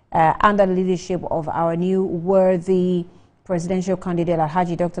that, under the leadership of our new worthy presidential candidate,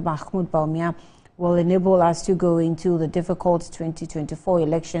 Alhaji Dr. Mahmoud Baumia, will enable us to go into the difficult 2024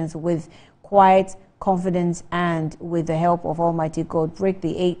 elections with quiet confidence and with the help of Almighty God, break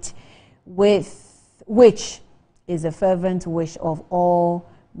the 8, which is a fervent wish of all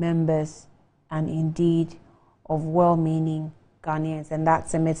members and indeed of well-meaning Ghanaians. And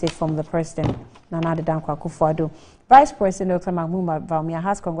that's a message from the President, Nana Addo Dankwa Akufo-Addo. Vice President Dr. Mahmoud Bawumia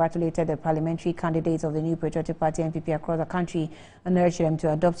has congratulated the parliamentary candidates of the New Patriotic Party NPP across the country and urged them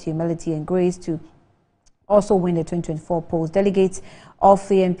to adopt humility and grace to also win the 2024 polls. Delegates of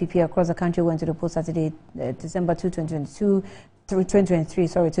the NPP across the country went to the polls Saturday, December 2, 2023,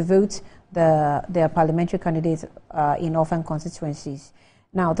 to vote their parliamentary candidates in orphan constituencies.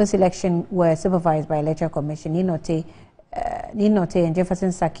 Now, this election were supervised by Electoral Commission. Ninote and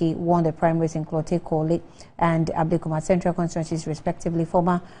Jefferson Saki won the primaries in Klote Kole and Abdekuma Central constituencies, respectively.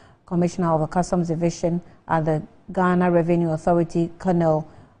 Former Commissioner of the Customs Division at the Ghana Revenue Authority, Colonel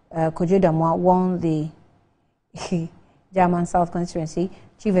Kojo Damwa, won the German South constituency.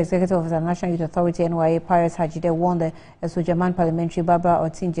 Chief Executive of the National Youth Authority, NYA, Paris Hajide, won the Esojaman parliamentary. Barbara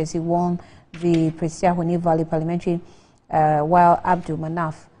Otin Jesse won the Prisia Huni Valley parliamentary, while Abdul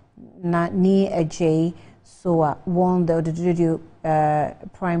Manaf Ni Ajay Soa won the Odududu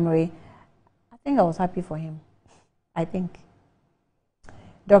primary. I think I was happy for him. I think.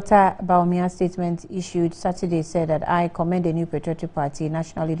 Dr. Bawumia's statement issued Saturday said that I commend the New Patriotic Party,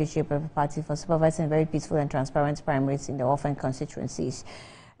 national leadership of the party, for supervising very peaceful and transparent primaries in the orphan constituencies.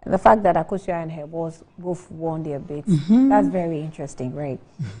 And the fact that Akosua and her boss both won their bids, that's very interesting, right?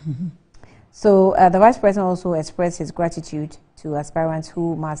 So the Vice President also expressed his gratitude to aspirants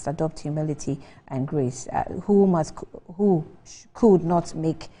who must adopt humility and grace, who could not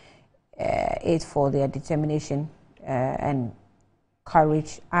make it for their determination and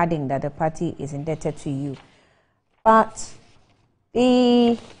courage, adding that the party is indebted to you. But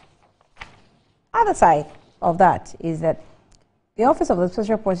the other side of that is that the Office of the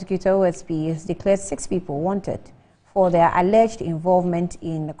Special Prosecutor, OSP, has declared 6 people wanted for their alleged involvement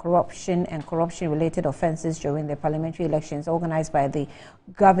in corruption and corruption-related offences during the parliamentary elections organized by the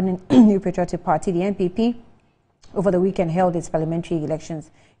governing New Patriotic Party, the NPP. Over the weekend held its parliamentary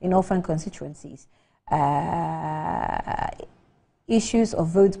elections in orphan constituencies. Issues of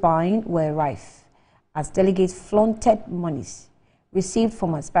vote buying were rife as delegates flaunted monies received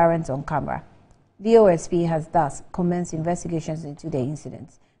from aspirants on camera. The OSP has thus commenced investigations into the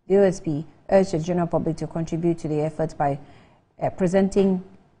incidents. The OSP urged the general public to contribute to the efforts by presenting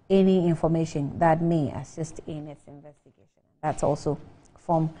any information that may assist in its investigation. That's also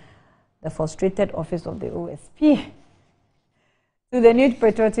from the frustrated office of the OSP to the New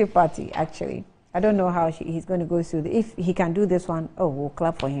Patriotic Party, actually. I don't know how he's going to go through. If he can do this one, we'll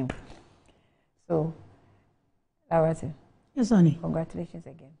clap for him. So, Larata. Yes, Annie. Congratulations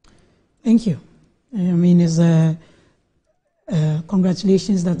again. Thank you. I mean, it's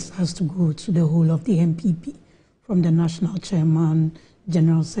congratulations that has to go to the whole of the NPP, from the national chairman,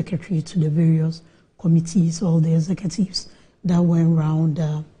 general secretary, to the various committees, all the executives that went around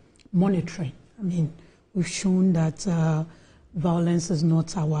monitoring. I mean, we've shown that violence is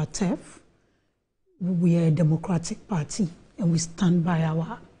not our turf. We are a democratic party, and we stand by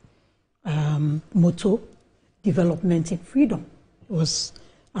our motto, development in freedom. It was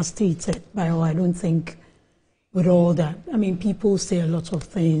as stated by all. I don't think with all that, I mean, people say a lot of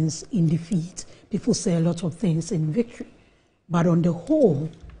things in defeat. People say a lot of things in victory. But on the whole,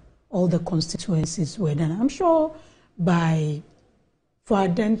 all the constituencies were done. I'm sure for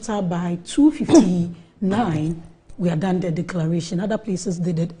Adenta, by 2:59, we had done the declaration. Other places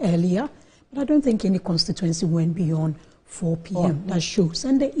did it earlier. But I don't think any constituency went beyond 4 p.m. That shows.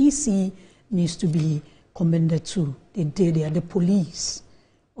 And the EC needs to be commended too. They did it. The police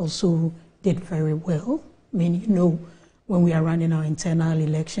also did very well. I mean, you know, when we are running our internal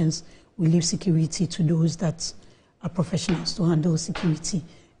elections, we leave security to those that are professionals to handle security.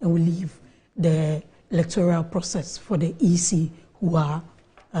 And we leave the electoral process for the EC who are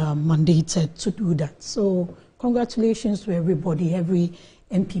mandated to do that. So congratulations to everybody. Every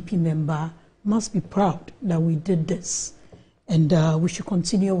NPP member must be proud that we did this, and we should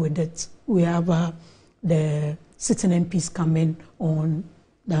continue with it. We have the sitting MPs coming on,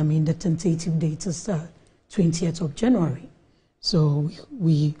 I mean, the tentative date is 20th of January. So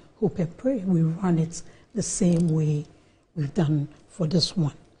we hope and pray we run it the same way we've done for this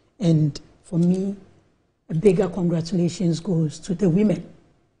one. And for me, a bigger congratulations goes to the women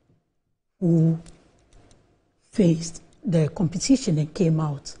who faced the competition and came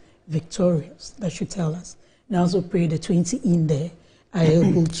out victorious. That should tell us. And I also pray the 20 in there are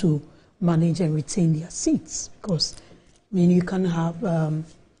able to manage and retain their seats, because I mean, you can have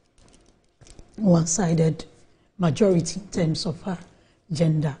one-sided majority in terms of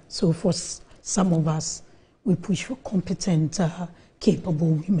gender. So for some of us, we push for competent,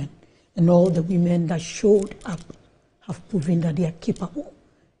 capable women, and all the women that showed up have proven that they are capable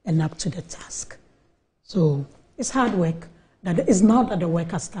and up to the task. So it's hard work, That it's not that the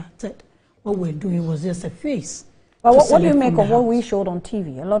work has started. What we're doing was just a phase. But what do you make of what we showed on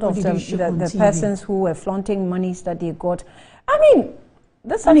TV? A lot of the persons who were flaunting monies that they got. I mean,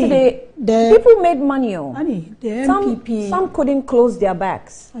 this Saturday, people made money. The MPP. Some couldn't close their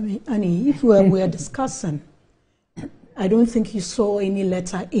bags. Annie, if we are discussing, I don't think you saw any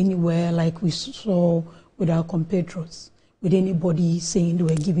letter anywhere like we saw with our compatriots, with anybody saying they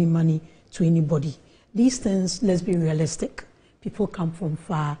were giving money to anybody. These things, let's be realistic. People come from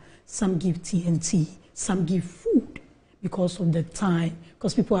far. Some give TNT. Some give food because of the time,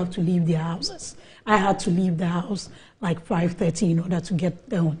 because people have to leave their houses. I had to leave the house like 5:30 in order to get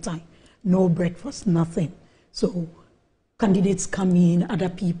there on time. No breakfast, nothing. So candidates come in, other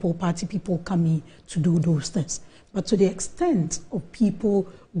people, party people come in to do those things. But to the extent of people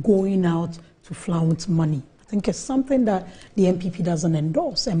going out to flaunt money, I think it's something that the MPP doesn't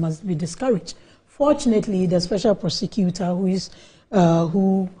endorse and must be discouraged. Fortunately, the special prosecutor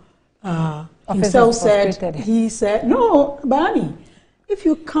himself said, he said, no, Bani, if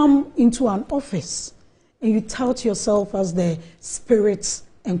you come into an office and you tout yourself as the spirit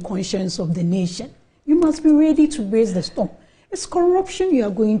and conscience of the nation, you must be ready to raise the storm. It's corruption you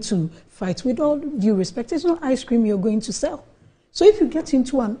are going to fight. With all due respect, it's not ice cream you're going to sell. So if you get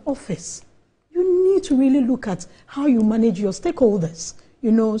into an office, you need to really look at how you manage your stakeholders,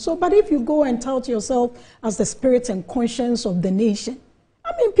 you know. So, but if you go and tout yourself as the spirit and conscience of the nation,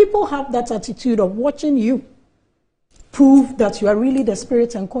 I mean, people have that attitude of watching you prove that you are really the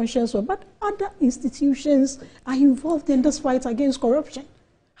spirit and conscience of, but other institutions are involved in this fight against corruption.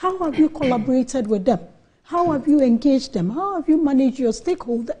 How have you collaborated with them? How have you engaged them? How have you managed your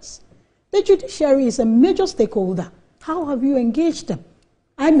stakeholders? The judiciary is a major stakeholder. How have you engaged them?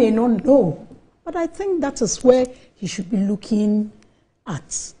 I may not know, but I think that is where he should be looking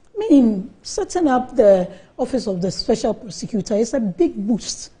at. I mean, setting up the office of the special prosecutor is a big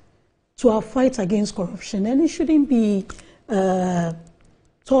boost to our fight against corruption, and it shouldn't be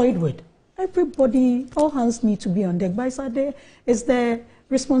toyed with. Everybody, all hands need to be on deck. But it's the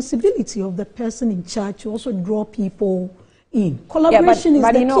responsibility of the person in charge to also draw people in. Collaboration is the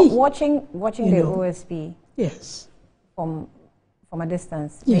key. But you know, watching the OSP, yes, from a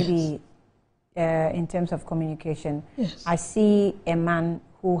distance, yes, maybe in terms of communication, yes, I see a man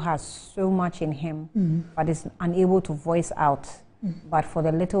who has so much in him, but is unable to voice out, but for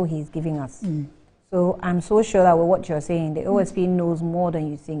the little he's giving us. So I'm so sure that with what you're saying, the OSP knows more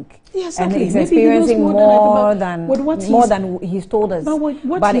than you think. Yes, and exactly. he's experiencing more than he's told us.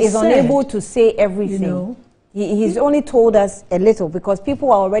 But he's unable to say everything. You know, he's only told us a little, because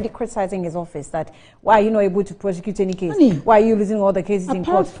people are already criticizing his office that, why are you not able to prosecute any case? Why are you losing all the cases in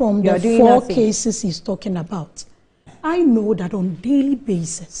court? Apart from the 4 cases he's talking about, I know that on a daily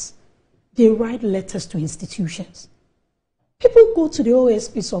basis, they write letters to institutions. People go to the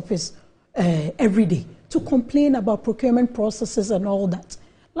OSP's office every day to complain about procurement processes and all that.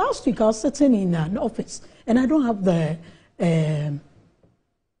 Last week, I was sitting in an office, and I don't have the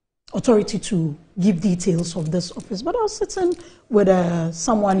authority to give details of this office, but I was sitting with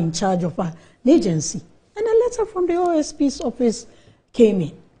someone in charge of an agency, and a letter from the OSP's office came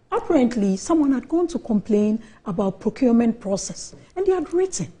in. Apparently, someone had gone to complain about procurement process, and they had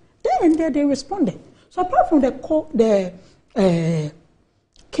written. Then and there, they responded. So apart from the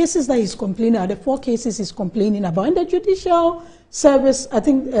cases that he's complaining about, the 4 cases he's complaining about, and the judicial service, I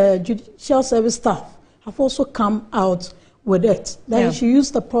think judicial service staff have also come out with it, that he should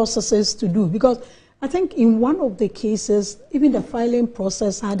use the processes to do. Because I think in one of the cases, even the filing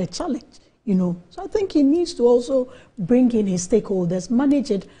process had a challenge, you know. So I think he needs to also bring in his stakeholders,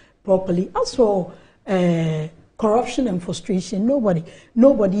 manage it properly. As for corruption and frustration, nobody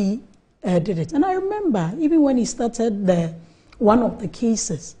did it. And I remember, even when he started one of the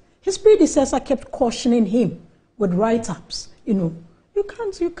cases, his predecessor kept cautioning him with write-ups. You know, you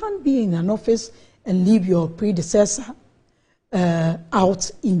can't be in an office and leave your predecessor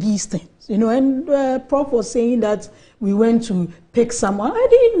out in these things. You know, and Prof was saying that we went to pick someone. I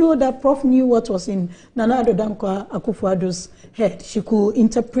didn't know that Prof knew what was in Nana Addo Dankwa Akufo-Addo's head. She could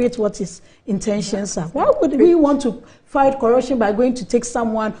interpret what his intentions are. Why would we want to fight corruption by going to take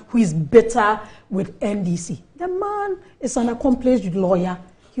someone who is better with NDC? The man is an accomplished lawyer.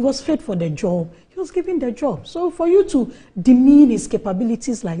 He was fit for the job. He was given the job. So for you to demean his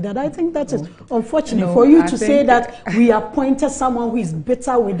capabilities like that, I think that is unfortunate. For you to say that we appointed someone who is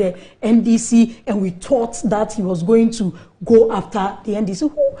better with the NDC and we thought that he was going to go after the NDC.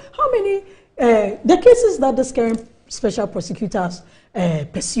 How many, the cases that this current special prosecutors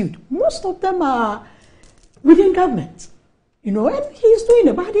pursued, most of them are within government. You know, and he's doing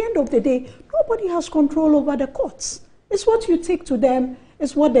it. By the end of the day, nobody has control over the courts. It's what you take to them.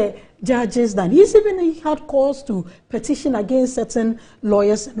 It's what the judges done. He had cause to petition against certain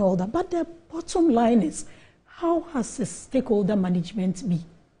lawyers and all that. But the bottom line is, how has the stakeholder management been?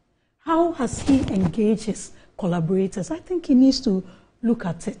 How has he engaged his collaborators? I think he needs to look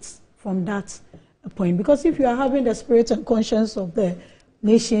at it from that point. Because if you are having the spirit and conscience of the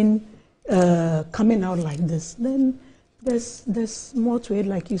nation coming out like this, then there's more to it,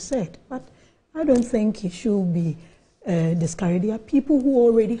 like you said. But I don't think it should be discouraged. There are people who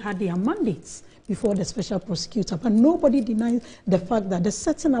already had their mandates before the special prosecutor, but nobody denies the fact that the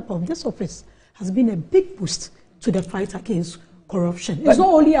setting up of this office has been a big boost to the fight against corruption. It's not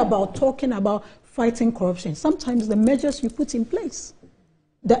only about talking about fighting corruption. Sometimes the measures you put in place,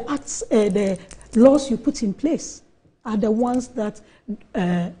 the acts, the laws you put in place are the ones that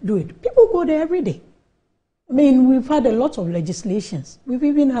do it. People go there every day. I mean, we've had a lot of legislations. We've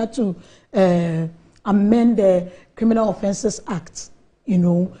even had to amend the Criminal Offences Act,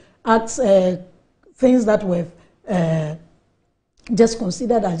 acts, things that were just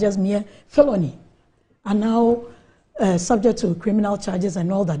considered as just mere felony are now subject to criminal charges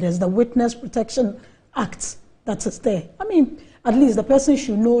and all that. There's the Witness Protection Act that is there. I mean, at least the person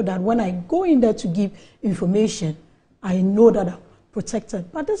should know that when I go in there to give information, I know that I'm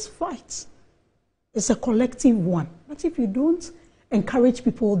protected. But this fight is a collective one. But if you don't encourage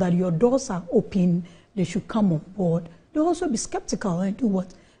people that your doors are open, they should come on board, they'll also be skeptical and do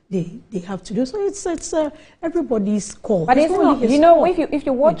what they have to do. So it's everybody's call. But it's not, if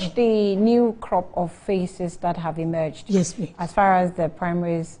you watch the new crop of faces that have emerged, yes, please, as far as the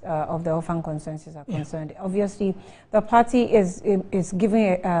primaries of the orphan consensus are concerned, obviously the party is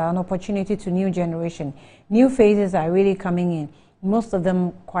giving an opportunity to new generation. New faces are really coming in. Most of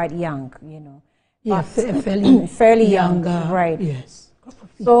them quite young, Yeah, fairly young, right? Yes.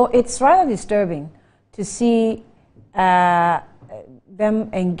 So it's rather disturbing to see them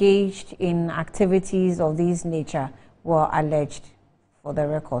engaged in activities of this nature were alleged, for the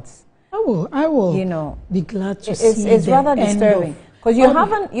records. I will be glad to see. It's rather disturbing because you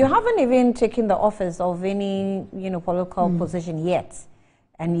haven't even taken the office of any political position yet,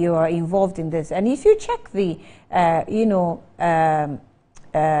 and you are involved in this. And if you check the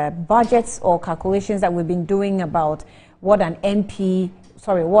budgets or calculations that we've been doing about what an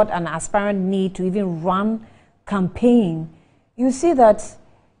aspirant need to even run campaign, you see that,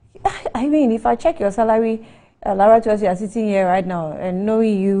 I mean, if I check your salary, Lara, you are sitting here right now, and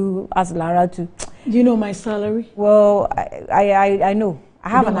knowing you as Lara too. Do you know my salary? Well, I know. I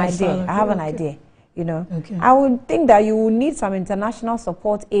have an idea. Salary. I have an idea. Okay. I would think that you will need some international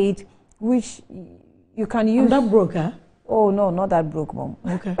support aid, which you can use. I'm not broke, huh? Oh no, not that broke, Mom.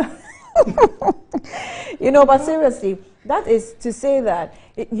 Okay. But seriously, that is to say that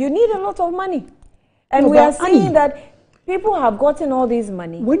you need a lot of money, and we are seeing that people have gotten all this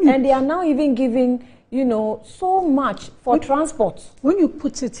money, and they are now even giving, so much for transport. When you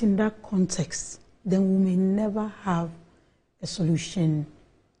put it in that context, then we may never have a solution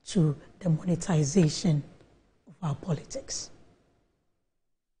to the monetization of our politics.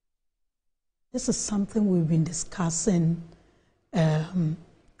 This is something we've been discussing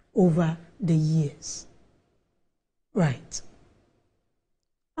over the years. Right.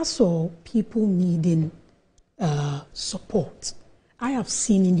 I saw people needing support. I have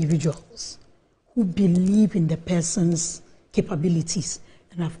seen individuals who believe in the person's capabilities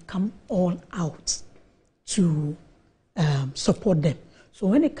and have come all out to support them. So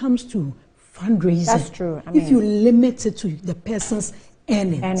when it comes to fundraising, that's true. If you limit it to the person's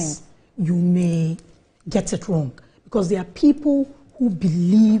earnings, you may get it wrong. Because there are people who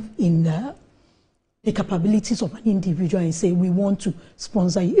believe in the capabilities of an individual and say, we want to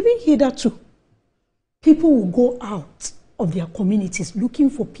sponsor you. Even hitherto, people will go out of their communities looking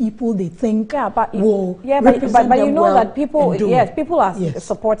for people they think will represent but them well that people, people are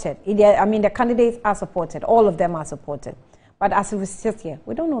supported. I mean, the candidates are supported. All of them are supported. But as we sit here,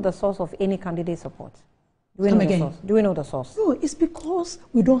 we don't know the source of any candidate support. Do we know the source? No, it's because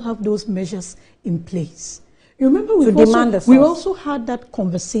we don't have those measures in place. You remember we also had that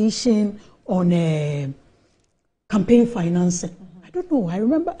conversation on campaign financing. I don't know.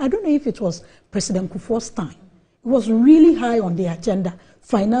 I don't know if it was President Kufuor's time. It was really high on the agenda,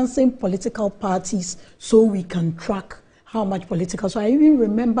 financing political parties so we can track how much political. So I even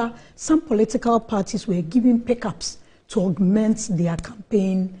remember some political parties were giving pickups to augment their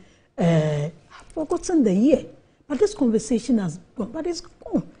campaign. I've forgotten the year, but this conversation has gone. But it's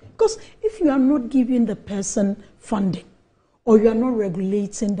gone. Because if you are not giving the person funding or you are not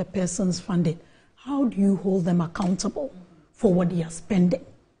regulating the person's funding, how do you hold them accountable for what they are spending?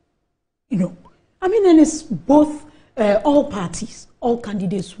 I mean, and it's both all parties, all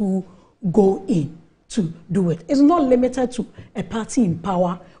candidates who go in to do it. It's not limited to a party in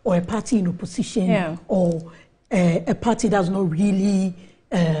power or a party in opposition or a party that's not really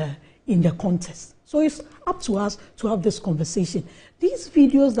in the contest. So it's up to us to have this conversation. These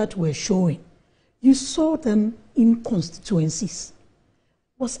videos that we're showing, you saw them in constituencies.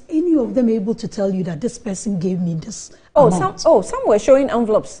 Was any of them able to tell you that this person gave me this amount? Some were showing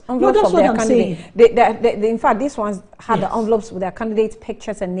envelopes of their candidate. They, in fact, these ones had the envelopes with their candidates'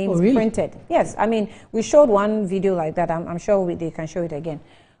 pictures and names printed. Yes, I mean, we showed one video like that. I'm sure they can show it again.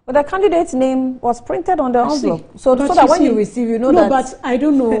 But the candidate's name was printed on the envelope. So that when you receive, you know that... No, but I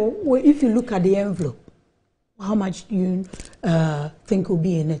don't know, if you look at the envelope, how much do you think will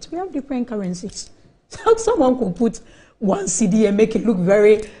be in it? We have different currencies. So someone could put 1 CD and make it look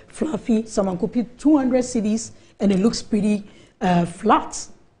very fluffy. Someone could put 200 CDs and it looks pretty flat.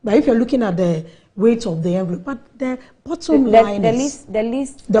 But if you're looking at the weight of the envelope, but the bottom line is...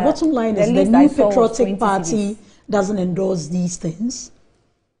 The bottom line is the New Patriotic Party doesn't endorse these things.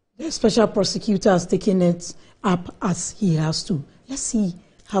 The special prosecutor has taken it up as he has to. Let's see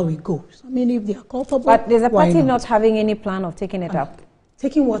how it goes. I mean, if they are culpable, but there's a party not having any plan of taking it up.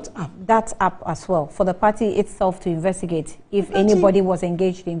 Taking what up? That's up as well, for the party itself to investigate if anybody was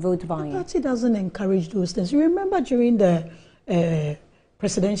engaged in vote buying. The party doesn't encourage those things. You remember during the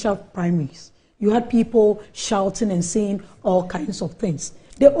presidential primaries, you had people shouting and saying all kinds of things.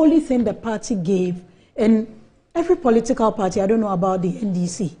 The only thing the party gave, and every political party, I don't know about the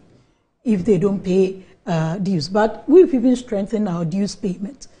NDC, if they don't pay dues, but we've even strengthened our dues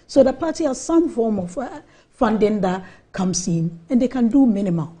payment. So the party has some form of funding that comes in, and they can do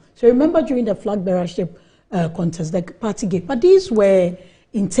minimal. So remember during the flag bearership contest, the party gave, but these were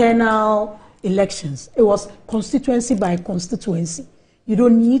internal elections. It was constituency by constituency. You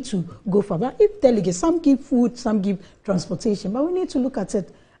don't need to go for that. If delegates, some give food, some give transportation, but we need to look at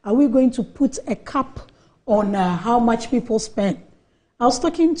it. Are we going to put a cap on how much people spend? I was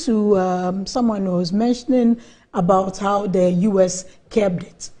talking to someone who was mentioning about how the US kept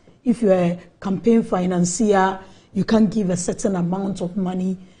it. If you're a campaign financier, you can't give a certain amount of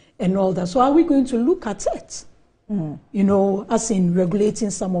money and all that. So are we going to look at it? You know, as in regulating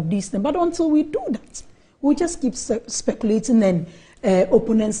some of these things. But until we do that, we just keep speculating and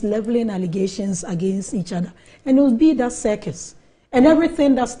opponents leveling allegations against each other. And it will be that circus. And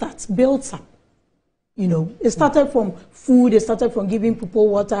everything that starts builds up. You know, it started from food, it started from giving people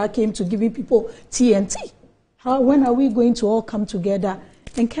water, came to giving people TNT. When are we going to all come together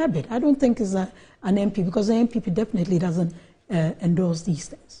and curb it? I don't think it's an MPP, because the MPP definitely doesn't endorse these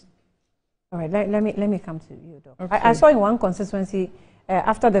things. All right, let me come to you, Doc. Okay. I saw in one constituency,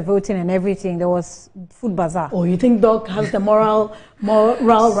 after the voting and everything, there was food bazaar. Oh, you think Doc has the moral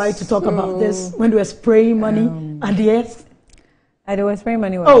right to talk about this when they were spraying money at the end? They were spraying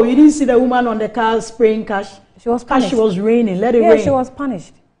money. Oh, you didn't see the woman on the car spraying cash? She was punished. She was raining. Let it rain. Yeah, she was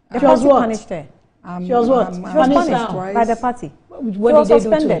punished. The she was what? Punished her. She was what? She was punished by the party. What she was did they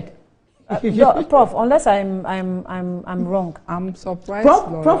suspended. Do to Prof, unless I'm wrong. I'm surprised.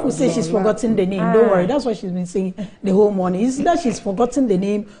 Prof will say she's forgotten the name. Don't worry, that's what she's been saying the whole morning. Is that she's forgotten the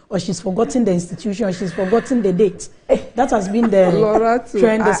name, or she's forgotten the institution, or she's forgotten the date? That has been the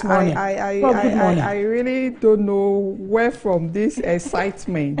trend this morning. I really don't know where from this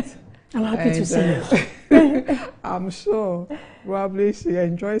excitement. I'm happy to see you. I'm sure probably she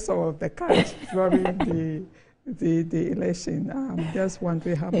enjoyed some of the cash during the election. Just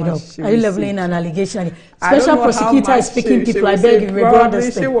wondering how much she are you leveling an allegation? Special prosecutor is speaking people. I beg you,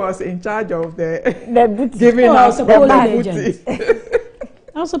 probably she was in charge of the giving out the booty.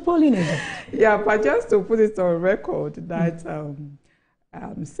 I was a polling agent. Yeah, but just to put it on record that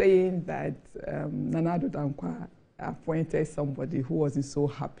I'm saying that Nana Addo Dankwa appointed somebody who wasn't so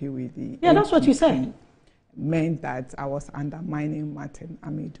happy with the Yeah, that's what you said. Meant that I was undermining Martin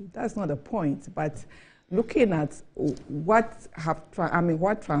Amidu. That's not the point, but looking at what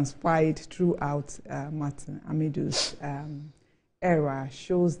transpired throughout Martin Amidu's era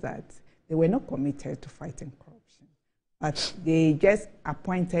shows that they were not committed to fighting corruption, but they just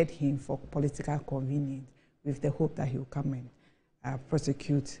appointed him for political convenience with the hope that he will come and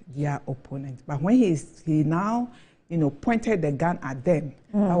prosecute their opponent. But when he now, pointed the gun at them,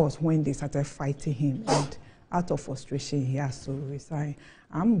 that was when they started fighting him, and out of frustration, he has to resign.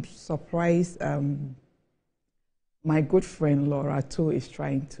 I'm surprised. My good friend Laura too is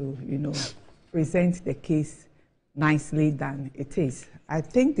trying to, present the case nicely than it is. I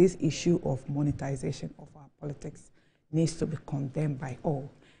think this issue of monetization of our politics needs to be condemned by all.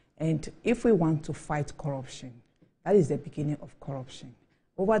 And if we want to fight corruption, that is the beginning of corruption.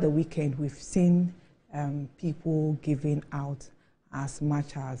 Over the weekend, we've seen people giving out as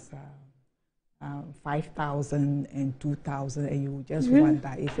much as 5,000 and 2,000, and you just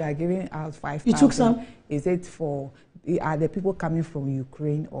wonder if you are giving out 5,000. You took some. Is it are the people coming from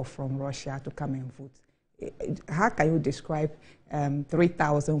Ukraine or from Russia to come and vote? How can you describe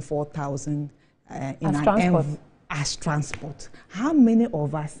 3,000, 4,000 as transport? How many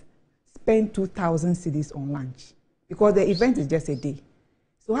of us spend 2,000 cedis on lunch? Because the event is just a day.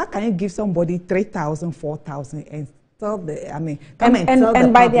 So how can you give somebody 3,000, 4,000 and tell the, I mean, come and tell the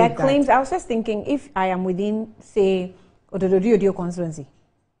and by their public claims, that, I was just thinking, if I am within, say, Odododio constituency,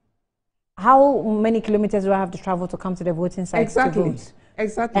 how many kilometers do I have to travel to come to the voting site to vote?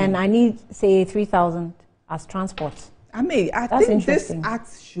 Exactly. And I need, say, 3,000 as transport. I mean, I think this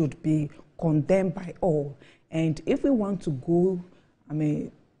act should be condemned by all. And if we want to go, I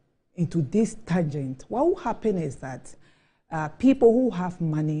mean, into this tangent, what will happen is that people who have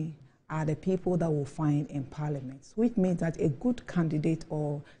money are the people that will find in parliament, which means that a good candidate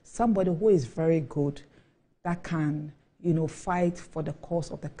or somebody who is very good that can, you know, fight for the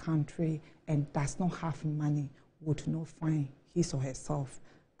cause of the country and does not have money would not find his or herself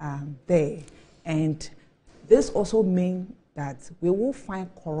there. And this also means that we will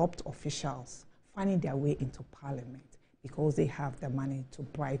find corrupt officials finding their way into parliament because they have the money to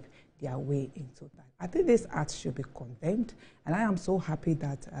bribe their way into that. I think this act should be condemned, and I am so happy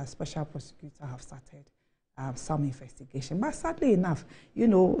that special prosecutors have started some investigation. But sadly enough, you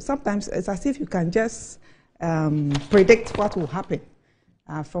know, sometimes it's as if you can just predict what will happen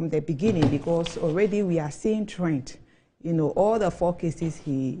from the beginning, because already we are seeing trend. You know, all the 4 cases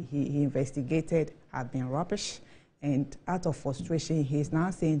he investigated have been rubbish, and out of frustration, he is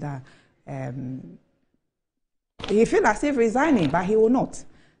now saying that he feels as if resigning, but he will not.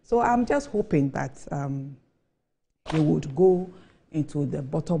 So I'm just hoping that he would go into the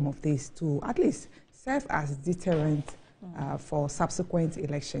bottom of this to at least serve as deterrent for subsequent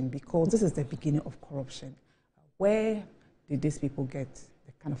election, because this is the beginning of corruption. Where did these people get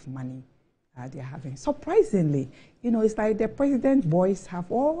the kind of money they're having? Surprisingly, you know, it's like the president boys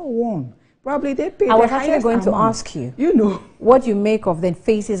have all won. Probably they pay. I was actually going to ask you, you know, what you make of the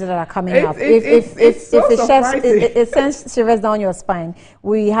faces that are coming up. It's so surprising. It sends shivers down your spine.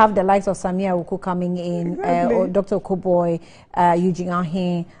 We have the likes of Samia Uku coming in, or Dr. Okoboy, Eugene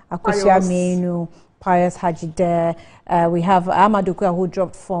Ahin, Akosia Menu, Pius Hajide. We have Amadou Kouya, who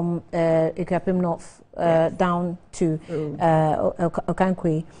dropped from Ekuapem North down to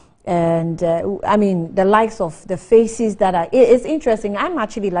Okankwe. And I mean, the likes of the faces that are, it's interesting. I'm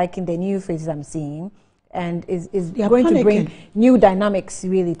actually liking the new faces I'm seeing, and is going to bring new dynamics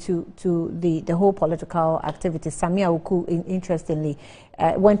really to the whole political activity. Samia Uku, interestingly,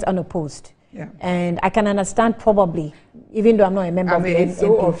 went unopposed. Yeah. And I can understand probably, even though I'm not a member of the it's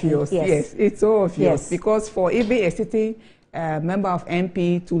so NPP. obvious. Yes, it's so obvious. Because for even a sitting member of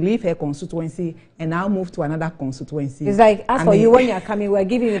MP to leave her constituency and now move to another constituency. It's like, as for you, when you're coming, we're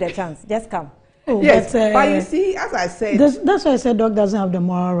giving you the chance. Just come. Oh, yes, but you see, as I said, that's why I said Doug doesn't have the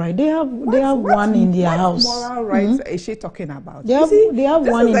moral right. They have one in their house. What moral rights is she talking about? They have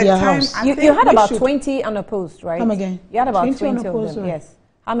one in their house. You had about 20 unopposed, right? Come again. You had about 20 unopposed, of them. Yes.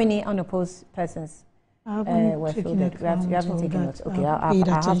 How many unopposed persons were fielded? You haven't taken notes. Okay, I'll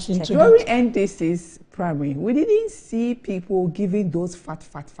have to check. During NDC's primary, we didn't see people giving those fat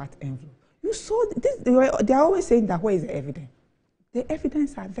envelopes. You saw this. They are always saying that where is the evidence? The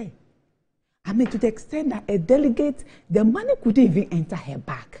evidence are there. I mean, to the extent that a delegate, the money couldn't even enter her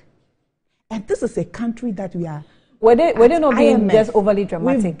bag. And this is a country that we are. Were they not being just overly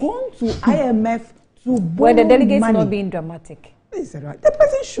dramatic? We've gone to IMF to borrow Were the delegates money. not being dramatic? Listen, right. The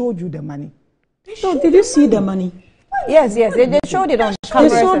person showed you the money. So did you see the money? Yes, they showed it on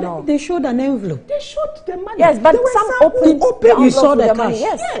cameras and all. They showed an envelope. They showed the money. Yes, but some opened. You saw the money.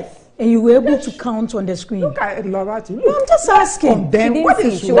 Yes. And you were able to count on the screen. Look at Laura. No, I'm just asking. That's what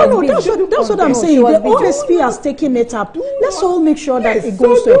I'm saying. The OSP has taken it up. Let's all make sure that it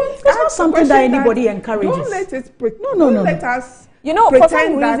goes to it. It's not something that anybody encourages. Don't let it. No. Let us. You know, for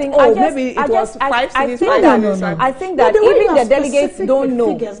some reason, I think that even the delegates don't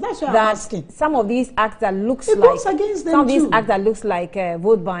know that some of these acts that looks like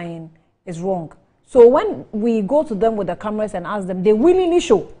vote buying is wrong. So when we go to them with the cameras and ask them, they willingly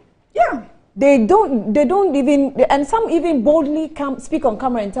show. Yeah. They don't even, and some even boldly speak on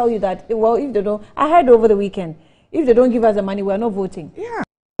camera and tell you that, well, if they don't, I heard over the weekend, if they don't give us the money, we're not voting. Yeah.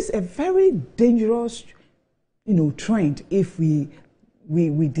 It's a very dangerous, trend if we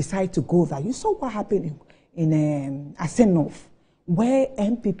decide to go there. You saw what happened in Asenov, where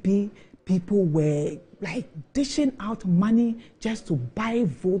MPP people were like dishing out money just to buy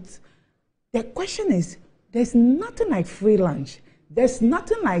votes The question is, there's nothing like free lunch. There's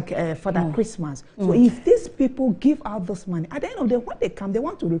nothing like Father Christmas. So if these people give out this money, at the end of the day, when they come, they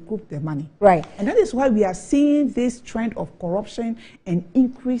want to recoup their money. Right. And that is why we are seeing this trend of corruption and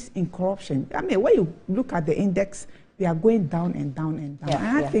increase in corruption. I mean, when you look at the index, we are going down and down and down.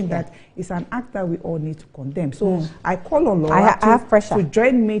 Yeah, and I think that it's an act that we all need to condemn. So I call on Laura to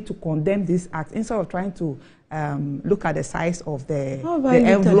join me to condemn this act instead of trying to look at the size of the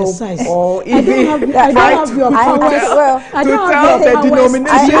envelope or even I don't have your powers. I don't have the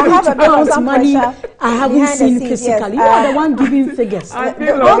denomination. Money I haven't seen physically. You are the one giving figures. I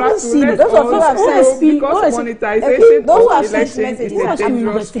haven't seen it. Those of you have said because monetization those who have sent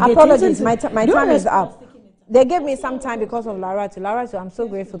messages. Apologies, my time is up. They gave me some time because of Lara. So I'm so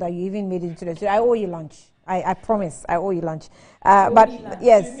grateful that you even made it into the studio. I owe you lunch. I promise. I owe you lunch. But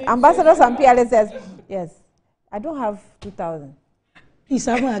yes, Ambassador Sampiale says yes. I don't have 2,000. Please,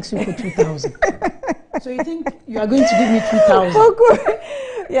 I haven't asked you for 2,000. So you think you are going to give me 2,000? Oh, good.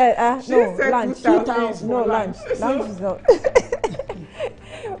 Yeah, no, lunch. 2,000. No, lunch. Lunch is not.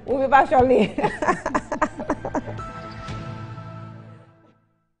 We'll be back shortly.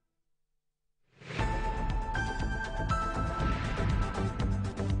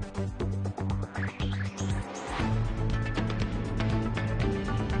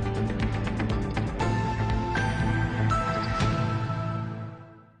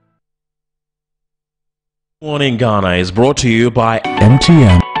 Morning Ghana is brought to you by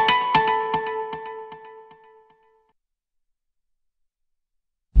MTN.